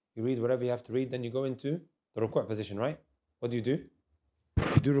 You read whatever you have to read, then you go into the ruku' position, right? What do? You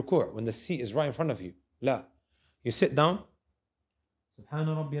do ruku' when the seat is right in front of you. La. You sit down.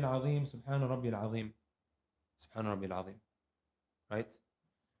 Subhana Rabbi al-Azim, Subhana Rabbi al-Azim. Subhana Rabbi al-Azim. Right?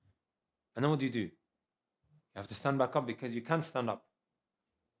 And then what do? You have to stand back up because you can't stand up.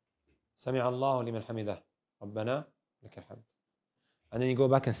 Sami'a Allahu liman hamidah. Rabbana lakal hamd. And then you go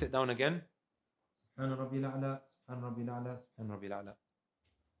back and sit down again. Subhana Rabbi al-A'la, Subhana Rabbi al-A'la, Subhana Rabbi al-A'la.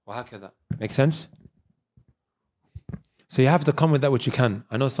 وهكذا. Make sense? So you have to come with that which you can.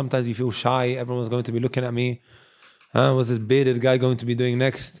 I know sometimes you feel shy. Everyone's going to be looking at me. What's this bearded guy going to be doing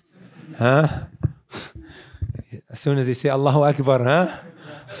next? As soon as you say Allahu Akbar,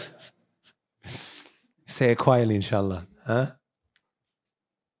 say it quietly, inshallah.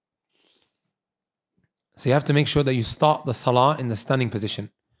 So you have to make sure that you start the salah in the standing position.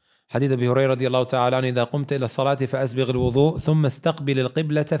 حديث أبي هريرة رضي الله تعالى عنه إذا قمت إلى الصلاة فأسبغ الوضوء ثم استقبل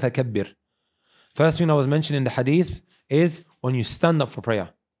القبلة فكبر. First thing I was mentioning in the hadith is when you stand up for prayer.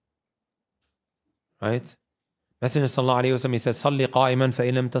 Right? Messenger sallallahu alayhi wa sallam, he says, صلي قائما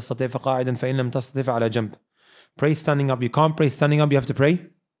فإن لم تستطع فقاعدا فإن لم تستطع فعلى جنب. Pray standing up. You can't pray standing up, you have to pray.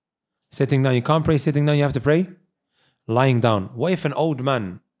 Sitting down, you can't pray sitting down, you have to pray. Lying down. What if an old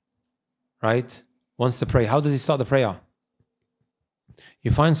man, right, wants to pray? How does he start the prayer?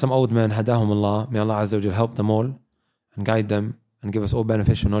 You find some old men, hadahum Allah, may Allah Azza wa Jal help them all and guide them and give us all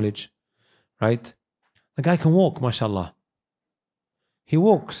beneficial knowledge. Right? The guy can walk, mashallah. He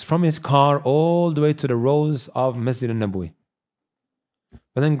walks from his car all the way to the rows of Masjid al-Nabawi.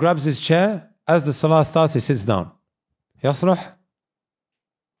 But then grabs his chair. As the salah starts, he sits down. Yasrah. I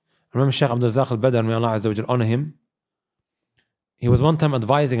remember Shaykh Abdul Razak al-Badr, may Allah Azza wa Jal honor him. He was one time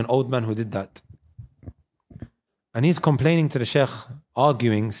advising an old man who did that. And he's complaining to the Shaykh,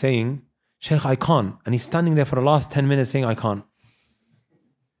 arguing, saying, Shaykh, I can't. And he's standing there for the last 10 minutes saying, I can't.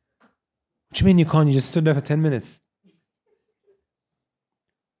 What do you mean you can't? You just stood there for 10 minutes.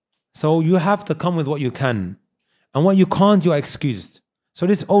 So you have to come with what you can. And what you can't, you are excused. So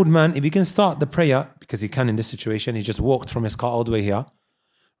this old man, if he can start the prayer, because he can in this situation, he just walked from his car all the way here,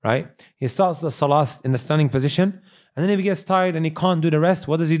 right? He starts the salah in the standing position, and then if he gets tired and he can't do the rest,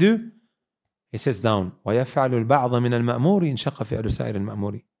 what does he do? He sits down. وَيَفْعَلُ الْبَعْضَ مِنَ الْمَأْمُورِ إِنْ شَقَّ فِعْلُ سَائِرِ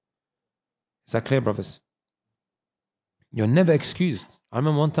الْمَأْمُورِ. Is that clear, brothers? You're never excused. I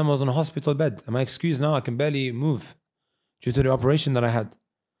remember one time I was on a hospital bed. Am I excused now? I can barely move due to the operation that I had.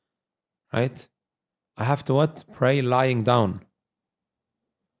 Right? I have to what? Pray lying down.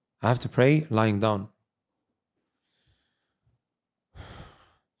 I have to pray lying down.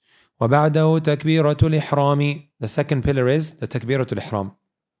 وَبَعْدَهُ تَكْبِيرَةُ الْإِحْرَامِ. The second pillar is the takbiratul ihram.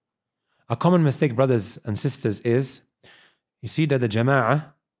 A common mistake, brothers and sisters, is you see that the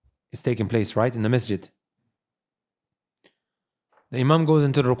jama'ah is taking place, right, in the masjid. The imam goes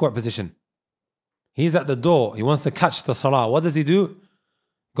into the ruku' position. He's at the door. He wants to catch the salah. What does he do?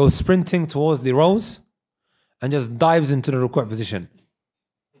 Goes sprinting towards the rows and just dives into the ruku' position.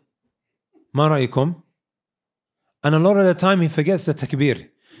 Ma ra'yikum? And a lot of the time he forgets the takbir.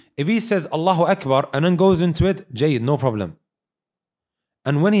 If he says Allahu Akbar and then goes into it, jayyid, no problem.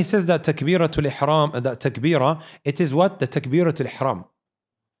 And when he says that takbiratul ihram, that takbira, it is what? The takbiratul ihram.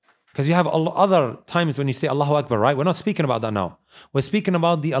 Because you have other times when you say Allahu Akbar, right? We're not speaking about that now. We're speaking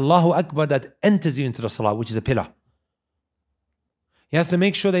about the Allahu Akbar that enters you into the salah, which is a pillar. He has to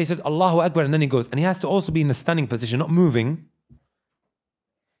make sure that he says Allahu Akbar and then he goes. And he has to also be in a standing position, not moving.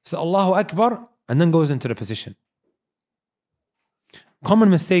 So Allahu Akbar and then goes into the position. Common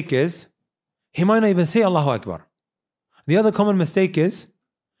mistake is, he might not even say Allahu Akbar. The other common mistake is,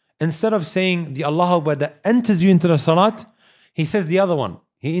 instead of saying the Allahu Akbar that enters you into the salat, he says the other one.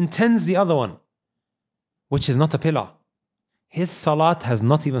 He intends the other one, which is not a pillar. His salat has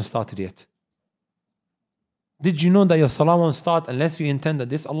not even started yet. Did you know that your salah won't start unless you intend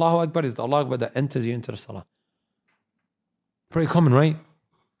that this Allahu Akbar is the Allahu Akbar that enters you into the salah? Pretty common, right?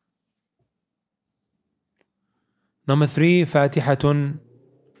 Number 3, Fatihatun.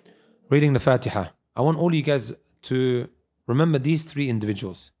 Reading the Fatiha. I want all you guys to remember these 3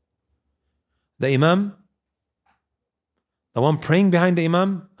 individuals. The Imam, the one praying behind the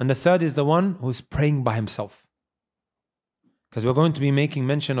Imam, and the third is the one who's praying by himself. Because we're going to be making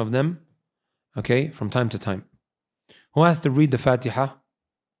mention of them, okay, from time to time. Who has to read the Fatiha?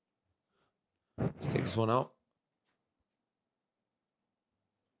 Let's take this one out.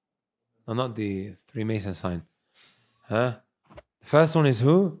 No, not the 3 Mason sign. Huh? The first one is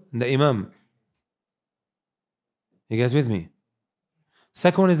who? The Imam. You guys with me?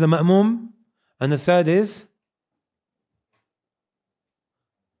 Second one is the Ma'mum. And the third is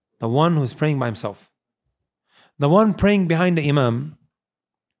the one who's praying by himself. The one praying behind the Imam,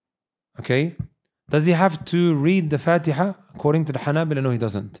 okay, does he have to read the Fatiha? According to the Hanabila, no, he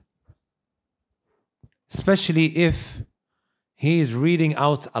doesn't. Especially if he is reading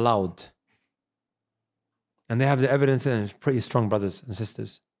out aloud. And they have the evidence, and it's pretty strong, brothers and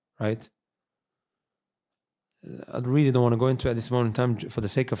sisters, right? I really don't want to go into it at this moment in time for the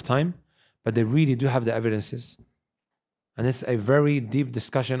sake of time, but they really do have the evidences. And it's a very deep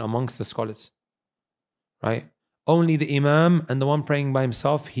discussion amongst the scholars, right? Only the Imam and the one praying by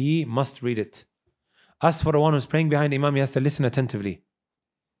himself, he must read it. As for the one who's praying behind the Imam, he has to listen attentively,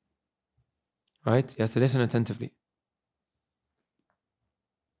 right? He has to listen attentively.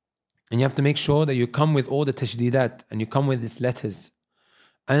 And you have to make sure that you come with all the tashdeedat and you come with its letters.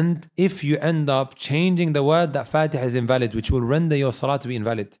 And if you end up changing the word, that Fatiha is invalid, which will render your salah to be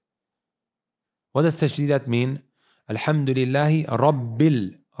invalid. What does tashdeedat mean? Alhamdulillahi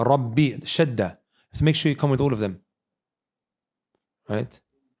Rabbil, Rabbi, Shadda. So make sure you come with all of them. Right?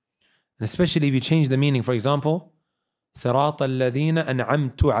 And especially if you change the meaning, for example, Sirat alladhina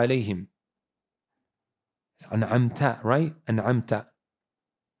an'amtu alayhim. An'amta, right? An'amta.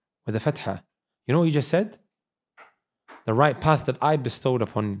 With the fatha. You know what you just said? The right path that I bestowed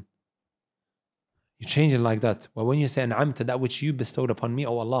upon you. You change it like that. But when you say an'amta, that which you bestowed upon me,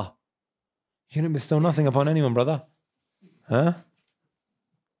 oh Allah. You didn't bestow nothing upon anyone, brother. Huh?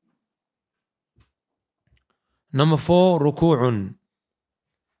 Number 4, ruku'un.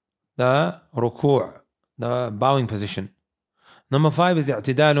 The ruku', the bowing position. Number 5 is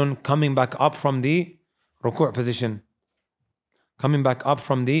i'tidalun, coming back up from the ruku' position. Coming back up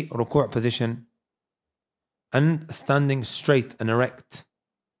from the ruku' position. And standing straight and erect.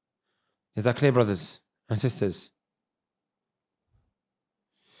 Is that clear, brothers and sisters?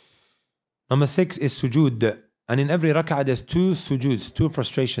 Number 6 is sujood. And in every rak'ah there's 2 sujoods, 2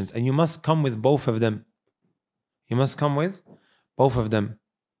 prostrations. And you must come with both of them. You must come with both of them.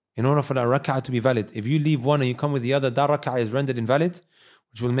 In order for that rak'ah to be valid. If you leave one and you come with the other, that rak'ah is rendered invalid,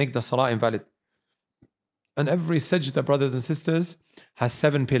 which will make the salah invalid. And every sajda, brothers and sisters, has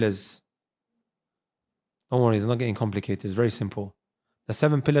 7 pillars. Don't worry, it's not getting complicated. It's very simple. The The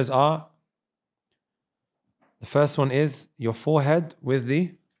 7 pillars are, the first one is your forehead with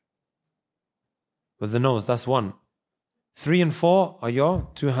the nose. That's 1. 3 and 4 are your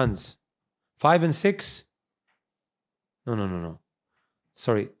 2 hands. 5 and 6, no.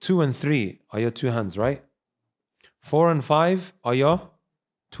 Sorry, 2 and 3 are your 2 hands, right? 4 and 5 are your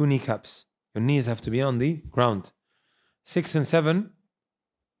 2 kneecaps. Your knees have to be on the ground. 6 and 7,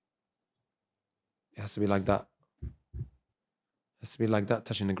 it has to be like that. It has to be like that,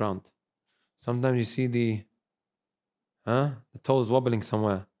 touching the ground. Sometimes you see the toes wobbling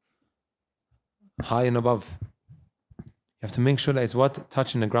somewhere, high and above. You have to make sure that it's what?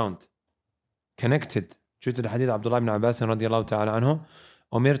 Touching the ground. Connected. Due to the hadith of Abdullah ibn Abbas radiallahu ta'ala anhu,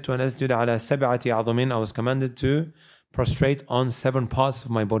 أمرت أن أسجد على 7 أعظم. I was commanded to prostrate on 7 parts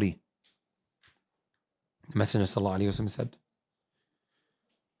of my body. The Messenger sallallahu alayhi wa sallam said.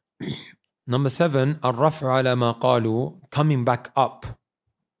 Number 7, الرفع على ما قالوا, coming back up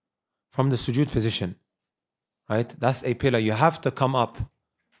from the sujood position. Right? That's a pillar. You have to come up.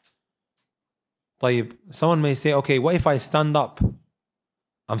 طيب, someone may say, okay, what if I stand up?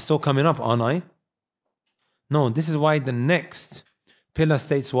 I'm still coming up, aren't I? No, this is why the next pillar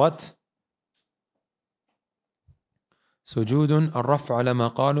states what? سجود الرفع على ما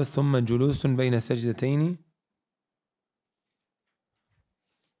قالوا ثم جلوس بين سجدتين.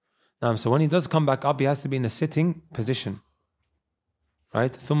 So when he does come back up, he has to be in a sitting position.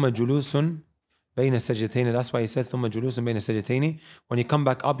 Right? ثم جلوس بين السجدتين. That's why he said ثم جلوس بين السجدتين. When you come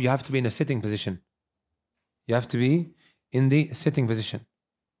back up, you have to be in a sitting position. You have to be in the sitting position.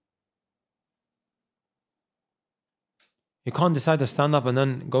 You can't decide to stand up and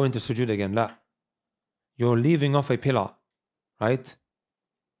then go into sujood again. La. You're leaving off a pillar. Right?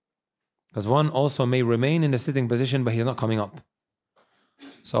 Because one also may remain in the sitting position, but he's not coming up.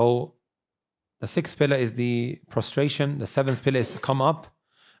 So the 6th pillar is the prostration. The 7th pillar is to come up.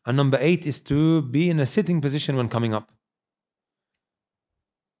 And number 8 is to be in a sitting position when coming up.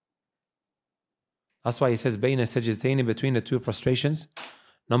 That's why he says بين السجدتين, between the 2 prostrations.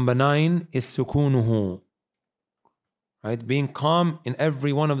 Number 9 is سكونه. Right? Being calm in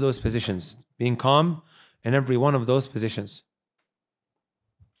every one of those positions. Being calm in every one of those positions.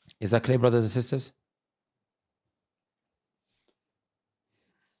 Is that clear, brothers and sisters?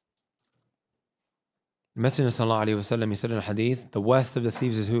 The Messenger sallallahu alaihi wasallam, he said in a hadith, the worst of the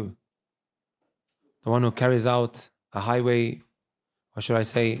thieves is who? The one who carries out a highway, or should I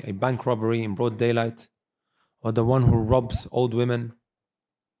say, a bank robbery in broad daylight, or the one who robs old women,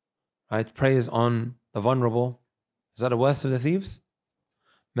 right? Preys on the vulnerable. Is that the worst of the thieves?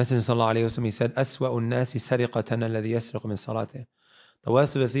 Messenger sallallahu alaihi wasallam, he said, أسوأ الناس سرقة الذي يسرق من صلاته. The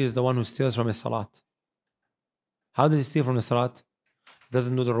worst of the thieves is the one who steals from his salat. How does he steal from the salat? He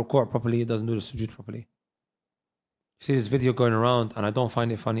doesn't do the ruku' properly, he doesn't do the sujood properly. You see this video going around, and I don't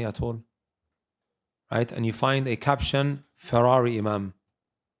find it funny at all. Right? And you find a caption, Ferrari Imam.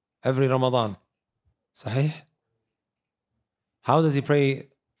 Every Ramadan. Sahih? How does he pray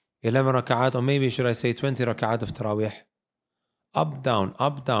 11 raka'at, or maybe should I say 20 raka'at of Taraweeh? Up, down,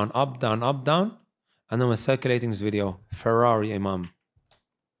 up, down, up, down, up, down. And then we're circulating this video. Ferrari Imam.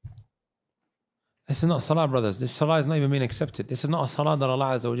 This is not salah, brothers. This salah is not even being accepted. This is not a salah that Allah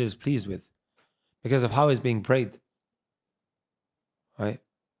Azza wa Jalla is pleased with, because of how it's being prayed. Right?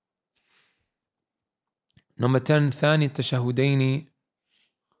 Number 10, ثاني التشهدين.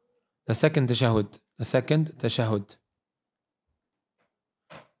 The second tashahud.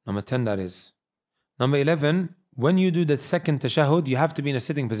 Number 10, that is. Number 11, when you do the second tashahud, you have to be in a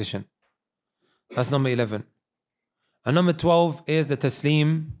sitting position. That's number 11. And number 12 is the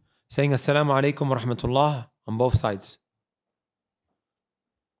taslim, saying Assalamu alaikum wa rahmatullah on both sides.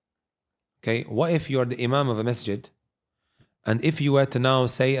 Okay, what if you are the imam of a masjid, and if you were to now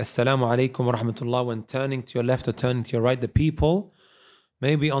say Assalamu alaikum wa rahmatullah when turning to your left or turning to your right, the people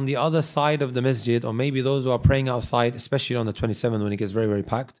maybe on the other side of the masjid, or maybe those who are praying outside, especially on the 27th when it gets very, very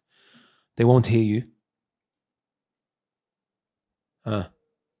packed, they won't hear you.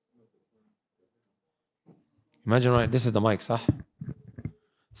 Imagine, right, this is the mic, sah?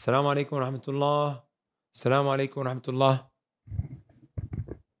 Assalamu alaikum wa rahmatullah. Assalamu alaikum wa rahmatullah.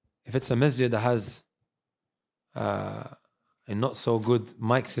 If it's a masjid that has a not so good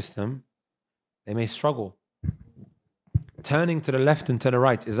mic system, they may struggle. Turning to the left and to the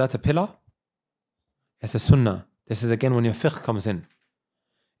right, is that a pillar? It's a sunnah. This is again when your fiqh comes in.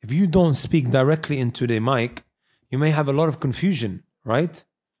 If you don't speak directly into the mic, you may have a lot of confusion, right?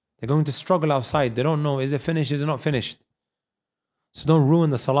 They're going to struggle outside. They don't know, is it finished, is it not finished? So don't ruin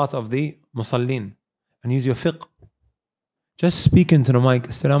the salat of the musallin and use your fiqh. Just speak into the mic.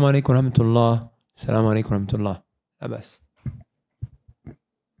 Assalamu alaikum wa rahmatullah. Assalamu alaikum wa rahmatullah. Abas.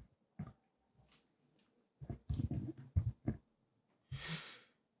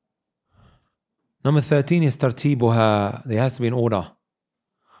 Number 13 is tartibuha. There has to be an order.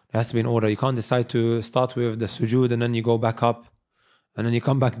 There has to be an order. You can't decide to start with the sujood and then you go back up and then you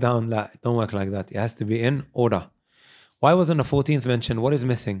come back down. La, it don't work like that. It has to be in order. Why wasn't the 14th mentioned? What is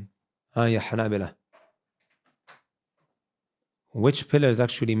missing? Ya Hanabila. Which pillar is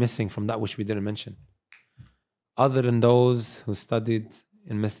actually missing from that which we didn't mention? Other than those who studied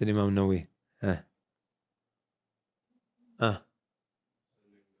in Masjid Imam Nawawi.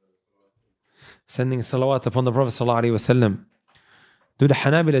 Sending salawat upon the Prophet sallallahu alaihi wasallam. Do the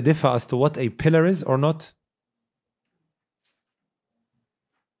Hanabila differ as to what a pillar is or not?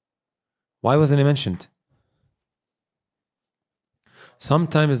 Why wasn't it mentioned?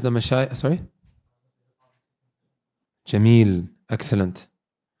 Sometimes the Mashayikh, sorry? Jameel, excellent.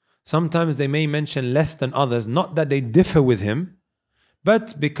 Sometimes they may mention less than others, not that they differ with him,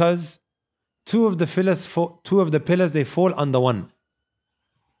 but because two of the pillars they fall under one.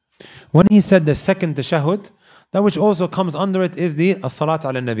 When he said the second tashahhud, that which also comes under it is the as-salat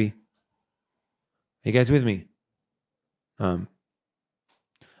ala nabi. Are you guys with me? And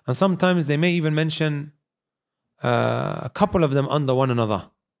sometimes they may even mention a couple of them under one another.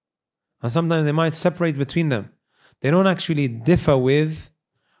 And sometimes they might separate between them. They don't actually differ with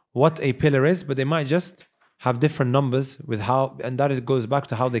what a pillar is, but they might just have different numbers with how, and that goes back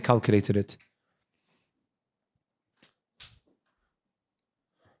to how they calculated it.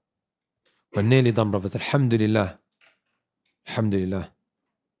 We're nearly done, brothers. Alhamdulillah. Alhamdulillah.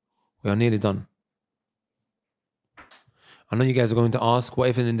 We are nearly done. I know you guys are going to ask, what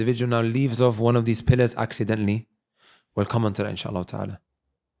if an individual now leaves off one of these pillars accidentally? We'll come on to that, inshallah ta'ala.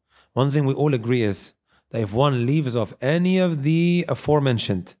 One thing we all agree is that if one leaves off any of the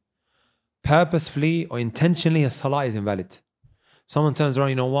aforementioned, purposefully or intentionally, his salah is invalid. Someone turns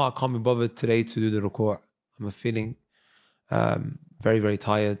around, you know what, I can't be bothered today to do the ruku'. I'm feeling very, very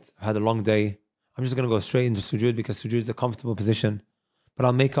tired. I had a long day. I'm just going to go straight into sujood because sujood is a comfortable position. But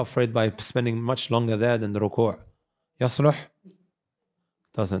I'll make up for it by spending much longer there than the ruku'. Yasluh?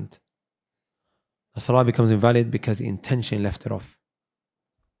 Doesn't. The salah becomes invalid because the intention left it off.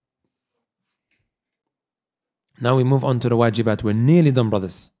 Now we move on to the wajibat. We're nearly done,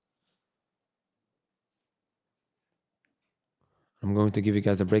 brothers. I'm going to give you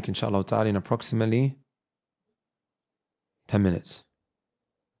guys a break, inshallah ta'ala, in approximately 10 minutes.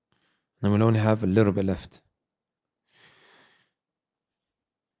 And we'll only have a little bit left.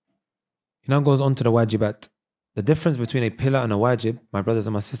 It now goes on to the wajibat. The difference between a pillar and a wajib, my brothers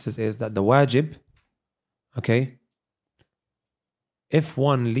and my sisters, is that the wajib, okay, if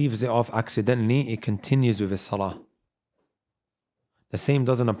one leaves it off accidentally, it continues with his salah. The same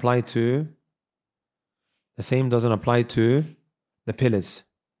doesn't apply to the pillars.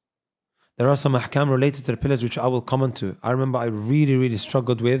 There are some ahkam related to the pillars which I will comment to. I remember I really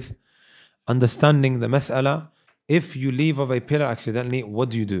struggled with understanding the mas'ala. If you leave off a pillar accidentally, what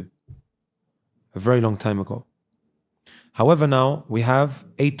do you do? A very long time ago. However, now we have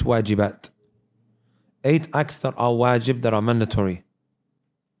 8 wajibat. 8 acts that are wajib, that are mandatory.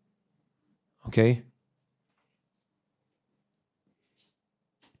 Okay?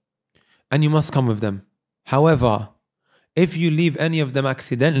 And you must come with them. However, if you leave any of them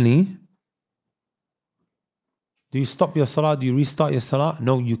accidentally, do you stop your salah? Do you restart your salah?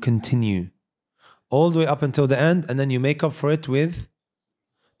 No, you continue. All the way up until the end, and then you make up for it with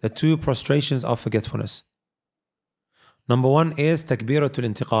the 2 prostrations of forgetfulness. Number 1 is takbiratul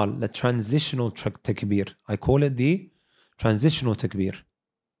intiqal, the transitional takbir. I call it the transitional takbir.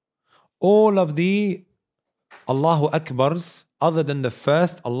 All of the Allahu Akbars, other than the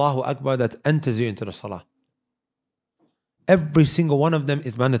first Allahu Akbar that enters you into the salah. Every single one of them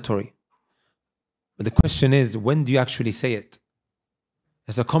is mandatory. But the question is, when do you actually say it?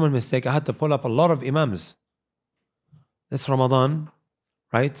 It's a common mistake. I had to pull up a lot of imams this Ramadan,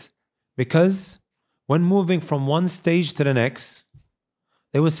 right? Because when moving from one stage to the next,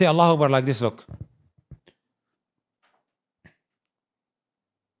 they will say Allahu Akbar like this, look.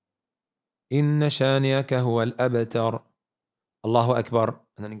 Inna shaniyaka huwa al-abtar. Allahu Akbar.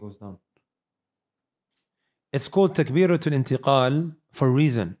 And then it goes down. It's called takbiratul intiqal for a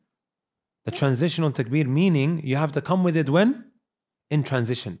reason. The transitional takbir, meaning you have to come with it when? In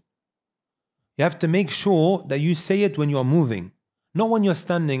transition. You have to make sure that you say it when you are moving. Not when you're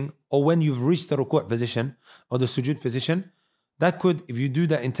standing or when you've reached the ruku' position or the sujood position. That could, if you do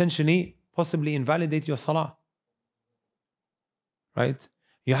that intentionally, possibly invalidate your salah. Right?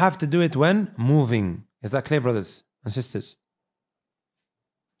 You have to do it when moving. Is that clear, brothers and sisters?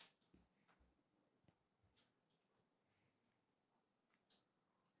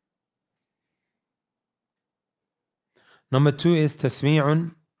 Number 2 is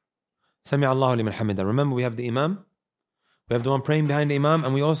tasmi'un. Sami Allahu liman hamida. Remember, we have the Imam, we have the one praying behind the Imam,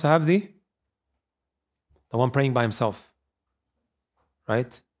 and we also have the one praying by himself.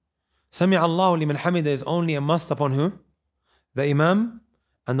 Right? Sami Allahu liman hamida is only a must upon who? The Imam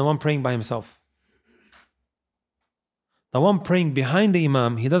and the one praying by himself. The one praying behind the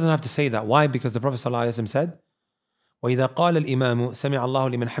Imam, he doesn't have to say that. Why? Because the Prophet ﷺ said, وَإِذَا قَالَ الْإِمَامُ سَمِعَ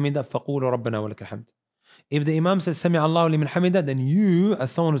اللَّهُ لِمَنْ حَمِدَ فَقُولُوا رَبَّنَا وَلَكَ الْحَمْدُ. If the Imam says سَمِعَ اللَّهُ لِمَنْ حَمِدَ, then you,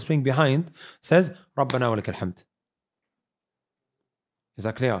 as someone who's praying behind, says رَبَّنَا وَلَكَ الْحَمْدُ. Is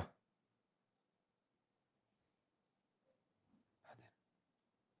that clear?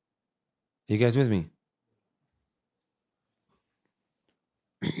 You guys with me?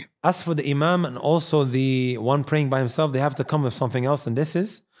 As for the Imam and also the one praying by himself, they have to come with something else, and this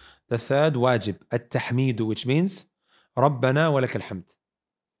is the third wajib, at-tahmeedu, which means رَبَّنَا وَلَكَ الْحَمْدُ.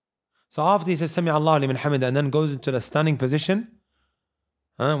 So after he says سَمِعَ اللَّهُ لِمَنْ حَمِدَ and then goes into the standing position,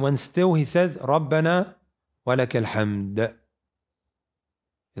 when still he says رَبَّنَا وَلَكَ الْحَمْدُ.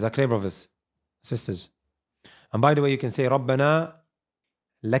 Is that clear, brothers, sisters? And by the way, you can say رَبَّنَا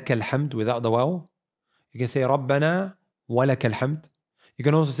لَكَ الْحَمْدُ without the waw. You can say رَبَّنَا وَلَكَ الْحَمْدُ. You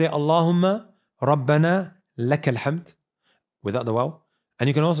can also say Allahumma Rabbana lakal hamd without the waw. And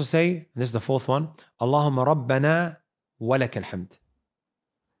you can also say, and this is the fourth one, Allahumma Rabbana walakal hamd.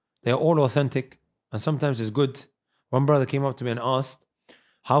 They are all authentic, and sometimes it's good. One brother came up to me and asked,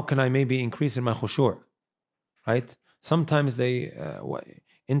 how can I maybe increase in my khushu'? Right? Sometimes they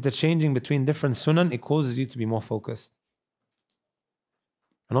interchanging between different sunan, it causes you to be more focused.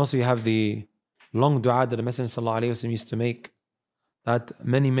 And also you have the long dua that the Messenger sallallahu alayhi wa sallam used to make, that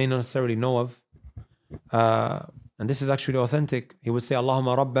many may not necessarily know of. And this is actually authentic. He would say,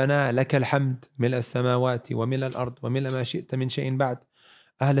 Allahumma Rabbana lakal hamd mil as-samawati wa mil al-ard wa mil ma shi'ta min shay'in ba'd.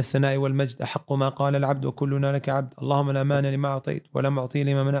 أهل الثناء والمجد أحق ما قال العبد وكلنا لك عبد اللهم لا مانع لما أعطيت ولا معطي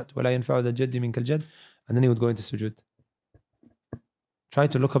لما منعت ولا ينفع ذا الجد منك الجد. And then he would go into sujood. Try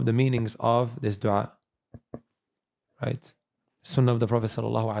to look up the meanings of this dua. Right? Sunnah of the Prophet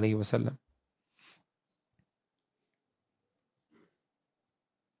sallallahu alaihi wasallam.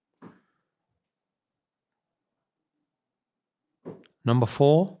 Number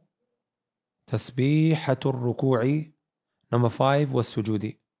 4, tasbihatul ruku'i. Number 5 was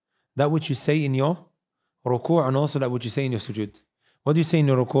sujudi. That which you say in your ruku' and also that which you say in your sujud. What do you say in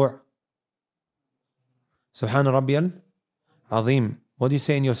your ruku'? Subhana Rabbiyal Azim. What do you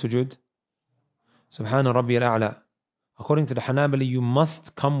say in your sujud? Subhana Rabbiyal A'la. According to the Hanabali, you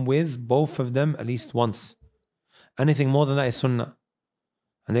must come with both of them at least once. Anything more than that is sunnah.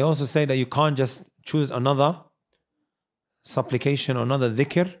 And they also say that you can't just choose another supplication or another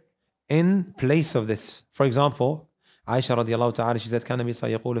dhikr in place of this. For example, Aisha radiallahu ta'ala, she said, كان النبي صلى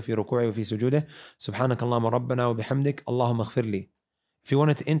الله عليه وسلم يقول في ركوعه وفي سجوده سبحانك اللهم ربنا وبحمدك اللهم اغفر لي. If you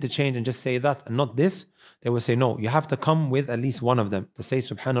wanted to interchange and just say that and not this, they would say no, you have to come with at least one of them. To say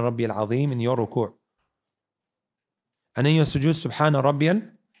Subhana Rabbi al-Azim in your ruku'. And in your sujood, Subhana Rabbi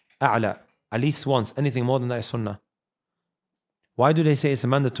al-A'la. At least once. Anything more than that is sunnah. Why do they say it's a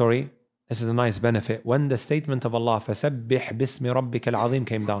mandatory? This is a nice benefit. When the statement of Allah, فَسَبِّحْ بِاسْمِ رَبِّكَ الْعَظِيمِ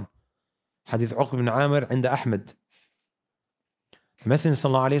came down. Hadith Uqb ibn Amir and Ahmed. The Messenger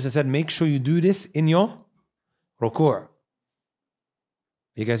sallallahu alayhi wa sallam said, make sure you do this in your ruku'. Are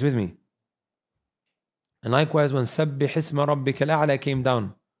you guys with me? And likewise, when سَبِّحْ اسْمَ رَبِّكَ الْأَعْلَى came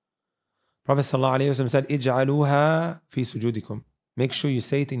down, Prophet sallallahu alayhi wa sallam said, اجعلوها في سجودكم. Make sure you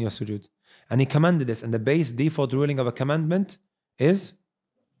say it in your sujood. And he commanded this. And the base default ruling of a commandment is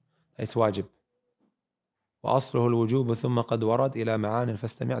it's wajib. وأصله الوجوب ثم قد ورد إلى معان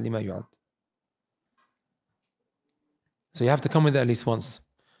فاستمع لما يعد. So you have to come with it at least once.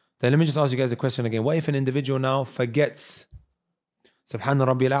 Then let me just ask you guys a question again. What if an individual now forgets Subhana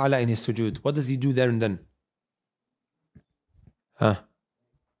Rabbi al-A'la in his sujood? What does he do there and then?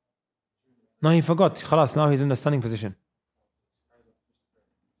 No, he forgot. Khalas, now he's in the standing position.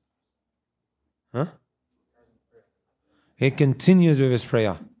 He continues with his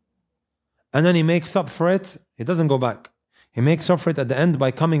prayer. And then he makes up for it. He doesn't go back. He makes up for it at the end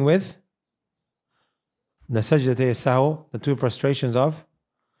by coming with the sajdatay sahu, the 2 prostrations of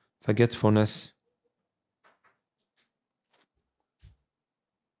forgetfulness.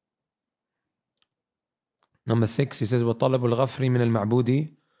 Number 6, he says, وَطَلَبُ الْغَفْرِ مِنَ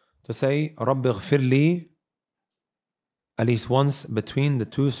الْمَعْبُودِ. To say, رَبِّ اغْفِرْ لِي, at least once between the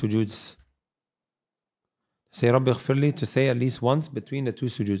 2 sujoods. Say رَبِّ اغْفِرْ لِي, to say at least once between the 2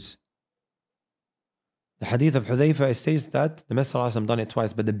 sujoods. The hadith of Hudayfa says that the Messenger has done it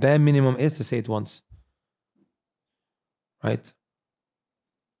twice, but the bare minimum is to say it once. Right?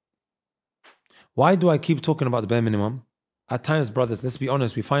 Why do I keep talking about the bare minimum? at times, brothers, let's be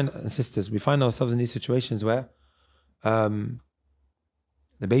honest, we find ourselves in these situations where the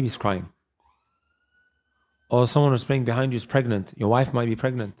baby's crying. Or someone who's praying behind you is pregnant. Your wife might be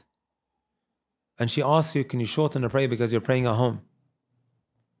pregnant. And she asks you, can you shorten the prayer because you're praying at home?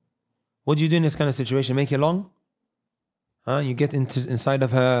 What do you do in this kind of situation? Make it long? You get inside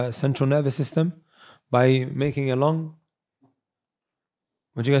of her central nervous system by making it long?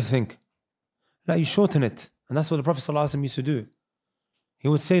 What do you guys think? No, you shorten it. And that's what the Prophet ﷺ used to do. He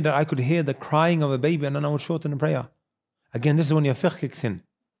would say that I could hear the crying of a baby and then I would shorten the prayer. Again, this is when your fiqh kicks in.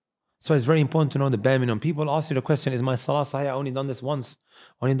 So it's very important to know the bare minimum. People ask you the question, is my salah sahih? I only done this once,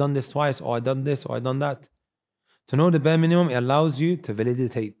 only done this twice, or I done this, or I done that. To know the bare minimum, it allows you to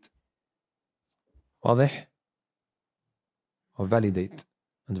validate. واضح? Or validate.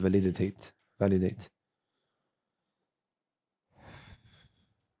 And validate. Validate.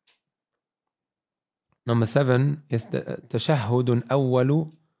 Number 7 is the tashahhud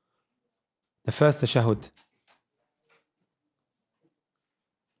awwalu, the first tashahhud.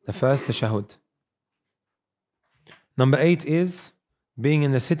 The first tashahhud. Number 8 is being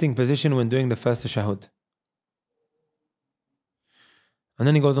in the sitting position when doing the first tashahhud. And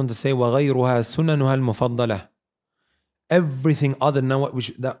then he goes on to say, وَغَيْرُهَا سُنَنُهَا الْمُفَضَّلَةِ. Everything other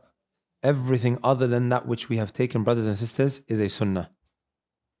than that which we have taken, brothers and sisters, is a sunnah.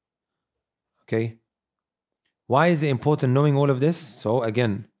 Okay? Why is it important knowing all of this? So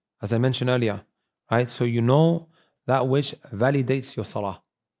again, as I mentioned earlier, right? So you know that which validates your salah.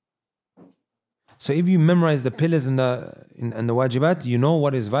 So if you memorize the pillars and the wajibat, you know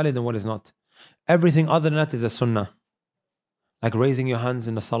what is valid and what is not. Everything other than that is a sunnah. Like raising your hands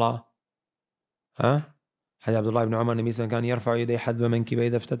in the salah. Hadith Abdullah ibn Umar, Nabi كان يرفع يديه حذو منكبيه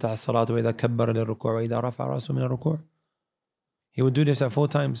إذا افتتح الصلاة وإذا كبر للركوع وإذا رفع رأسه من الركوع. He would do this at 4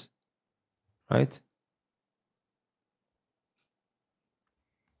 times. Right?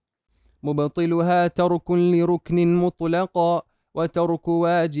 مبطلها ترك لركن مطلقا وترك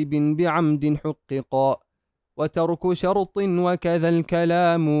واجب بعمد حققا وترك شرط وكذا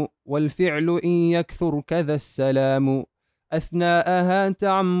الكلام والفعل إن يكثر كذا السلام أثناءها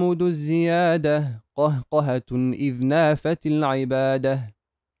تعمد الزيادة قهقهة إذ نافت العبادة.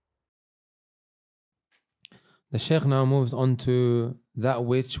 The Shaykh now moves on to that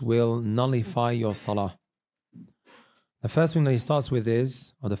which will nullify your salah. The first thing that he starts with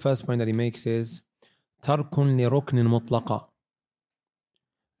is, or the first point that he makes is, ترك لركن مطلقا.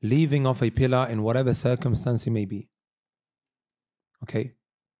 Leaving off a pillar in whatever circumstance it may be. Okay?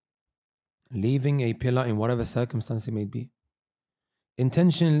 Leaving a pillar in whatever circumstance it may be.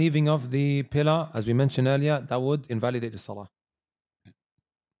 Intention leaving off the pillar, as we mentioned earlier, that would invalidate the salah.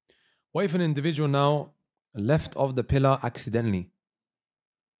 What if an individual now left off the pillar accidentally?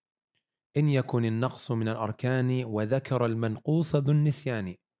 إن يكن النقص من الأركان وذكر المنقوص ذو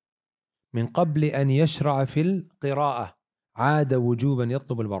النسيان من قبل أن يشرع في القراءة عاد وجوبا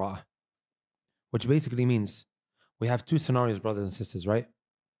يطلب البراءة. Which basically means we have 2 scenarios, brothers and sisters, right?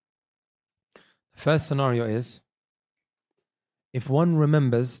 The first scenario is if one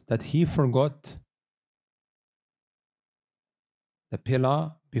remembers that he forgot the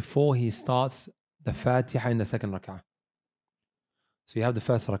pillar before he starts the Fatiha in the second rak'ah. So you have the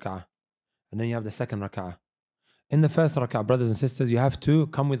first rak'ah and then you have the second rak'ah. In the first rak'ah, brothers and sisters, you have to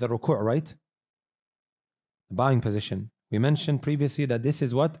come with the ruku', right? The bowing position. We mentioned previously that this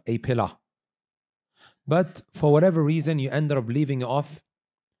is what? A pillar. But for whatever reason, you ended up leaving it off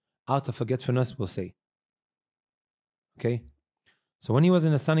out of forgetfulness, we'll say. Okay? So when he was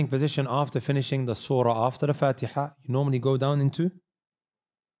in a standing position after finishing the surah, after the Fatiha, you normally go down into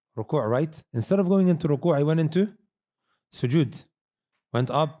ruku', right? Instead of going into ruku', he went into sujood. Went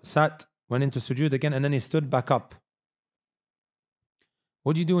up, sat, went into sujood again, and then he stood back up.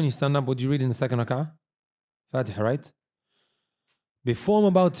 What do you do when you stand up? What do you read in the second rak'ah? Fatiha, right? Before I'm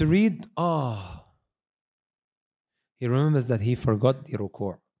about to read, he remembers that he forgot the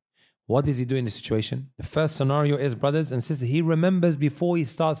ruku'. What does he do in the situation? The first scenario is, brothers and sisters, he remembers before he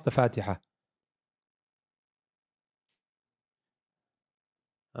starts the Fatiha.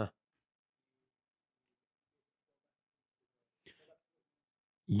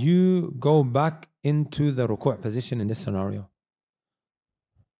 You go back into the ruku' position in this scenario.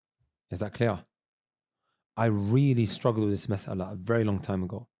 Is that clear? I really struggled with this mas'ala a very long time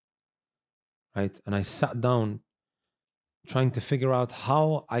ago. Right? And I sat down trying to figure out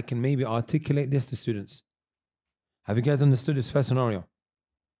how I can maybe articulate this to students. Have you guys understood this first scenario?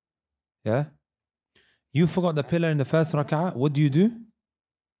 Yeah? You forgot the pillar in the first rak'ah. What do?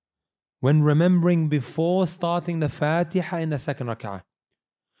 When remembering before starting the Fatiha in the second rak'ah,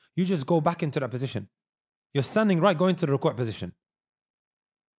 you just go back into that position. You're standing right, going to the ruku' position.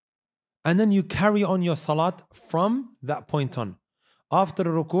 And then you carry on your salat from that point on. After the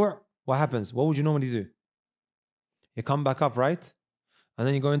ruku', what happens? What would you normally do? You come back up, right? And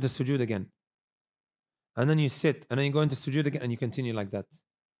then you go into sujood again. And then you sit, and then you go into sujood again, and you continue like that.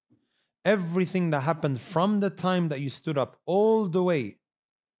 Everything that happened from the time that you stood up all the way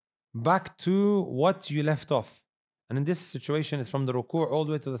back to what you left off. And in this situation, it's from the ruku' all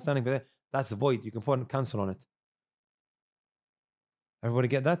the way to the standing position. That's void. You can put a cancel on it. Everybody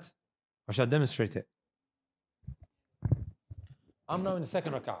get that? Or shall I demonstrate it? I'm now in the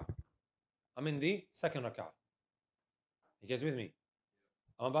second rak'ah. I'm in the second rak'ah. You guys with me?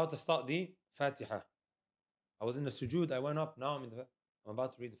 I'm about to start the Fatiha. I was in the sujood, I went up, now I'm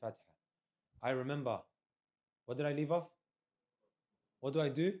about to read the Fatiha. I remember, what did I leave off? What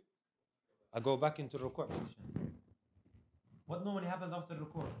do? I go back into ruku' position. What normally happens after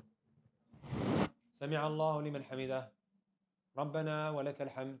ruku'? Sami'a Allahu liman hamidah. Rabbana wa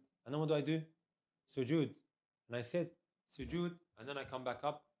lakal hamd. And then what do? Sujood. And I said sujood, and then I come back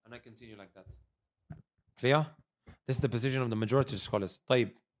up and I continue like that. Clear? This is the position of the majority of scholars.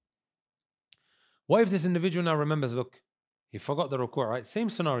 طيب. What if this individual now remembers, look, he forgot the ruku', right? Same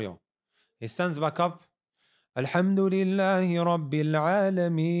scenario. He stands back up. Alhamdulillahi Rabbil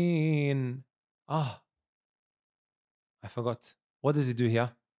Alameen. I forgot. What does he do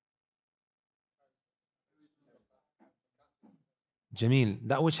here? Jameel.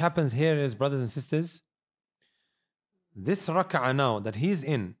 That which happens here is, brothers and sisters, this rak'ah now that he's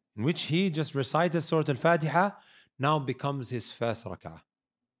in which he just recited Surah Al-Fatiha, now becomes his first rak'ah.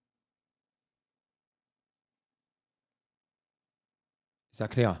 Is that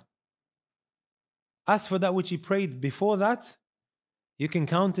clear? As for that which he prayed before that, you can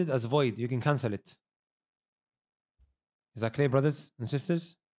count it as void. You can cancel it. Is that clear, brothers and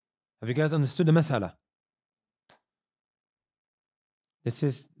sisters? Have you guys understood the mas'ala? This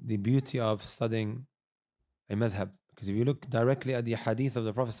is the beauty of studying a madhab. Because if you look directly at the hadith of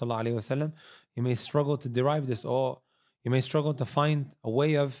the Prophet ﷺ, you may struggle to derive this, or you may struggle to find a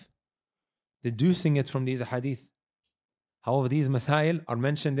way of deducing it from these hadith. However, these masail are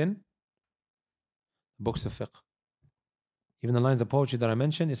mentioned in books of fiqh. Even the lines of poetry that I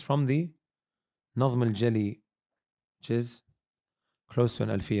mentioned is from the Nazm al-Jali, which is close to an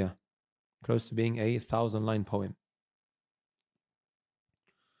alfiyah, close to being a 1,000-line poem.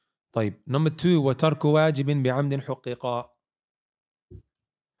 طيب. Number 2, وَتَرْكُ وَاجِبٍ بِعَمْدٍ حُقِّقًا.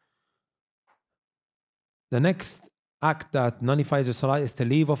 The next act that nullifies the salah is to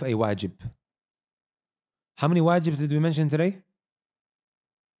leave off a wajib. How many wajibs did we mention today?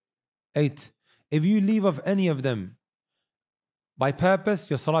 8. If you leave off any of them by purpose,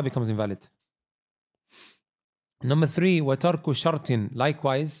 your salah becomes invalid. Number 3, وَتَرْكُ شَرْطٍ.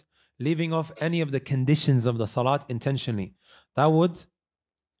 Likewise, leaving off any of the conditions of the salat intentionally. That would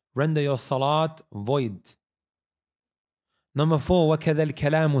render your salat void. Number 4, وَكَذَا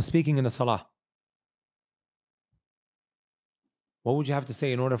الْكَلَامُ. Speaking in the salah. What would you have to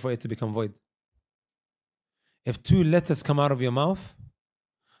say in order for it to become void? If 2 letters come out of your mouth,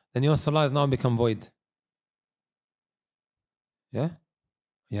 then your salah has now become void. Yeah?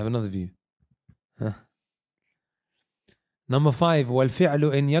 You have another view. Huh? Number 5, وَالْفِعْلُ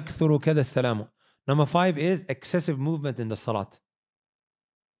إِنْ يَكْثُرُ كَذَا السَّلَامُ. Number 5 is excessive movement in the salat.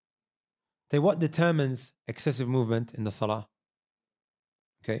 What determines excessive movement in the salah?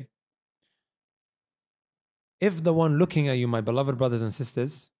 Okay. If the one looking at you, my beloved brothers and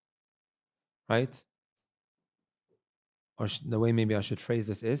sisters, right? Or the way maybe I should phrase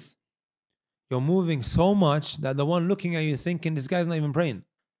this is, you're moving so much that the one looking at you thinking, this guy's not even praying.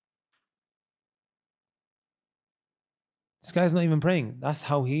 This guy's not even praying. That's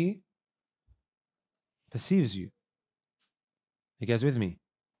how he perceives you. You guys with me?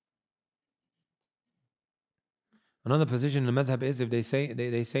 Another position in the madhab is if they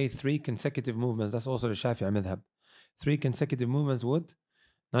say 3 consecutive movements. That's also the Shafi'i madhab. 3 consecutive movements would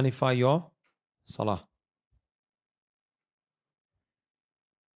nullify your salah.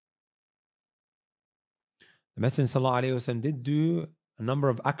 The Messenger sallallahu alaihi wasallam did do a number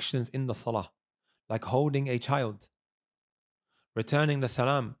of actions in the salah, like holding a child, returning the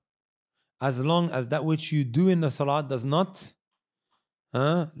salam, as long as that which you do in the salah does not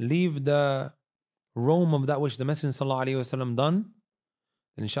leave the realm of that which the Messenger sallallahu alaihi wasallam done,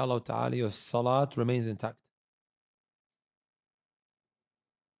 then inshallah ta'ala your salat remains intact.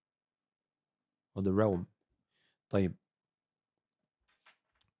 Or the realm. طيب.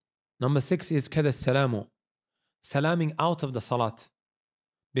 Number 6 is كذا السلام. Salaming out of the salat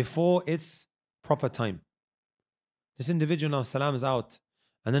before its proper time. This individual now salams out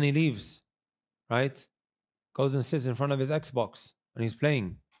and then he leaves, right? goes and sits in front of his Xbox and he's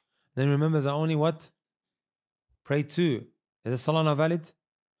playing. Then he remembers that only what? Pray two. Is the salah not valid?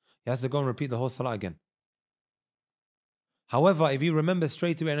 He has to go and repeat the whole salah again. However, if he remembers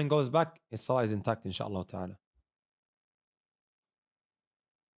straight away and then goes back, his salah is intact, inshallah ta'ala.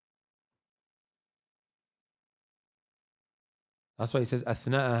 That's why he says,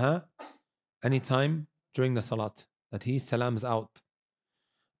 أثناءها, anytime during the salat, that he salams out.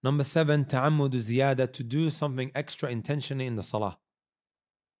 Number 7, تعمد زيادة, to do something extra intentionally in the salah.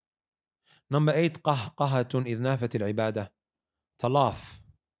 Number 8, قهقهة إذ نافت العبادة, to laugh.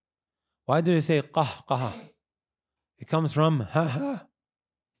 Why do you say قهقهة? It comes from ha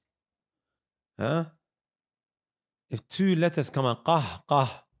ha. If two letters come out,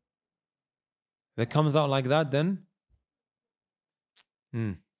 qah, if it comes out like that, then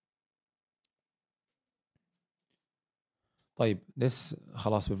طيب, this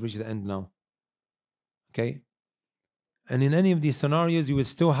خلاص, we've reached the end now. Okay? And in any of these scenarios, you will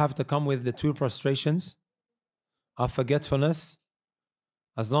still have to come with the 2 prostrations of forgetfulness,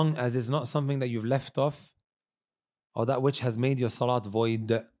 as long as it's not something that you've left off or that which has made your salat void.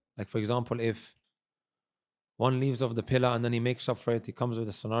 Like, for example, if one leaves off the pillar and then he makes up for it, he comes with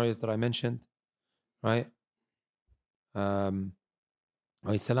the scenarios that I mentioned, right?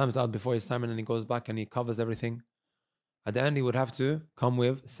 Or he salams out before his time and then he goes back and he covers everything. At the end, he would have to come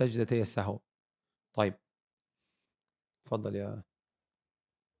with سجدتي السهو. طيب. تفضل يا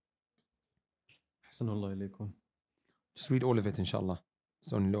أحسن الله إليكم. Just read all of it, inshallah.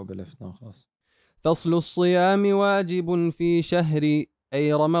 It's only a little bit left now, خلاص. فصل الصيام واجب في شهر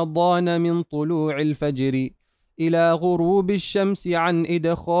أي رمضان من طلوع الفجر إلى غروب الشمس عن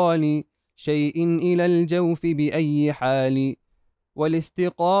إدخال شيء إلى الجوف بأي حال،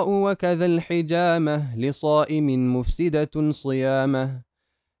 والاستقاء وكذا الحجامة لصائم مفسدة صيامه،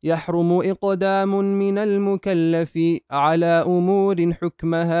 يحرم إقدام من المكلف على أمور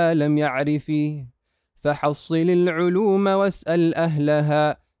حكمها لم يعرف، فحصل العلوم واسأل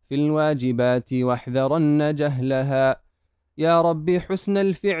أهلها في الواجبات واحذرن جهلها، يا رب حسن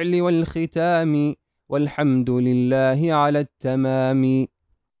الفعل والختام والحمد لله على التمام.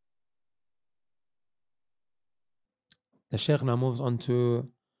 The Shaykh now moves on to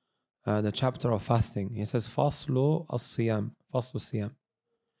the chapter of fasting. He says, Faslu as-siyam. Faslu as-siyam.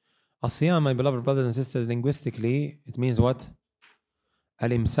 As-siyam, my beloved brothers and sisters, linguistically, it means what?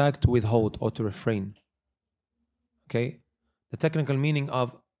 Al-imsak, to withhold or to refrain. Okay? The technical meaning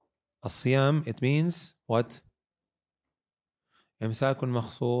of as-siyam, it means what? إمساك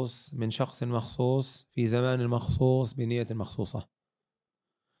مخصوص من شخص مخصوص في زمان مخصوص بنية مخصوصة.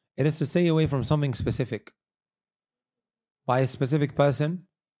 It is to stay away from something specific by a specific person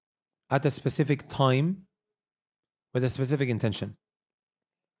at a specific time with a specific intention.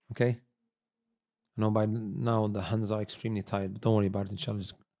 Okay? I know by now the hands are extremely tired, but don't worry about it, inshallah.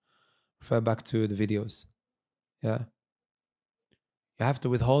 Just refer back to the videos. Yeah? You have to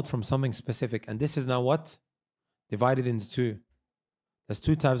withhold from something specific. And this is now what? Divided into 2. There's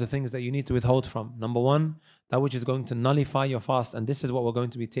 2 types of things that you need to withhold from. Number 1, that which is going to nullify your fast. And this is what we're going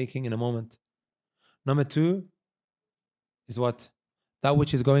to be taking in a moment. Number 2 is what? That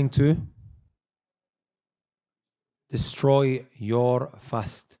which is going to destroy your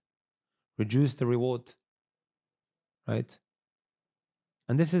fast. Reduce the reward. Right?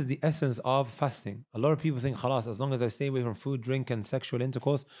 And this is the essence of fasting. A lot of people think, khalas, as long as I stay away from food, drink, and sexual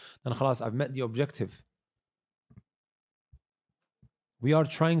intercourse, then khalas, I've met the objective. We are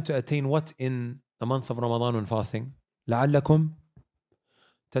trying to attain what in the month of Ramadan when fasting? لَعَلَّكُمْ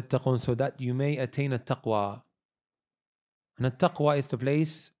تَتَّقُونَ, so that you may attain a taqwa. And a taqwa is to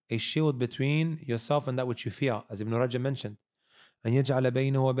place a shield between yourself and that which you fear, as Ibn Rajab mentioned. أَنْ يَجْعَلَ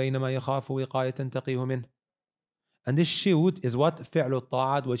بَيْنَهُ وَبَيْنَ مَا يَخَافُ وِقَايَةً تَقِيهُ مِنْهُ. And this shield is what? فِعْلُ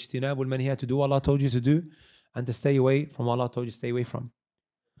الطَّاعَاتِ وَاجْتِنَابُ الْمَنْهِيَاتِ, to do what Allah told you to do and to stay away from what Allah told you to stay away from.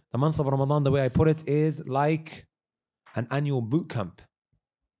 The month of Ramadan, the way I put it, is like an annual boot camp.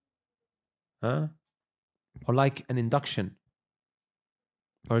 Or like an induction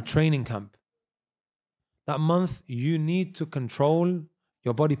or a training camp. That month you need to control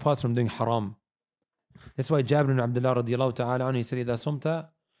your body parts from doing haram. That's why Jabir ibn Abdullah radiallahu ta'ala anhu, he said, إذا صمت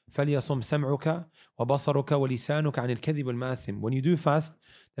فليصم سمعك وبصرك ولسانك عن الكذب والمآثم. When you do fast,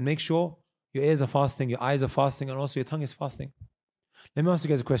 then make sure your ears are fasting, your eyes are fasting, and also your tongue is fasting. Let me ask you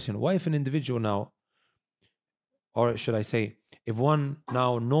guys a question. What if an individual now, or should I say, if one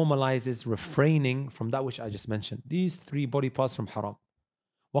now normalizes refraining from that which I just mentioned, these 3 body parts from haram,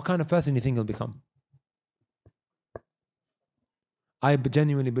 what kind of person do you think he'll become? I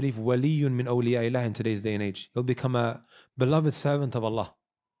genuinely believe waliyun min awliya ilah in today's day and age. He'll become a beloved servant of Allah,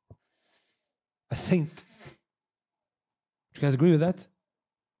 a saint you guys agree with that?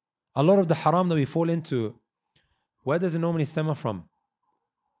 A lot of the haram that we fall into, where does it normally stem from?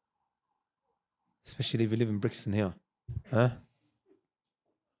 Especially if you live in Brixton here. Huh?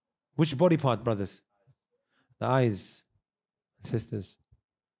 Which body part, brothers? The eyes, sisters.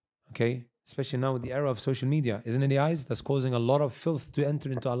 Okay? Especially now with the era of social media. Isn't it the eyes that's causing a lot of filth to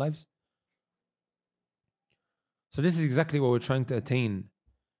enter into our lives? So this is exactly what we're trying to attain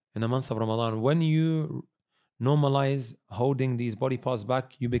in the month of Ramadan. When you normalize holding these body parts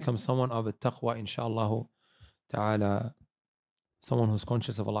back, you become someone of a taqwa, inshallah ta'ala, someone who's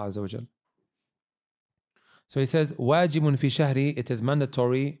conscious of Allah Azza wa Jal. So he says, wajibun fi shahri, it is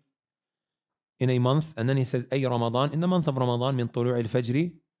mandatory in a month. And then he says, ay Ramadan, in the month of Ramadan, min tulu'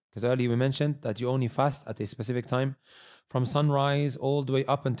 al-fajri, because earlier we mentioned that you only fast at a specific time, from sunrise all the way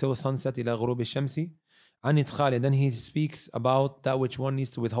up until sunset, ila ghurub al-shamsi, an idkhali. Then he speaks about that which one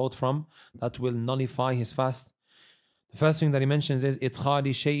needs to withhold from, that will nullify his fast. The first thing that he mentions is, idkhali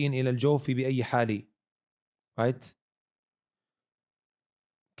shay'in ila al-jawfi bi ayyi hali. Right?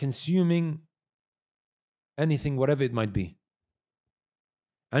 Consuming anything, whatever it might be.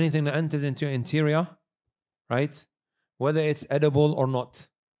 Anything that enters into your interior, right? Whether it's edible or not,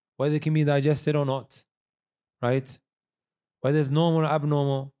 whether it can be digested or not, right? Whether it's normal or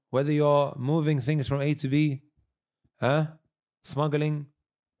abnormal, whether you're moving things from A to B, smuggling.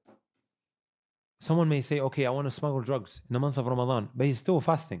 Someone may say, okay, I want to smuggle drugs in the month of Ramadan, but he's still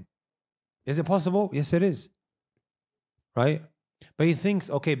fasting. Is it possible? Yes, it is. Right? But he thinks,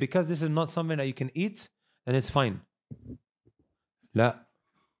 okay, because this is not something that you can eat, then it's fine. لا.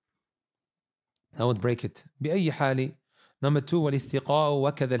 That would break it. بأي حال. Number 2, والاستقاء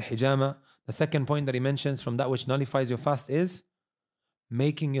وكذا الحجامة. The second point that he mentions from that which nullifies your fast is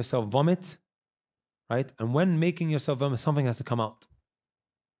making yourself vomit. Right? And when making yourself vomit, something has to come out.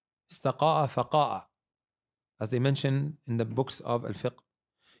 استقاء فقاء. As they mention in the books of Al-Fiqh.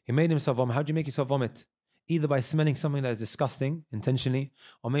 He made himself vomit. How do you make yourself vomit? Either by smelling something that is disgusting intentionally,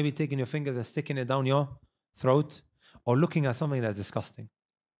 or maybe taking your fingers and sticking it down your throat, or looking at something that's disgusting.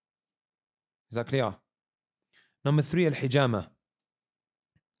 Is that clear? Number 3, al-hijama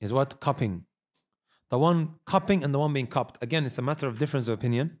is what? Cupping. The one cupping and the one being cupped. Again, it's a matter of difference of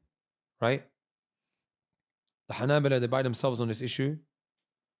opinion, right? The Hanabila, they buy themselves on this issue,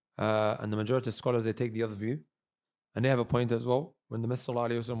 and the majority of scholars, they take the other view, and they have a point as well. When the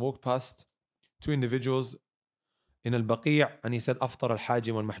Messenger walked past 2 individuals in Al-Baqi', and he said, Aftar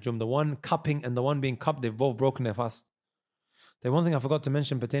al-Hajim wal-Mahjum, the one cupping and the one being cupped, they've both broken their fast. The one thing I forgot to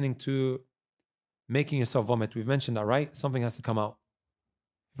mention pertaining to making yourself vomit, we've mentioned that, right? Something has to come out.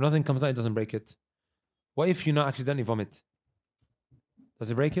 If nothing comes out, it doesn't break it. What if you not accidentally vomit? Does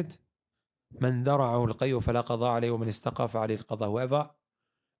it break it? من ذرعه القيء فلا قضاء عليه ومن استقى فعليه القضاء. Whoever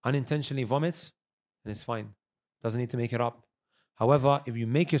unintentionally vomits, then it's fine. Doesn't need to make it up. However, if you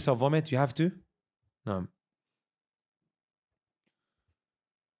make yourself vomit, you have to. No.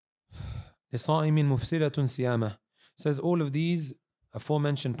 لصائم مفسدة صيامه. Says all of these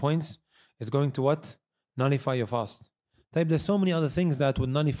aforementioned points is going to what? Nullify your fast. There's so many other things that would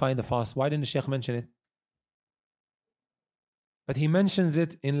nullify the fast. Why didn't the Shaykh mention it? But he mentions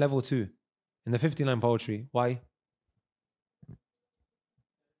it in level 2, in the 50-line poetry. Why?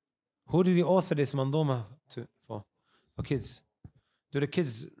 Who did he author this manduma for? For kids. Do the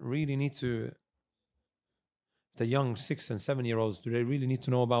kids really need to, the young 6 and 7-year-olds, do they really need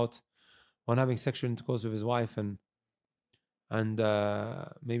to know about one having sexual intercourse with his wife and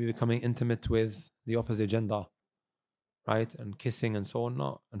maybe becoming intimate with the opposite gender, right? And kissing and so on,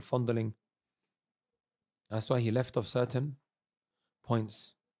 no, and fondling. That's why he left off certain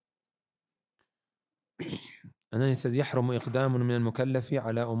points. And then he says, يحرم إقدام من المكلف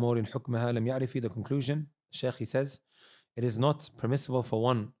على أمور حكمها لم يعرف. The conclusion, Shaykh, he says, it is not permissible for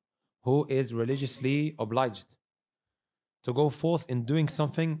one who is religiously obliged to go forth in doing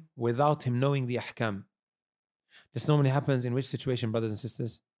something without him knowing the ahkam. This normally happens in which situation, brothers and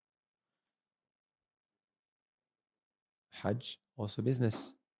sisters? Hajj, also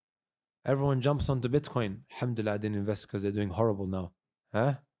business. Everyone jumps onto Bitcoin. Alhamdulillah, I didn't invest because they're doing horrible now.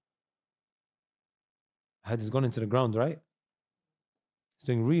 Has gone into the ground, right? It's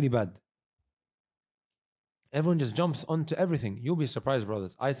doing really bad. Everyone just jumps onto everything. You'll be surprised,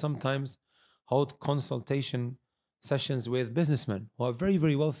 brothers. I sometimes hold consultation sessions with businessmen who are very,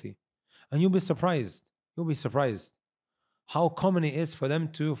 very wealthy. And you'll be surprised. You'll be surprised how common it is for them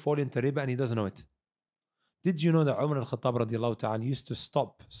to fall into riba and he doesn't know it. Did you know that Umar al-Khattab radiallahu ta'ala used to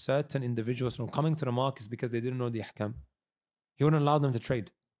stop certain individuals from coming to the markets because they didn't know the ahkam? He wouldn't allow them to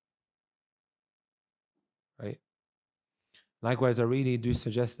trade. Right? Likewise, I really do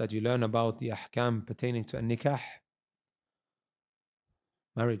suggest that you learn about the ahkam pertaining to a nikah.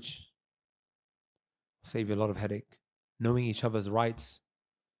 Marriage will save you a lot of headache. Knowing each other's rights.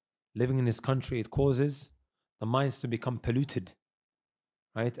 Living in this country, it causes the minds to become polluted.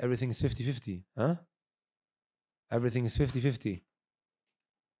 Right? Everything is 50-50. Huh? Everything is 50-50.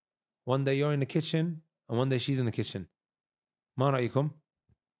 One day you're in the kitchen and one day she's in the kitchen. Ma ra'yikum?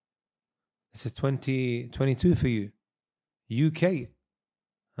 This is 2022 for you. UK.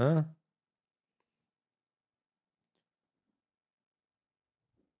 Huh?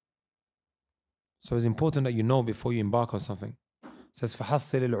 So it's important that you know before you embark on something. It says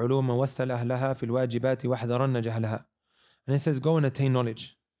فَحَصِّلِ الْعُلُومَ وَاسْأَلْ أَهْلَهَا فِي الْوَاجِبَاتِ وَاحْذَرَنَّ جَهْلَهَا. And it says go and attain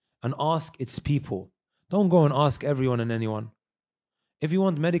knowledge and ask its people. Don't go and ask everyone and anyone. If you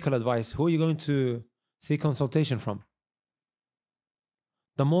want medical advice, who are you going to seek consultation from?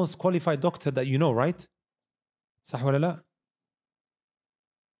 The most qualified doctor that you know, right? صح ولا لا?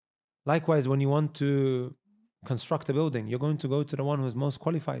 Likewise, when you want to construct a building, you're going to go to the one who is most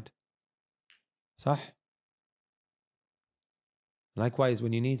qualified. صح? Likewise,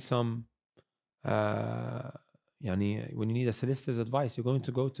 when you need some, when you need a solicitor's advice, you're going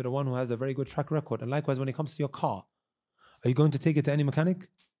to go to the one who has a very good track record. And likewise, when it comes to your car, are you going to take it to any mechanic?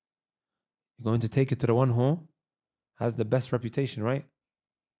 You're going to take it to the one who has the best reputation, right?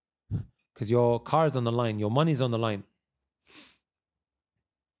 Because your car is on the line, your money is on the line.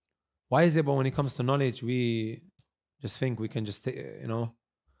 Why is it, but when it comes to knowledge, we just think we can just,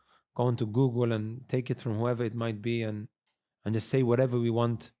 go into Google and take it from whoever it might be and just say whatever we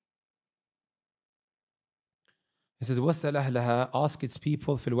want. It says, وَاسْأَلْ أَهْلَهَا, ask its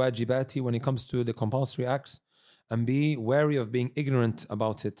people فِي الْوَاجِبَاتِ, when it comes to the compulsory acts, and be wary of being ignorant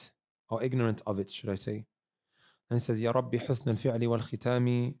about it, or ignorant of it, should I say. And it says, يَا رَبِّ حُسْنَ الْفِعْلِ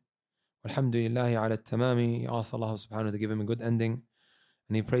وَالْخِتَامِ وَالْحَمْدُ لِلَّهِ عَلَى التَّمَامِ. He asks Allah subhanahu wa ta'ala to give him a good ending.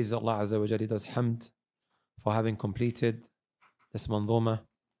 And he praises Allah Azza wa Jalla. He does hamd for having completed this manzuma.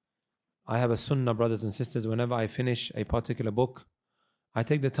 I have a sunnah, brothers and sisters, whenever I finish a particular book, I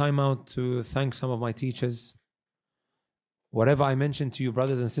take the time out to thank some of my teachers. Whatever I mentioned to you,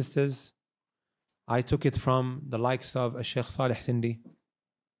 brothers and sisters, I took it from the likes of Sheikh Salih Sindi,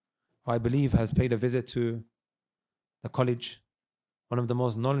 who I believe has paid a visit to the college, one of the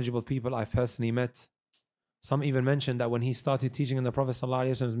most knowledgeable people I've personally met. Some even mentioned that when he started teaching in the Prophet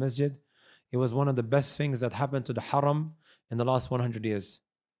ﷺ's masjid, it was one of the best things that happened to the haram in the last 100 years.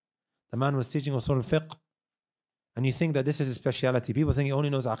 The man was teaching usul al-fiqh, and you think that this is his speciality. People think he only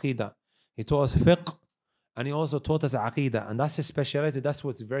knows aqidah. He taught us fiqh, and he also taught us aqidah, and that's his speciality. That's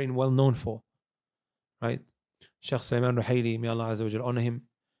what he's very well known for, right? Sheikh Sulaiman Ruhaili, may Allah Azza wa Jal honor him.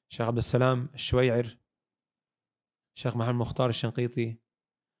 Sheikh Abdul Salam Shuway'ir, Sheikh Muhammad Mukhtar al-Shanqiti,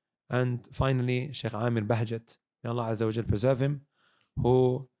 and finally Sheikh Amir Bahjat, may Allah Azza wa Jal preserve him,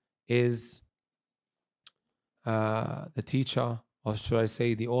 who is the teacher, or should I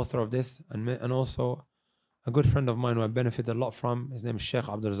say the author of this, and also a good friend of mine who I benefited a lot from. His name is Sheikh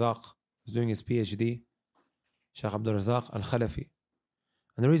Abdul Razak, who's doing his PhD, Sheikh Abdul Razak Al-Khalafi.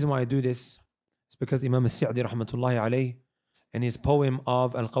 And the reason why I do this is because Imam Al-Sa'di rahmatullahi alayhi, in his poem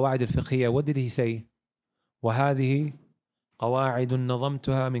of Al-Qawa'id Al-Fiqhiyya, what did he say? وَهَذِهِ قَوَاعِدٌ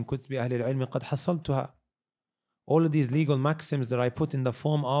نَظَمْتُهَا مِنْ كُتْبِ أَهْلِ الْعِلْمِ قَدْ حَصَّلْتُهَا. All of these legal maxims that I put in the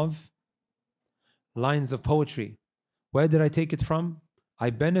form of lines of poetry, where did I take it from? I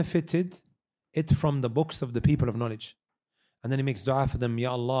benefited it from the books of the people of knowledge. And then he makes dua for them.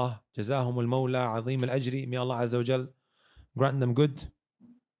 Ya Allah, jazahum al-mawla azim al-ajri. May Allah Azza wa Jal grant them good.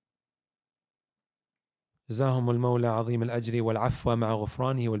 Jazahum al-mawla azim al-ajri wal-afwa ma'a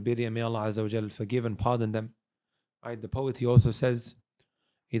ghufranihi wal-birri. May Allah Azza wa Jal forgive and pardon them. Right, the poet, he also says,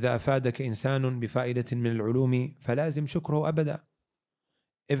 إذا أفادك إنسان بفائدة من العلوم فلازم شكره أبدا.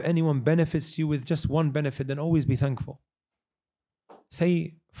 If anyone benefits you with just one benefit, then always be thankful.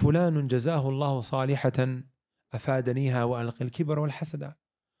 Say, فلان جزاه الله صالحة أفادنيها وألقي الكبر والحسد.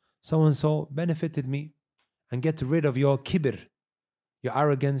 So and so benefited me, and get rid of your kibr, your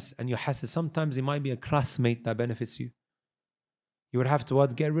arrogance and your hasad. Sometimes it might be a classmate that benefits you. You would have to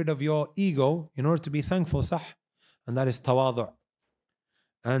what? Get rid of your ego in order to be thankful, sah? And that is tawadu'.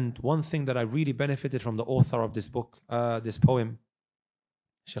 And one thing that I really benefited from the author of this book, this poem,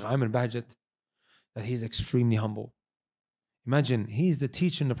 Sheikh Amir Bahjat, that he's extremely humble. Imagine, he's the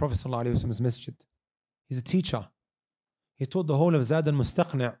teacher in the Prophet ﷺ's masjid. He's a teacher. He taught the whole of Zad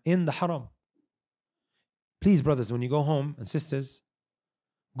al-Mustaqni' in the haram. Please, brothers, when you go home, and sisters,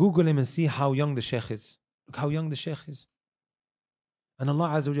 Google him and see how young the Sheikh is. Look how young the Sheikh is. And Allah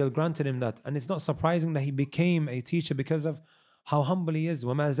Azza wa Jal granted him that. And it's not surprising that he became a teacher because of how humble he is.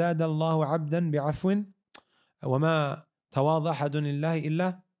 وَمَا زَادَ اللَّهُ عَبْدًا بِعَفْوٍ وَمَا تَوَاضَ أَحَدٌ لِلَّهِ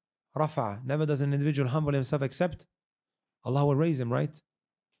إِلَّا رَفَعَ. Never does an individual humble himself except Allah will raise him, right?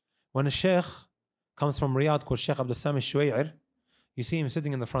 When a sheikh comes from Riyadh called Sheikh Abdul Sami Shuway'ir, you see him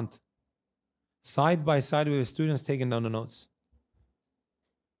sitting in the front, side by side with his students taking down the notes.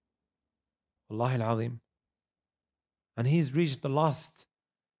 Wallahi al-Azim. And he's reached the last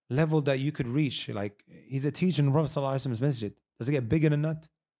level that you could reach. Like, he's a teacher in the Prophet ﷺ's masjid. Does it get bigger than that?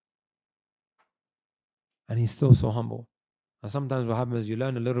 And he's still so humble. And sometimes what happens is you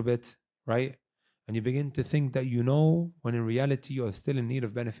learn a little bit, right? And you begin to think that you know, when in reality you're still in need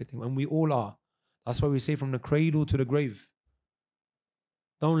of benefiting. And we all are. That's why we say from the cradle to the grave.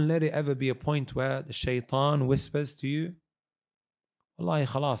 Don't let it ever be a point where the shaitan whispers to you, Wallahi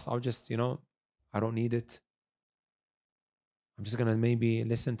khalas, I'll just, I don't need it. I'm just going to maybe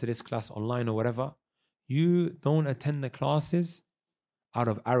listen to this class online or whatever. You don't attend the classes out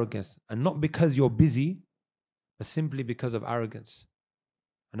of arrogance. And not because you're busy, but simply because of arrogance.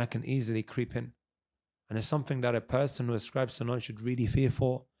 And that can easily creep in. And it's something that a person who ascribes to knowledge should really fear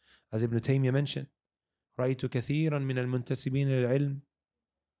for. As Ibn Taymiyyah mentioned, رأيت كثيرا من المنتسبين للعلم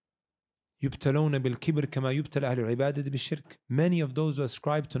يبتلون بالكبر كما يبتلى أهل العبادة بالشرك. Many of those who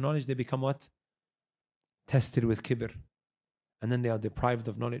ascribe to knowledge, they become what? Tested with kibr. And then they are deprived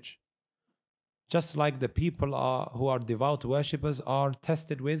of knowledge. Just like the people who are devout worshippers are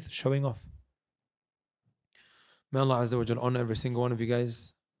tested with showing off. May Allah Azza wa Jal honor every single one of you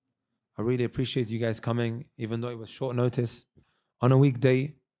guys. I really appreciate you guys coming, even though it was short notice, on a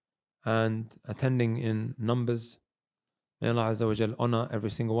weekday and attending in numbers. May Allah Azza wa Jal honor every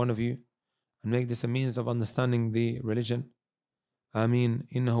single one of you and make this a means of understanding the religion. Ameen.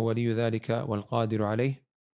 Innahu waliyu dhalika wal qadiru alayh.